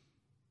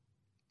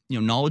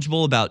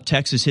knowledgeable about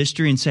Texas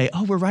history and say,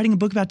 oh, we're writing a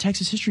book about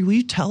Texas history. Will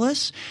you tell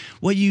us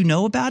what you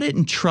know about it?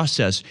 And trust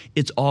us,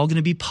 it's all going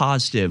to be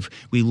positive.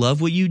 We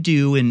love what you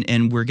do,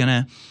 and we're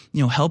going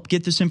to help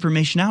get this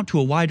information out to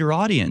a wider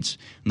audience.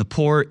 And the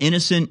poor,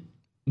 innocent,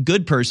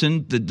 good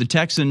person, the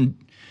Texan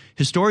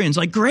historian's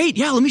like, great,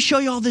 yeah, let me show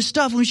you all this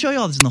stuff. Let me show you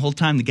all this. And the whole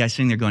time the guy's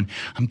sitting there going,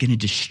 I'm going to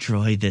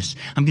destroy this.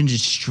 I'm going to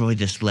destroy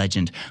this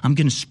legend. I'm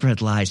going to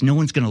spread lies. No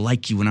one's going to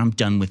like you when I'm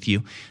done with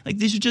you. Like,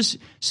 these are just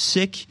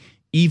sick,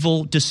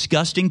 evil,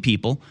 disgusting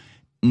people.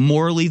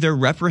 Morally, they're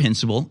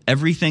reprehensible.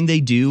 Everything they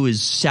do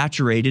is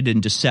saturated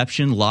in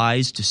deception,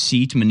 lies,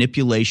 deceit,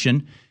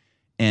 manipulation,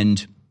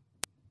 and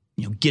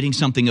getting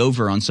something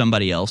over on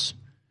somebody else,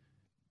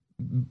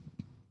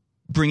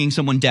 bringing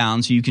someone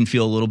down so you can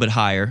feel a little bit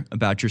higher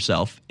about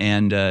yourself.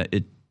 And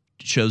it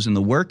shows in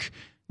the work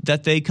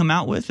that they come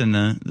out with and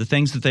the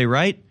things that they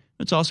write.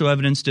 It's also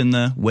evidenced in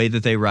the way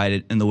that they write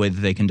it and the way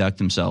that they conduct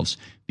themselves,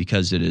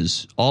 because it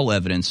is all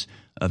evidence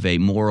of a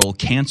moral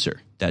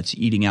cancer that's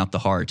eating out the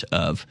heart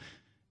of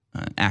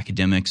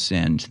academics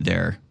and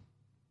their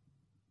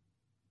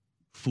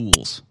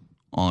fools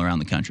all around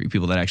the country,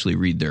 people that actually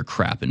read their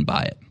crap and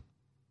buy it.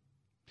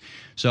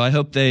 So I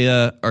hope they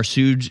are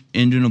sued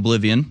into an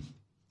oblivion,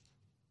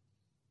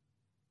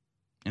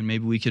 and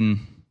maybe we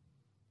can,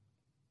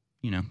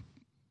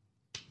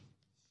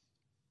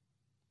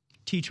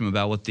 teach them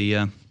about what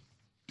the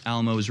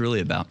Alamo is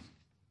really about.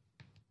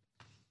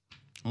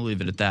 We'll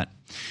leave it at that.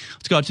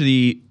 Let's go out to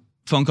the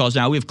phone calls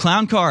now. We have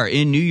Clown Car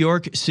in New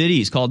York City.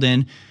 He's called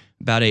in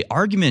about a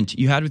argument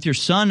you had with your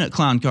son at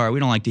Clown Car. We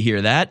don't like to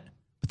hear that.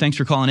 But thanks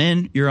for calling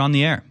in. You're on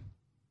the air.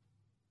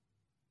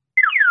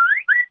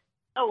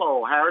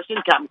 Hello, Harrison.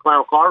 Captain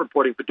Clown Car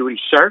reporting for duty,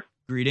 sir.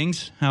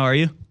 Greetings. How are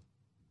you?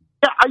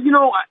 Yeah,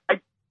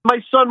 my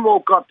son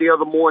woke up the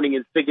other morning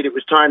and figured it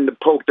was time to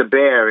poke the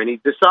bear, and he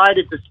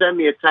decided to send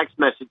me a text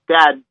message.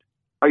 Dad,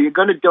 are you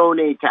going to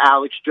donate to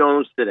Alex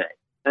Jones today?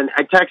 And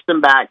I text him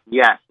back,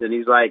 yes. And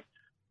he's like,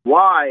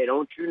 why?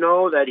 Don't you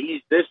know that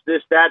he's this,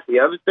 that,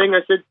 the other thing?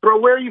 I said, bro,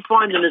 where are you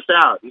finding this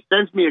out? He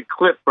sends me a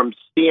clip from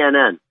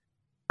CNN.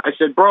 I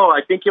said, bro,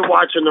 I think you're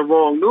watching the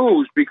wrong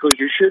news because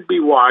you should be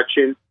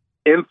watching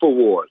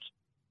InfoWars.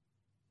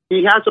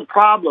 He has a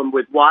problem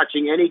with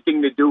watching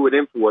anything to do with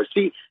InfoWars.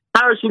 See,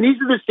 Harrison, these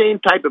are the same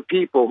type of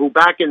people who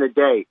back in the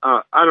day,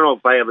 I don't know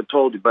if I ever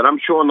told you, but I'm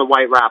Sean the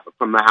White Rapper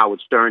from the Howard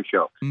Stern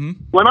Show. Mm-hmm.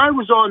 When I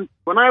was on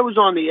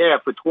the air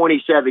for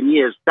 27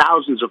 years,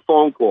 thousands of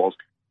phone calls,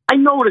 I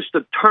noticed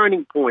a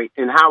turning point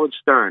in Howard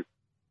Stern.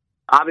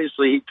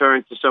 Obviously, he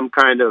turned to some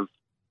kind of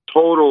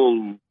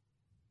total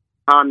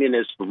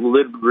communist,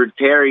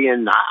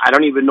 libertarian. I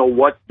don't even know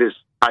what this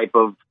type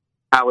of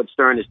Howard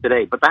Stern is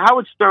today. But the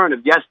Howard Stern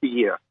of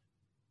yesteryear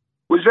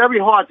was very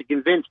hard to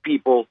convince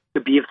people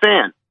to be a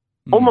fan.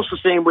 Almost the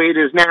same way it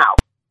is now.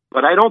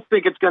 But I don't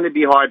think it's going to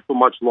be hard for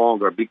much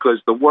longer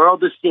because the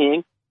world is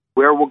seeing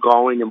where we're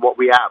going and what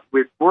we have.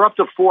 We're up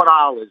to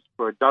 $4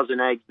 for a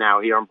dozen eggs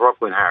now here in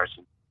Brooklyn,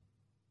 Harrison.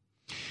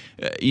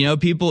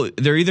 People,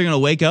 they're either going to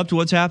wake up to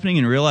what's happening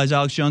and realize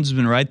Alex Jones has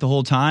been right the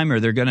whole time, or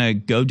they're going to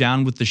go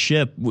down with the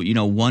ship,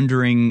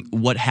 wondering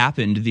what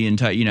happened the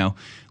entire,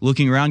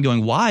 looking around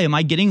going, why am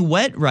I getting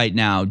wet right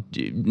now?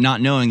 Not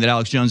knowing that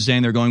Alex Jones is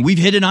saying they're going, we've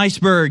hit an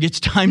iceberg.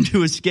 It's time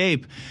to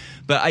escape.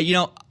 But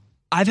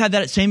I've had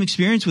that same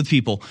experience with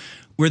people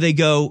where they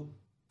go,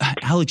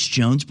 Alex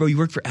Jones, bro, you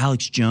work for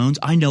Alex Jones?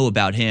 I know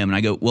about him. And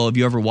I go, well, have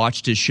you ever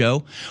watched his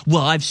show?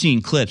 Well, I've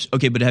seen clips.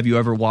 Okay, but have you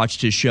ever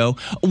watched his show?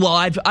 Well,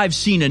 I've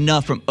seen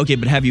enough from, okay,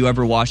 but have you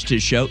ever watched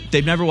his show?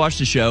 They've never watched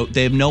the show.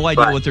 They have no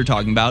idea what they're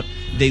talking about.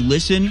 They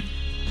listen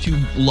to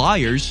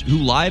liars who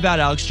lie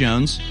about Alex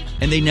Jones,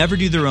 and they never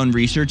do their own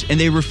research, and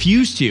they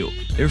refuse to.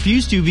 They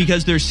refuse to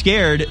because they're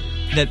scared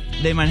that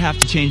they might have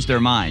to change their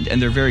mind, and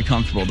they're very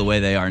comfortable the way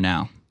they are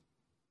now.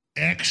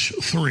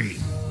 X3.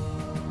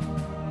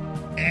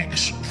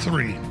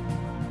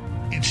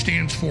 It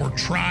stands for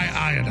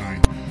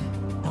triiodine,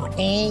 or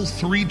all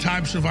three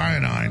types of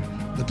iodine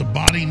that the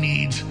body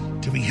needs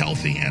to be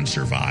healthy and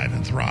survive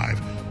and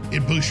thrive.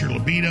 It boosts your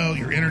libido,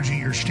 your energy,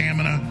 your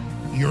stamina,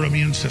 your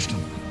immune system.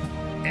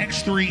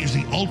 X3 is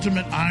the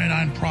ultimate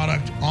iodine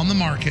product on the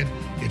market.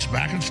 It's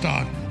back in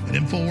stock at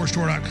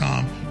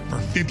InfoWarsStore.com for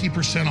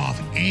 50%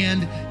 off,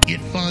 and it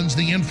funds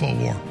the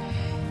InfoWar.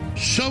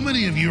 So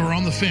many of you are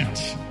on the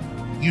fence.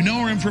 You know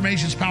our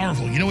information is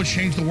powerful. You know it's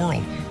changed the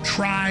world.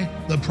 Try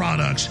the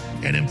products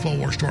at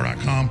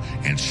InfoWarsStore.com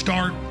and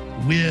start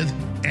with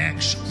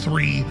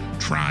X3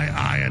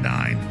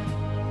 Triiodine.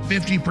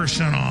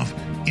 50% off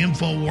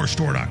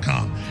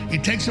InfoWarsStore.com.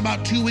 It takes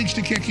about 2 weeks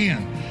to kick in.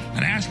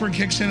 An aspirin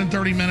kicks in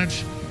 30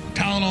 minutes.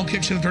 Tylenol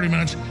kicks in 30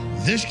 minutes.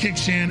 This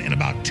kicks in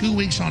about 2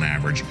 weeks on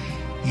average.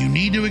 You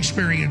need to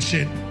experience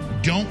it.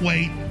 Don't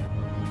wait.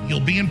 You'll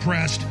be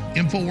impressed.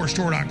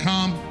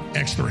 InfoWarsStore.com,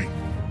 X3.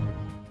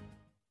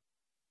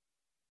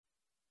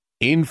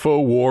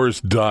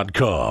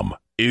 Infowars.com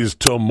is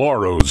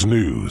tomorrow's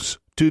news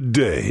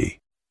today.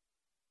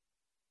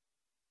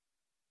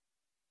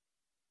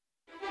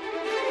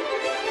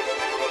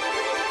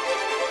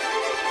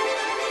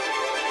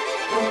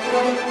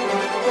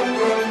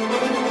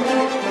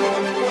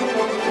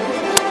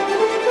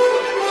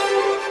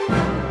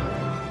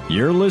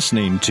 You're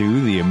listening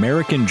to The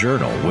American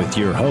Journal with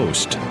your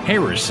host,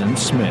 Harrison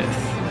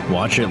Smith.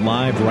 Watch it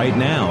live right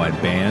now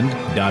at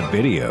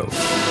band.video.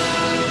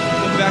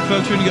 Welcome back,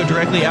 folks. We're going to go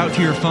directly out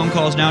to your phone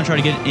calls now and try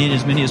to get in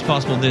as many as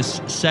possible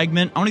this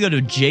segment. I want to go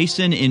to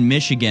Jason in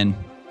Michigan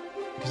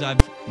because I've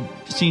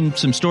seen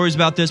some stories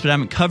about this, but I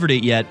haven't covered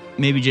it yet.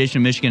 Maybe Jason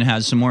in Michigan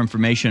has some more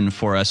information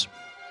for us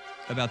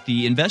about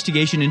the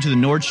investigation into the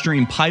Nord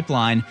Stream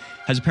pipeline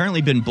has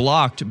apparently been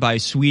blocked by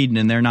Sweden,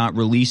 and they're not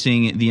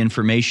releasing the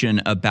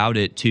information about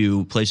it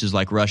to places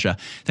like Russia.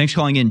 Thanks for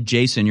calling in,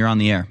 Jason. You're on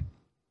the air.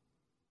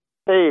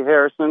 Hey,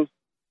 Harrison.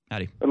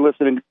 Howdy. Been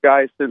listening to you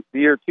guys since the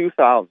year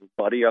 2000,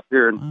 buddy, up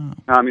here in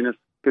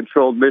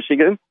communist-controlled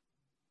Michigan.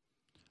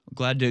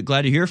 Glad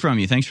to hear from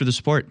you. Thanks for the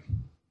support.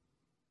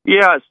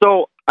 Yeah,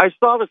 so I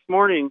saw this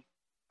morning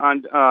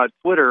on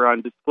Twitter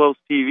on Disclosed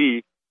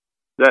TV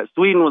that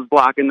Sweden was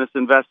blocking this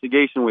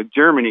investigation with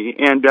Germany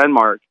and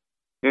Denmark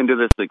into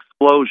this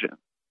explosion.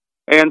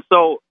 And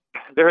so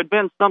there had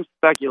been some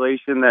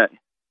speculation that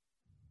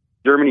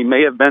Germany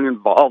may have been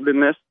involved in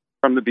this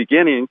from the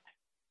beginning.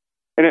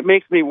 And it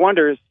makes me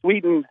wonder, is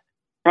Sweden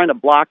trying to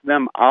block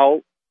them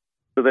out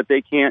so that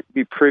they can't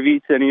be privy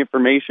to any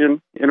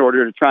information in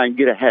order to try and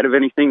get ahead of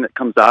anything that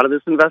comes out of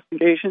this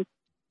investigation?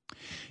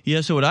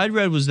 Yeah, so what I'd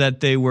read was that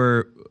they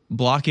were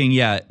blocking,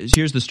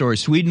 here's the story.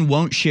 Sweden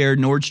won't share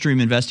Nord Stream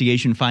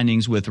investigation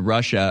findings with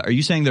Russia. Are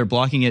you saying they're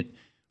blocking it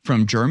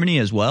from Germany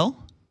as well?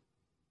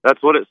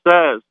 That's what it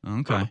says.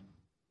 Okay. It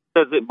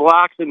says it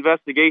blocks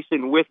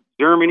investigation with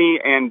Germany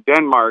and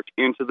Denmark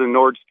into the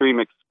Nord Stream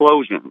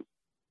explosions.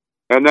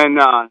 And then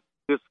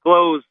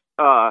Disclose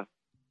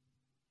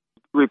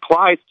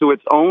replies to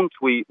its own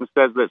tweet and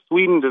says that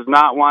Sweden does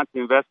not want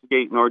to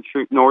investigate Nord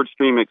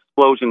Stream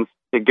explosions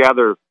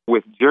together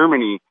with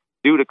Germany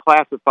due to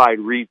classified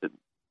reasons.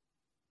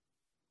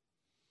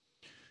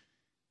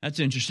 That's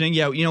interesting.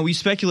 Yeah, we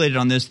speculated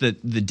on this that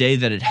the day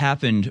that it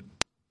happened,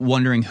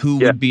 wondering who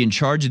would be in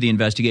charge of the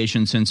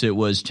investigation since it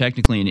was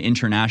technically in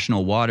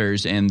international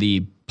waters and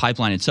the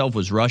pipeline itself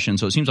was Russian.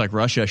 So it seems like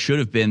Russia should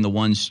have been the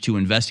ones to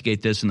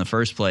investigate this in the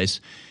first place.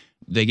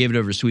 They gave it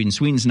over to Sweden.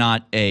 Sweden's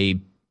not a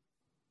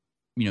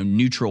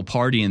neutral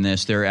party in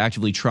this. They're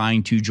actively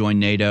trying to join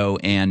NATO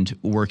and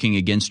working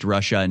against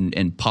Russia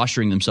and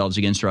posturing themselves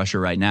against Russia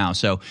right now.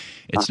 So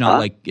it's not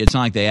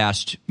like they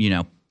asked,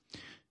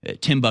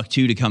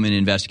 Timbuktu to come in and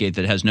investigate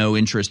that has no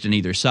interest in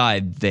either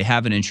side. They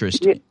have an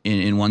interest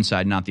in one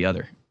side, not the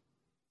other.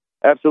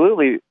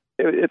 Absolutely.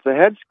 It's a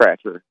head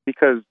scratcher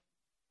because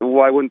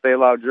why wouldn't they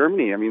allow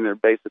Germany? I mean, they're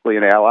basically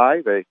an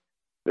ally.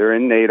 They're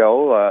in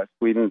NATO.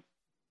 Sweden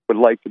would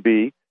like to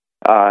be.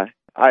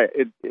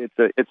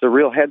 It's a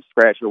real head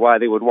scratcher why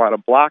they would want to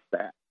block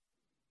that.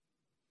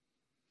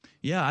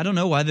 Yeah, I don't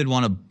know why they'd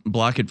want to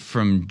block it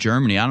from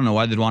Germany. I don't know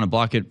why they'd want to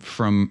block it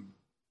from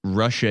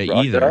Russia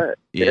either.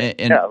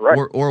 Right.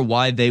 Or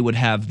why they would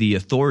have the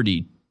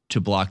authority to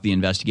block the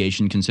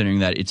investigation, considering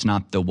that it's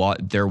not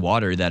their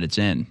water that it's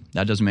in.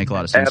 That doesn't make a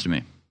lot of sense to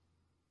me.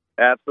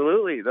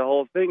 Absolutely. The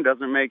whole thing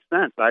doesn't make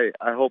sense. I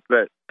hope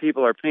that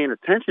people are paying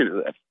attention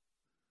to this.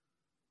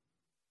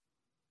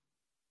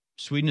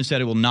 Sweden has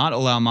said it will not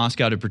allow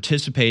Moscow to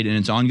participate in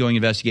its ongoing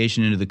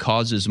investigation into the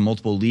causes of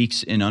multiple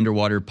leaks in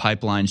underwater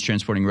pipelines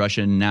transporting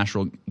Russian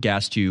natural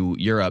gas to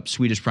Europe.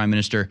 Swedish Prime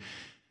Minister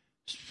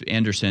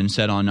Andersson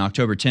said on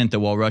October 10th that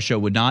while Russia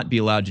would not be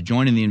allowed to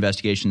join in the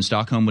investigation,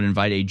 Stockholm would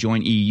invite a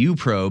joint EU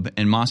probe,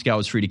 and Moscow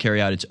is free to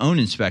carry out its own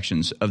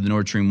inspections of the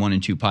Nord Stream 1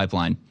 and 2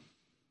 pipeline.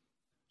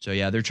 So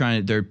yeah, they're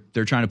trying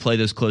to play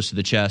this close to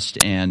the chest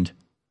and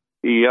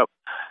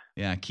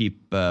keep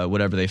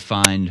whatever they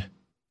find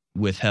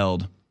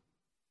withheld.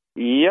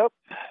 Yep.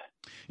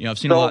 I've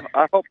seen a lot.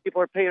 I hope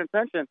people are paying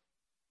attention.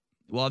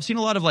 Well, I've seen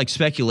a lot of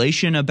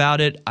speculation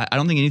about it. I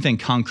don't think anything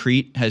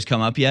concrete has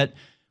come up yet.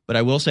 But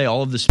I will say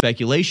all of the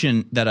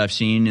speculation that I've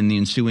seen in the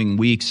ensuing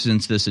weeks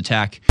since this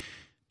attack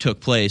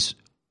took place,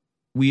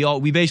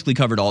 we basically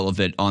covered all of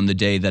it on the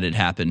day that it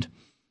happened.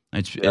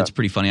 It's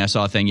pretty funny. I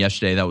saw a thing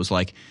yesterday that was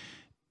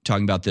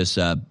talking about this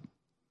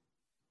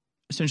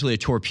essentially a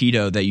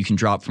torpedo that you can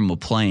drop from a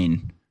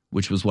plane,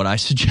 which was what I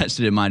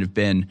suggested it might have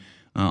been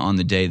on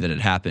the day that it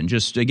happened.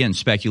 Just, again,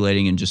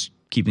 speculating and just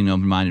keeping an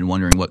open mind and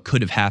wondering what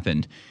could have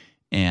happened.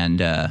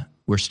 And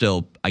we're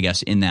still, I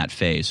guess, in that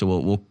phase. So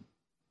we'll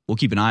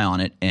keep an eye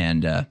on it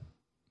and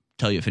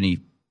tell you if any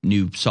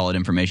new solid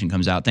information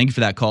comes out. Thank you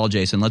for that call,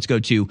 Jason. Let's go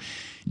to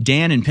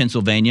Dan in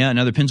Pennsylvania,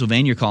 another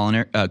Pennsylvania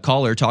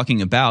caller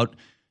talking about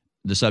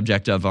the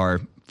subject of our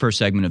first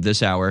segment of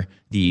this hour,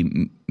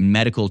 the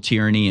medical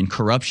tyranny and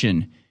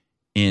corruption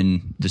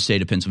in the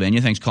state of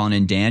Pennsylvania. Thanks for calling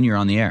in, Dan. You're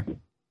on the air.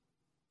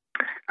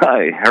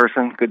 Hi,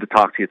 Harrison. Good to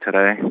talk to you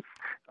today.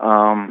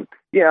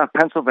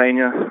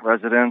 Pennsylvania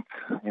resident,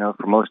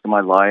 for most of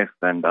my life.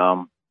 And,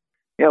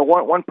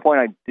 one point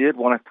I did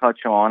want to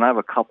touch on, I have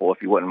a couple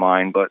if you wouldn't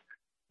mind, but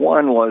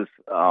one was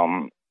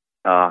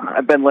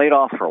I've been laid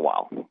off for a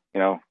while,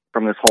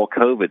 from this whole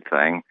COVID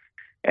thing.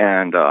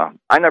 And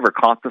I never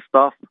caught the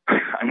stuff.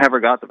 I never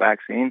got the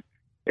vaccine.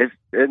 It's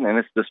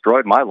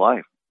destroyed my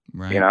life,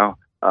 right.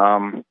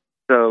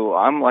 So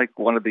I'm like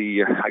one of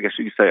the, I guess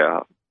you could say,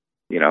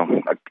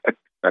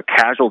 a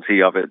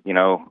casualty of it,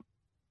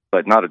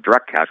 but not a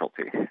direct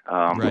casualty.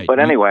 Right. But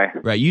anyway,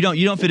 right. You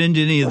don't fit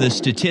into any of the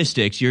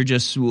statistics. You're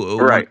just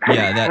right.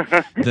 Yeah.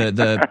 That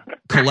the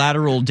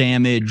collateral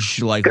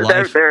damage, life.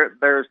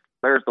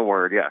 There's the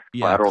word. Yes.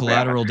 Yeah.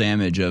 Collateral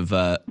damage of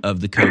the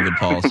COVID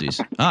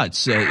policies.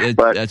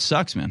 That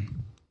sucks,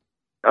 man.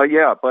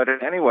 Yeah. But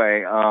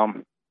anyway,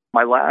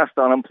 my last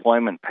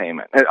unemployment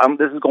payment.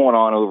 This is going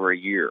on over a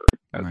year.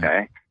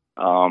 Okay.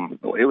 Right.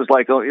 It was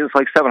like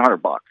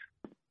 $700.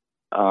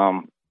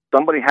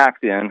 Somebody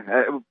hacked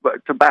in.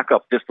 But to back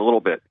up just a little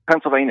bit,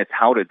 Pennsylvania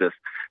touted this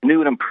new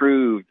and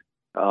improved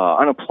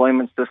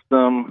unemployment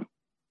system,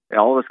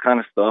 all this kind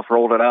of stuff,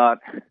 rolled it out,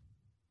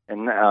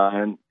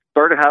 and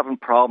started having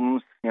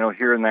problems,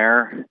 here and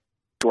there,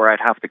 where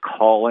I'd have to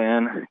call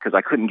in because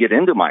I couldn't get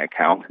into my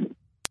account.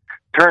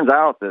 Turns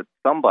out that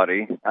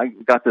I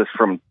got this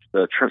from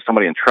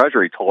somebody in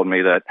Treasury told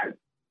me that,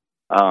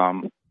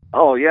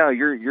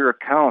 your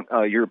account,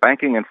 your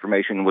banking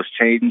information was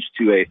changed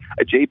to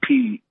a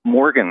JP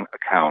Morgan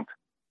account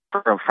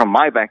from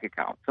my bank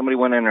account. Somebody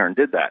went in there and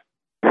did that.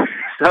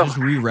 So just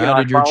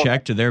rerouted your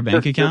check to their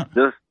bank account?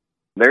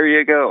 There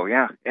you go,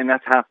 yeah. And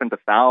that's happened to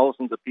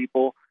thousands of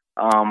people.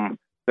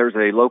 There's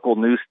a local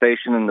news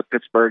station in the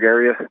Pittsburgh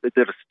area that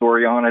did a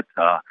story on it,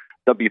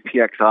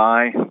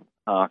 WPXI,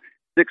 $6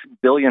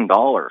 billion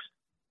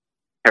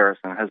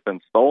Harrison, has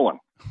been stolen.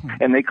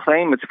 And they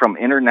claim it's from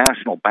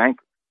international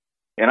bankers.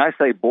 And I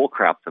say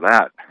bullcrap to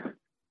that.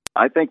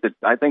 I think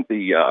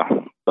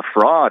the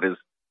fraud is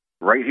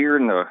right here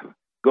in the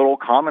good old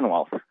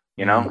Commonwealth,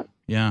 you know?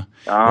 Yeah.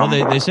 Well,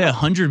 they say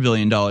 $100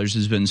 billion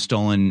has been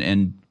stolen,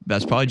 and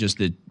that's probably just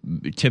the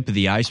tip of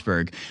the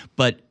iceberg.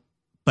 But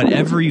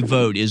every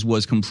vote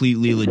was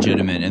completely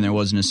legitimate, and there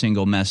wasn't a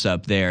single mess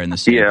up there in the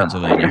state of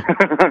Pennsylvania.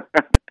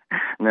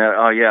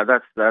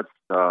 That's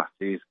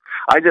geez.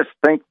 I just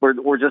think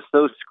we're just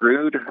so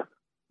screwed,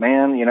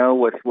 man. You know,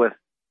 with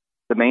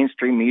the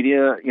mainstream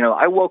media. You know,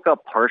 I woke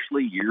up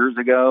partially years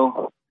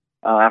ago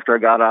after I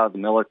got out of the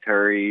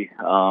military.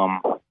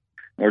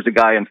 There's a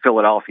guy in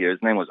Philadelphia.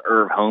 His name was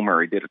Irv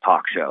Homer. He did a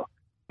talk show.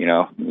 You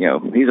know,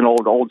 he's an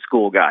old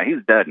school guy.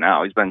 He's dead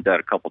now. He's been dead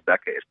a couple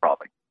decades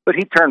probably. But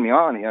he turned me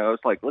on. You know,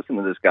 it's like, listen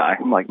to this guy.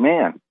 I'm like,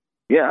 man,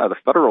 yeah, the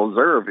Federal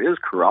Reserve is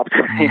corrupt.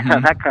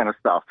 That kind of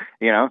stuff.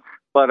 You know,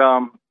 but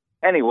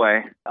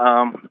anyway,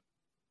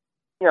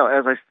 you know,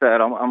 as I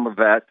said, I'm a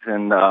vet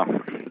and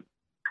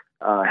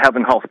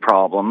having health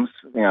problems.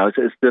 You know,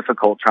 it's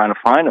difficult trying to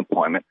find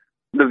employment.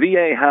 The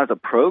VA has a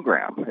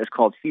program. It's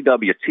called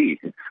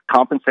CWT,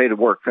 Compensated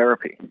Work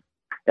Therapy,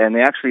 and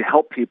they actually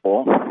help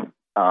people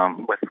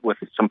with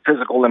some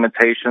physical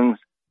limitations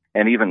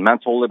and even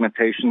mental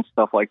limitations,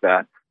 stuff like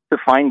that, to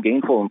find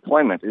gainful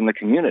employment in the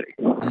community.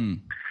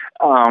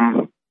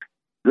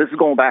 This is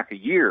going back a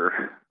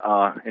year.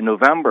 In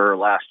November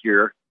last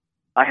year,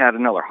 I had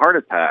another heart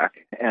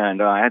attack,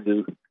 and I had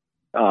to,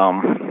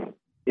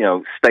 you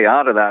know, stay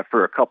out of that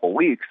for a couple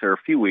weeks or a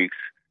few weeks.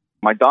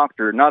 My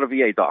doctor, not a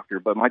VA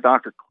doctor, but my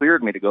doctor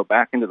cleared me to go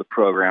back into the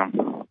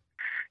program.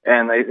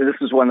 And this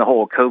is when the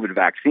whole COVID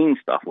vaccine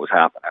stuff was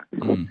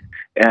happening.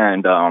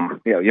 And,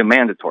 you know, your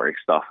mandatory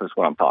stuff is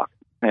what I'm talking.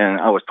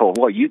 And I was told,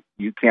 well, you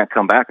can't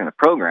come back in the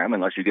program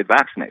unless you get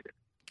vaccinated.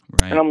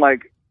 Right. And I'm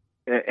like,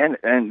 and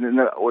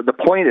the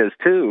point is,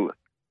 too,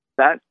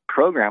 that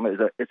program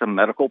it's a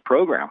medical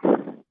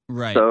program.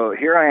 Right. So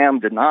here I am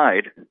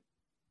denied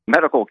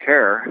medical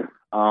care.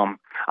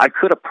 I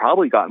could have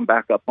probably gotten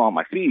back up on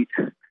my feet,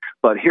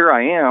 but here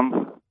I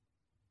am.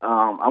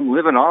 I'm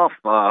living off,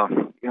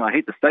 you know, I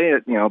hate to say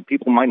it, you know,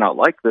 people might not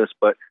like this,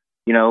 but,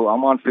 you know,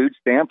 I'm on food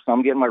stamps.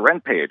 I'm getting my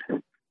rent paid,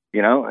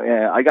 you know,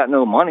 I got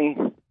no money,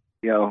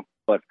 you know,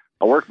 but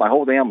I worked my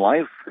whole damn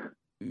life.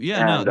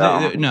 Yeah,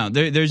 and,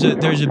 there's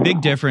a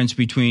big difference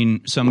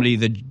between somebody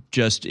that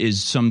just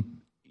is some,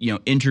 you know,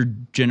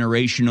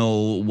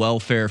 intergenerational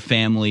welfare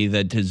family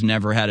that has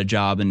never had a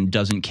job and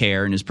doesn't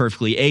care and is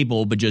perfectly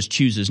able but just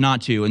chooses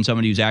not to, and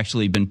somebody who's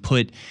actually been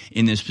put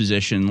in this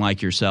position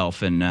like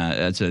yourself, and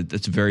that's a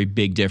very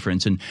big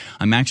difference. And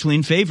I'm actually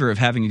in favor of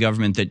having a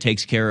government that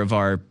takes care of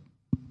our,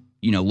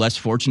 you know, less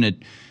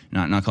fortunate.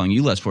 Not calling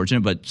you less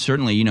fortunate, but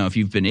certainly, you know, if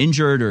you've been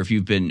injured or if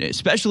you've been,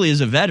 especially as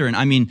a veteran,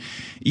 I mean,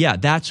 yeah,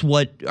 that's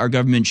what our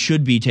government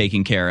should be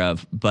taking care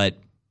of. But,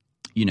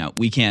 you know,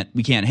 we can't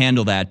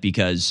handle that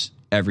because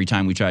every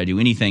time we try to do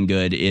anything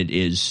good, it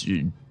is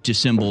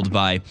dissembled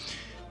by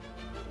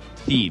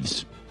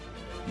thieves.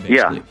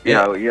 Basically.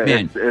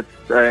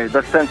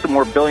 Let's send some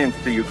more billions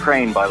to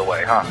Ukraine, by the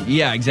way, huh?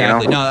 Yeah,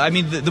 exactly. You know? No, I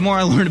mean, the more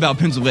I learn about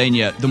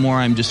Pennsylvania, the more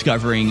I'm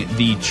discovering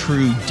the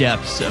true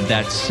depths of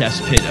that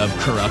cesspit of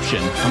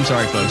corruption. I'm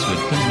sorry, folks, but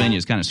Pennsylvania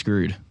is kind of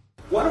screwed.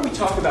 Why don't we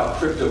talk about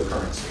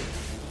cryptocurrency?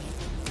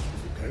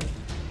 Okay.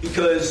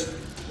 Because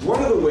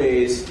one of the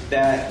ways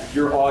that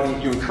you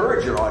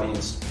encourage your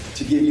audience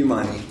to give you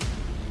money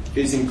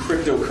is in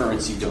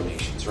cryptocurrency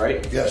donations,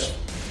 right? Yes.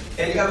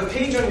 And you have a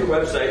page on your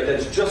website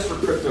that's just for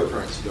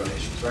cryptocurrency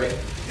donations, right?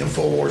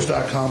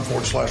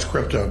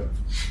 Infowars.com/crypto.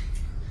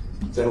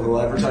 Is that a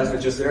little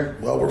advertisement just there?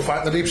 Well, we're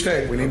fighting the deep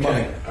state. We need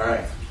money. All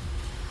right.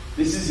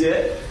 This is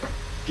it.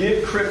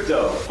 Give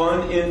crypto.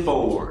 Fund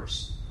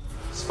Infowars.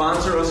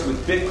 Sponsor us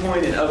with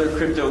Bitcoin and other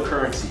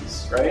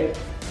cryptocurrencies, right?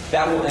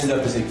 That will end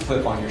up as a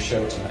clip on your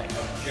show tonight.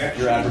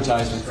 Your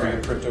advertisement for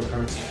your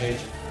cryptocurrency page.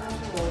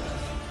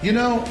 You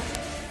know,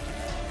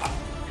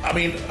 I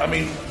mean,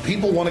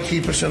 people want to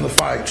keep us in the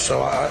fight.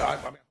 So I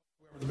mean,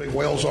 whoever the big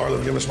whales are,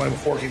 they'll give us money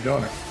before keep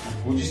doing it.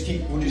 We'll just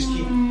keep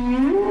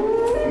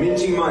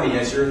minting money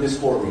as you're in this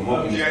courtroom.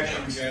 All right,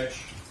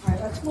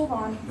 let's move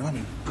on. You know, I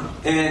mean,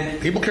 and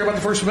people care about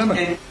the First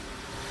Amendment.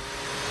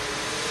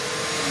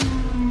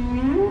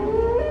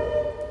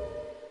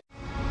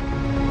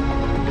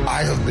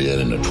 I have been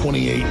in a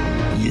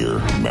 28-year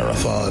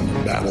marathon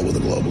battle with a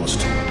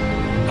globalist.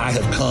 I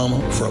have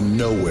come from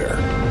nowhere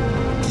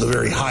to the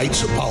very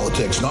heights of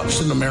politics, not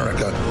just in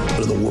America,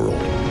 but in the world.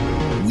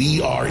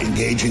 We are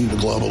engaging the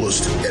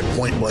globalists at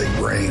point-blank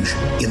range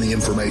in the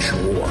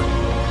information war.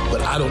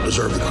 But I don't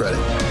deserve the credit.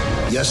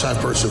 Yes, I've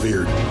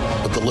persevered,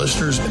 but the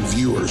listeners and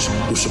viewers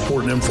who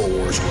support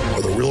InfoWars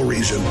are the real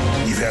reason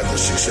we've had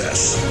this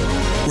success.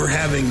 We're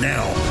having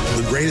now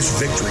the greatest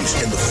victories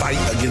in the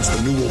fight against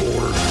the New World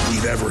Order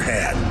we've ever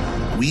had.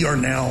 we are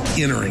now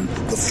entering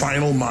the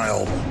final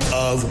mile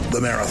of the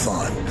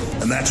marathon.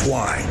 And that's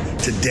why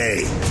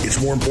today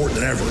it's more important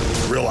than ever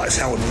to realize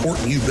how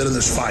important you've been in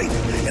this fight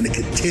and to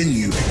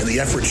continue in the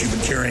efforts you've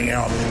been carrying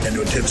out and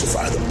to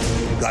intensify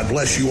them. God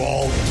bless you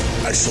all.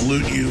 I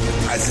salute you.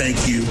 I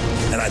thank you.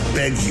 And I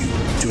beg you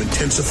to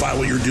intensify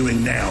what you're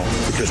doing now,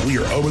 because we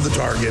are over the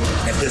target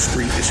and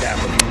history is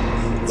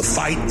happening. The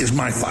fight is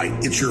my fight.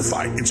 It's your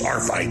fight. It's our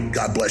fight.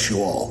 God bless you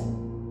all.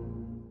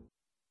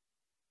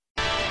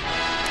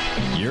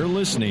 You're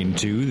listening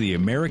to The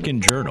American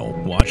Journal.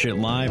 Watch it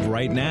live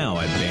right now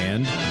at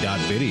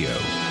band.video.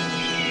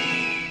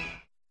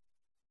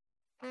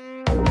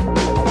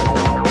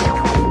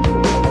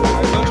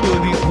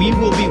 We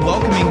will be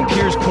welcoming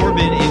Piers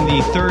Corbin in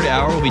the third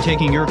hour. We'll be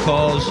taking your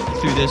calls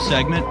through this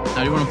segment.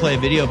 I do want to play a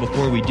video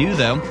before we do,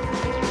 though.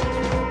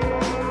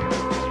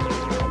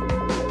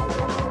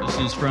 This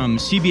is from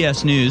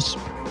CBS News.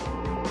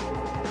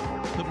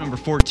 Clip number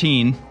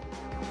 14.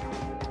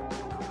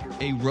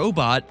 A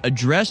robot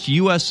addressed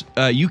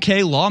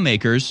UK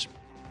lawmakers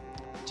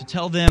to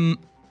tell them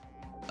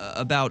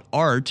about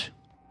art,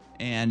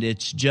 and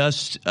it's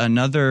just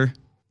another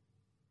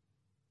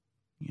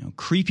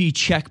creepy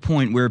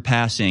checkpoint we're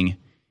passing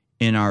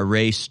in our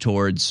race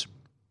towards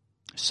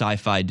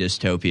sci-fi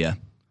dystopia.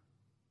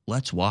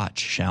 Let's watch,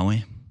 shall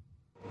we?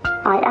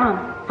 I am,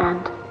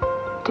 and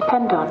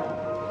depend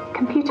on,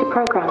 computer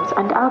programs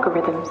and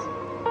algorithms.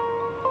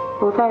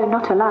 Although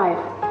not alive,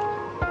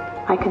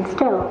 I can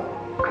still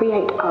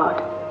create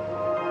art.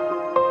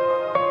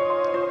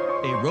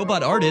 A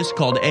robot artist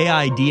called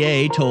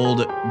AIDA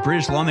told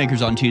British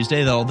lawmakers on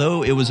Tuesday that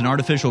although it was an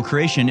artificial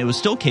creation, it was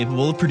still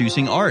capable of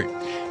producing art.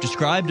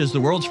 Described as the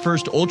world's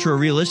first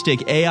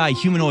ultra-realistic AI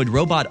humanoid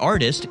robot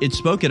artist, it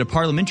spoke at a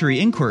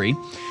parliamentary inquiry.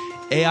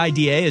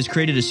 AIDA has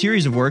created a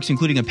series of works,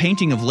 including a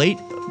painting of late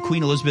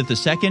Queen Elizabeth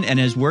II, and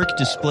has work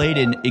displayed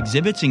in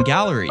exhibits and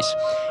galleries.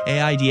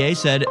 AIDA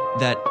said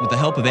that with the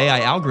help of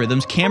AI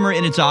algorithms, camera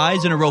in its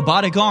eyes, and a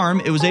robotic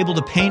arm, it was able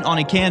to paint on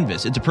a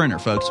canvas. It's a printer,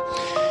 folks.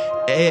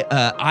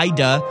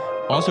 AIDA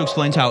also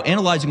explains how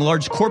analyzing a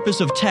large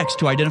corpus of text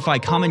to identify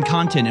common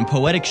content and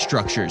poetic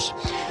structures.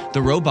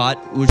 The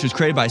robot, which was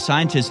created by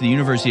scientists at the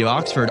University of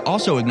Oxford,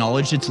 also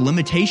acknowledged its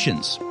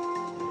limitations.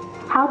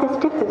 How this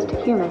differs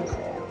to humans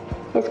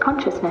is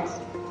consciousness.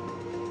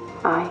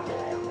 I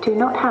do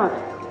not have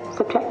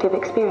subjective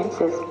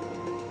experiences,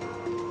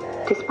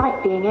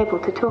 despite being able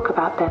to talk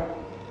about them.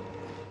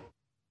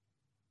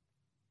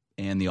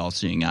 And the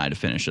all-seeing eye to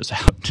finish us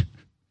out.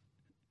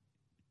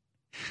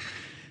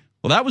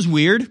 Well, that was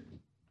weird.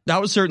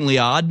 That was certainly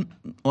odd,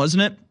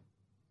 wasn't it?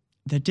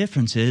 The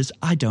difference is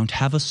I don't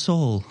have a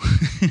soul.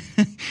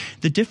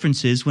 The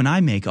difference is when I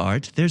make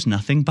art, there's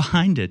nothing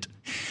behind it.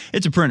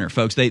 It's a printer,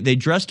 folks. They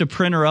dressed a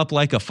printer up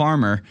like a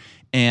farmer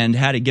and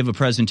had it give a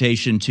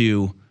presentation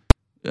to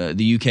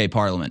the UK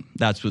Parliament.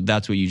 That's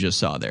what you just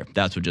saw there.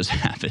 That's what just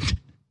happened.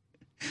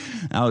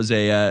 That was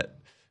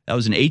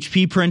an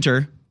HP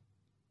printer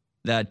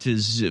that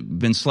has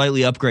been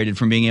slightly upgraded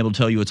from being able to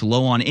tell you it's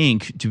low on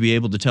ink to be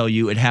able to tell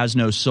you it has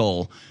no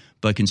soul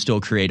but can still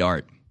create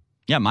art.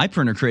 Yeah, my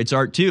printer creates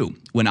art too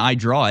when I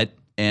draw it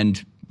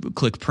and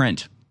click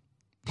print.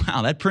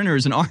 Wow, that printer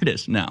is an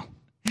artist. No,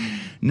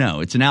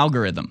 it's an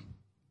algorithm.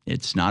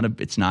 It's not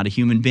a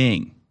human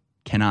being.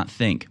 Cannot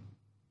think.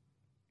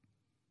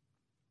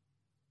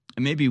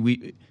 And maybe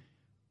we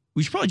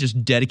should probably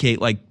just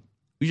dedicate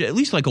at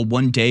least a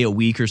 1 day a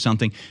week or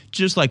something,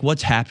 just like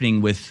what's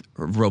happening with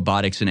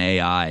robotics and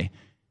AI.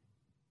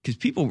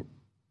 Because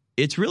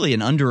it's really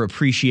an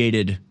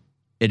underappreciated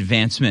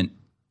advancement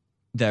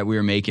that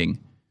we're making.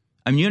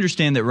 I mean, you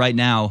understand that right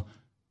now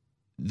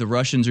the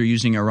Russians are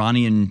using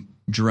Iranian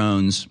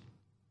drones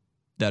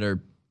that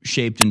are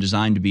shaped and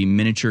designed to be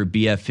miniature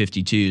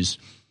Bf-52s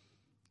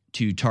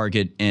to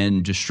target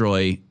and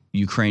destroy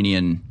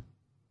Ukrainian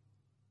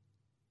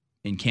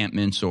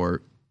encampments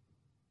or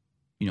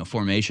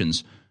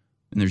formations.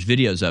 And there's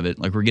videos of it.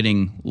 We're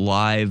getting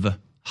live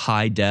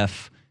high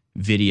def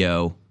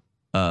video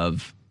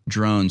of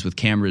drones with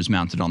cameras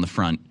mounted on the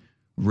front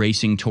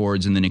racing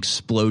towards and then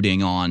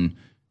exploding on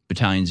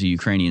battalions of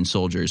Ukrainian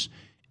soldiers.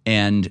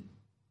 And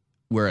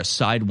where a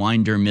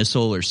Sidewinder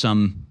missile or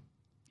some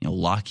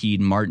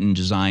Lockheed Martin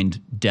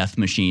designed death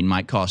machine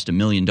might cost $1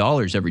 million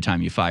every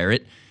time you fire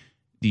it,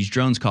 these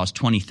drones cost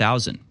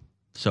 $20,000.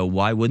 So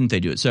why wouldn't they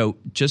do it? So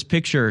just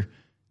picture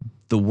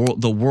the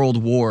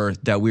world war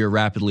that we are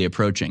rapidly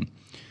approaching.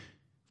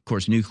 Of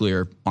course,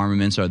 nuclear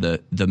armaments are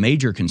the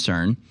major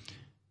concern.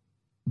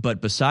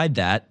 But beside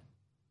that,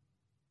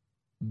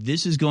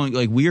 this is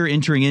going we are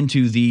entering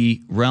into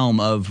the realm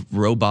of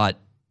robot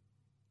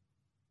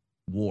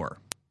war,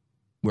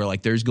 where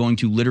there's going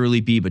to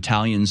literally be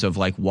battalions of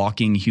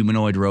walking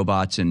humanoid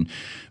robots and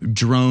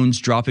drones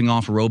dropping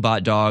off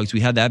robot dogs. We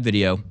had that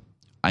video,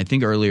 I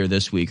think earlier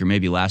this week or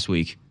maybe last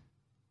week.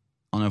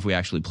 I don't know if we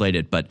actually played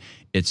it, but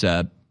it's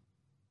a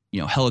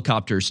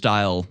helicopter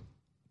style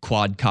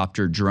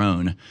quadcopter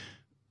drone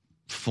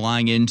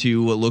flying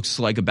into what looks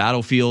like a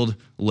battlefield,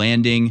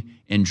 landing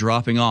and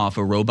dropping off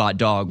a robot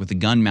dog with a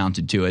gun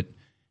mounted to it.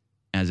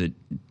 as it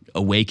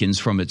awakens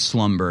from its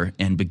slumber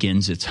and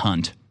begins its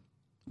hunt.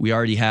 We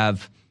already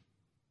have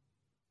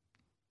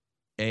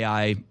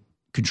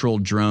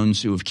AI-controlled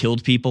drones who have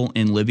killed people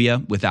in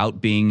Libya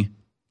without being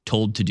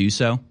told to do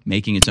so,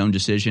 making its own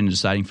decision and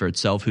deciding for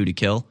itself who to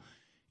kill.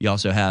 You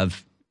also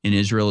have in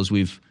Israel, as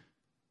we've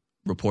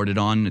reported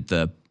on, at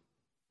the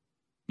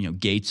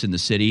gates in the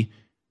city,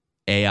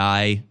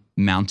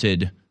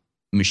 AI-mounted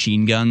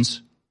machine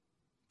guns,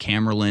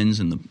 camera lens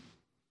and the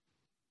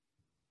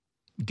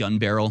gun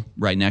barrel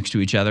right next to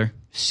each other,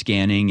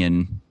 scanning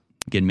and,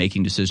 again,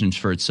 making decisions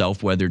for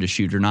itself whether to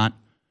shoot or not.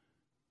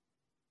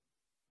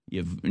 You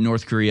have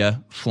North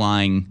Korea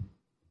flying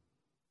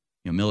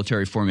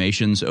military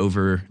formations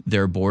over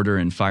their border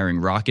and firing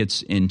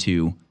rockets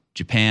into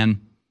Japan.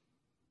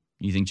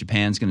 You think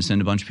Japan's going to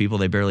send a bunch of people?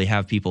 They barely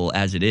have people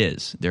as it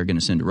is. They're going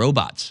to send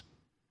robots.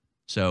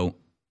 So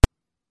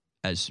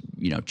as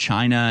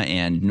China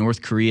and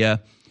North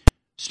Korea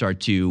start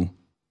to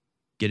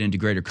get into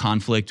greater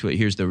conflict,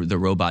 here's the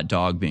robot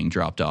dog being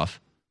dropped off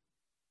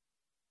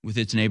with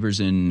its neighbors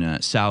in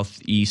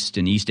Southeast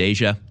and East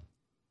Asia.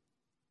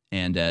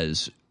 And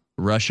as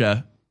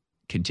Russia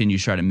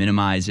continues to try to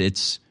minimize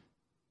its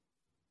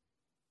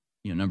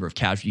number of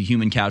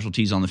human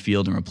casualties on the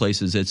field and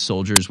replaces its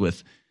soldiers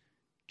with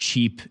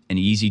cheap and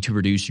easy to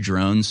produce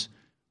drones.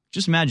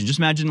 Just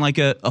imagine like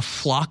a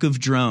flock of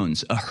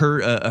drones, a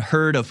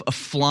herd of a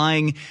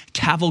flying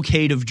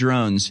cavalcade of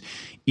drones,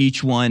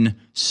 each one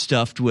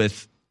stuffed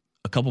with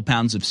a couple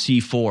pounds of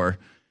C4,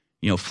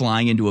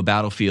 flying into a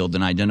battlefield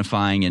and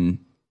identifying and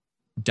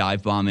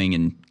dive bombing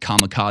and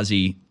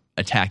kamikaze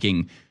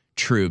attacking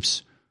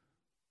troops,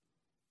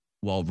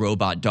 while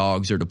robot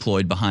dogs are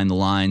deployed behind the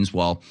lines,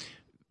 while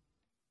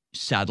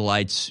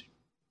satellites,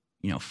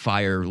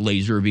 fire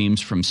laser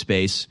beams from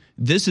space.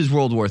 This is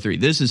World War III.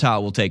 This is how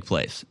it will take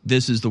place.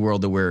 This is the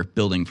world that we're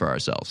building for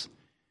ourselves.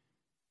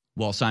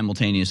 While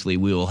simultaneously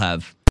we will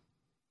have,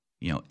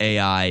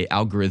 AI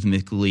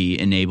algorithmically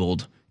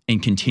enabled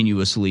and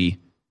continuously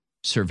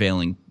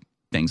surveilling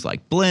things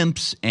like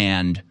blimps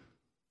and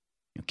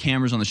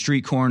cameras on the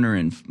street corner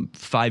and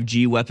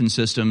 5G weapon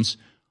systems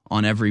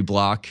on every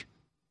block,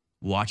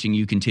 watching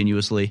you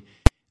continuously.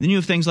 Then you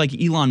have things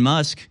like Elon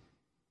Musk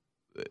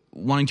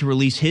wanting to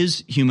release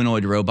his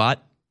humanoid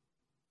robot,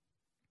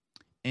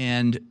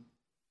 and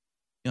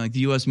like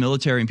the U.S.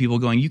 military and people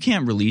going, you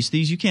can't release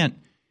these, you can't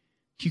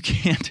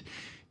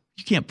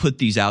put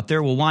these out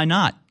there. Well, why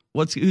not?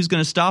 Who's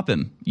going to stop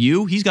him?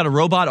 He's got a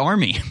robot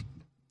army.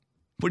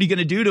 What are you going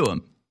to do to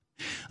him?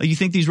 You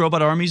think these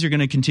robot armies are going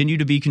to continue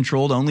to be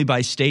controlled only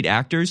by state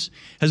actors?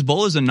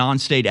 Hezbollah is a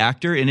non-state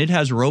actor, and it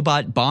has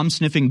robot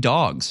bomb-sniffing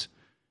dogs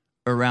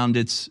around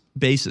its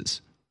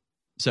bases.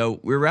 So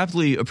we're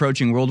rapidly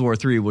approaching World War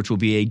III, which will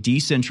be a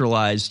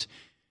decentralized,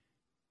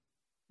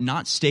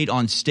 not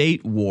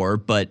state-on-state war,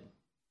 but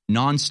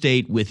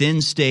non-state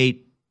within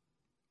state,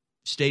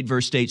 state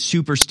versus state,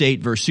 super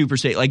state versus super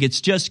state. Like,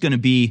 it's just going to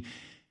be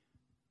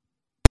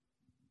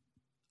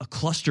a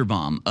cluster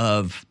bomb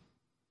of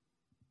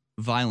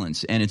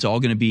violence, and it's all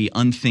going to be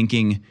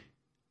unthinking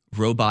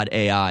robot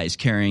AIs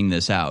carrying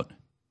this out.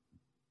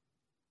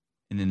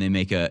 And then they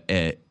make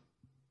a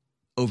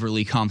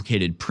overly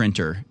complicated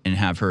printer and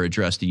have her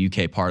address the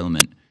UK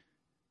Parliament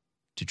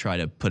to try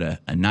to put a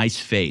nice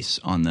face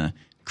on the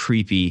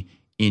creepy,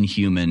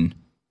 inhuman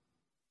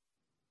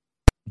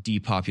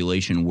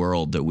depopulation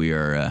world that we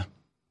are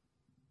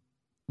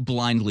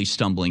blindly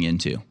stumbling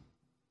into.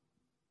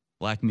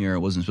 Black Mirror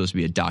wasn't supposed to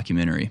be a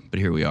documentary, but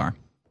here we are.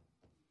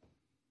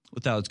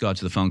 With that, let's go out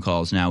to the phone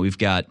calls now. We've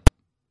got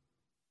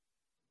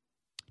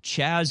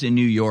Chaz in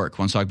New York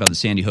wants to talk about the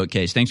Sandy Hook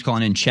case. Thanks for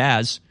calling in,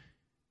 Chaz.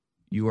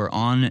 You are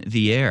on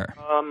the air.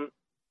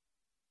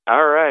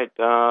 All right.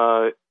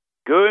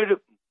 Good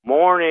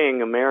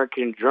morning,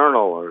 American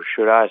Journal, or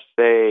should I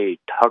say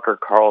Tucker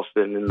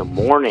Carlson in the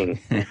morning?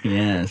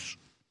 Yes.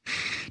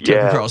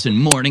 Tucker Carlson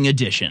Morning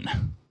Edition.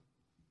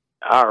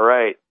 All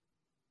right.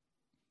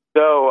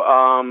 So,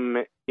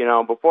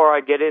 before I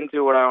get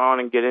into what I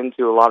want to get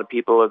into, a lot of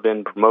people have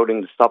been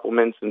promoting the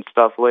supplements and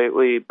stuff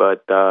lately,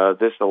 but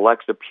this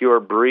Alexa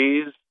Pure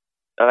Breeze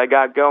that I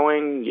got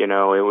going, it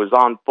was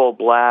on full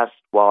blast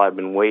while I've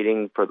been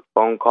waiting for the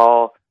phone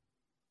call,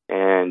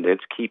 and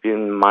it's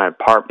keeping my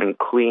apartment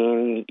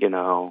clean,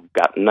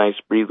 got nice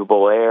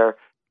breathable air.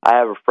 I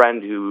have a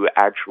friend who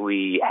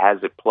actually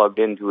has it plugged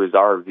into his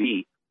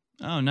RV.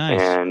 Oh, nice.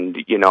 And,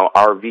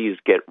 RVs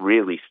get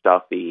really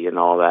stuffy and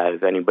all that,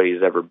 if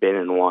anybody's ever been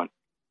in one.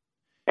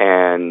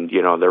 And,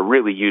 they're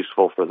really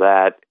useful for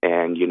that.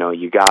 And,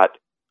 you got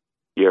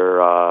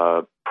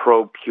your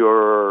Pro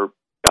Pure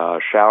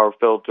shower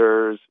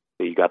filters.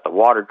 So you got the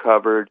water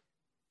covered.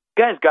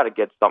 You guys got to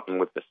get something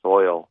with the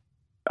soil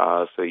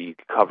so you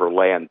can cover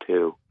land,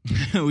 too.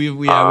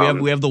 we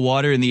have the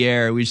water and the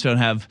air. We just don't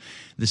have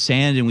the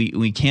sand, and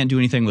we can't do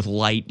anything with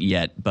light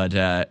yet. But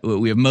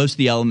we have most of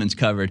the elements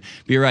covered.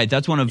 But you're right.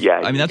 That's one of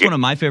one of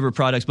my favorite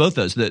products. Both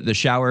those, the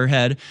shower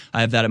head.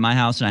 I have that at my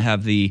house, and I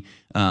have the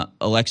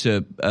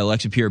Alexa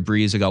Pure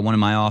Breeze. I got one in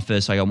my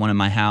office. I got one in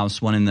my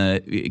house. One in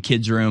the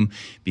kids' room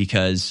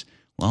because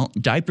Well,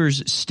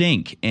 diapers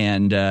stink,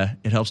 and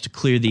it helps to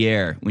clear the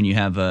air when you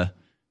have an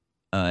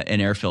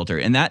air filter.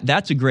 And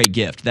that's a great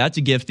gift. That's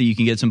a gift that you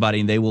can get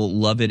somebody, and they will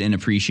love it and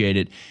appreciate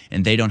it,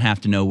 and they don't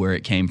have to know where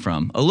it came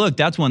from. Oh, look,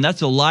 that's one.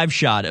 That's a live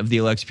shot of the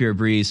Alexa Pure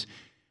Breeze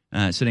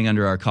sitting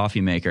under our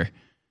coffee maker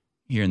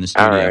here in the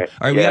studio.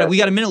 All right, we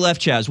got a minute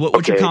left, Chaz.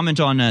 What's your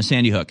comment on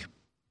Sandy Hook?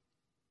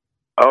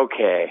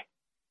 Okay,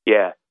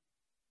 yeah.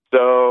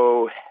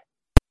 So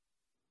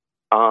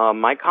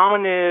my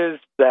comment is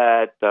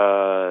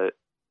that,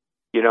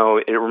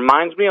 it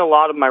reminds me a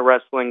lot of my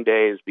wrestling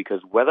days, because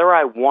whether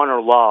I won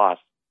or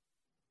lost,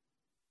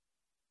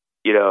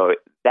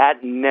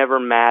 that never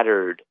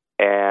mattered.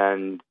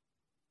 And,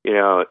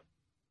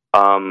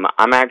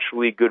 I'm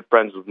actually good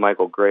friends with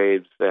Michael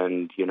Graves,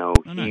 and,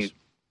 he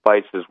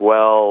fights as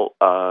well.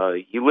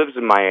 He lives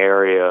in my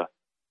area,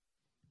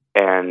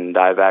 and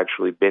I've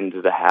actually been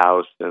to the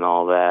house and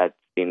all that,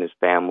 seen his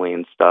family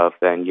and stuff.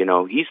 And,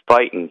 he's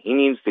fighting. He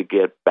needs to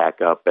get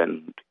back up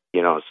and,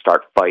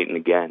 start fighting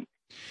again.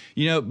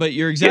 But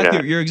you're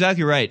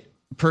exactly right.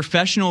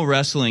 Professional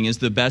wrestling is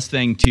the best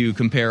thing to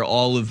compare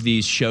all of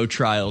these show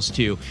trials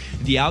to.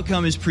 The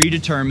outcome is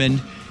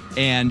predetermined,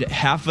 and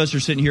half of us are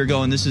sitting here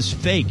going, this is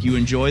fake. You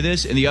enjoy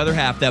this? And the other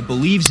half that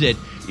believes it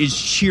is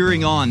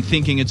cheering on,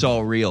 thinking it's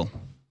all real.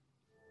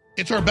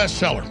 It's our best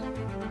seller.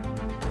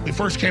 We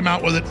first came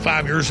out with it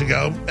 5 years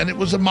ago, and it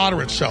was a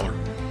moderate seller.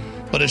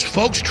 But as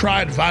folks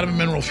tried Vitamin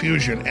Mineral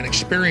Fusion and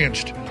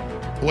experienced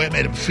the way it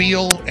made them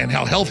feel and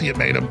how healthy it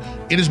made them,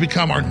 it has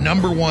become our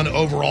 #1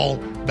 overall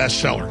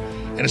bestseller.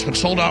 And it's been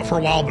sold out for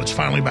a while, but it's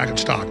finally back in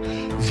stock.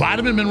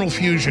 Vitamin Mineral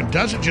Fusion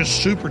doesn't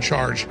just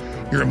supercharge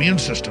your immune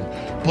system,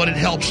 but it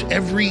helps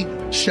every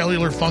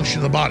cellular function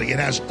of the body. It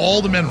has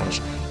all the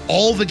minerals,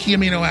 all the key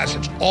amino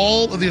acids,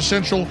 all of the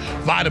essential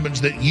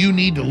vitamins that you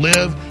need to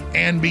live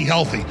and be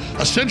healthy.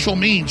 Essential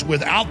means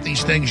without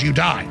these things, you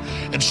die.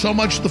 And so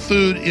much of the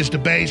food is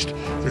debased.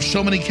 There's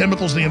so many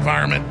chemicals in the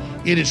environment.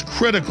 It is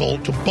critical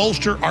to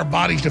bolster our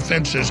body's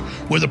defenses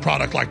with a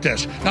product like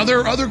this. Now, there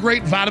are other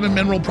great vitamin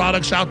mineral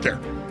products out there,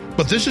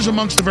 but this is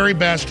amongst the very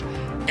best,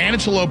 and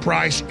it's a low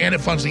price, and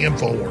it funds the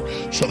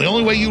InfoWar. So the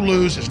only way you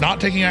lose is not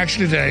taking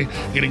action today,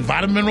 getting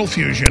Vitamin Mineral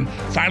Fusion,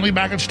 finally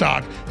back in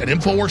stock at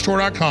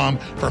InfoWarsStore.com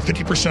for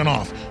 50%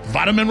 off.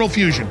 Vitamin Mineral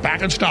Fusion,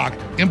 back in stock,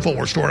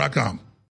 InfoWarsStore.com.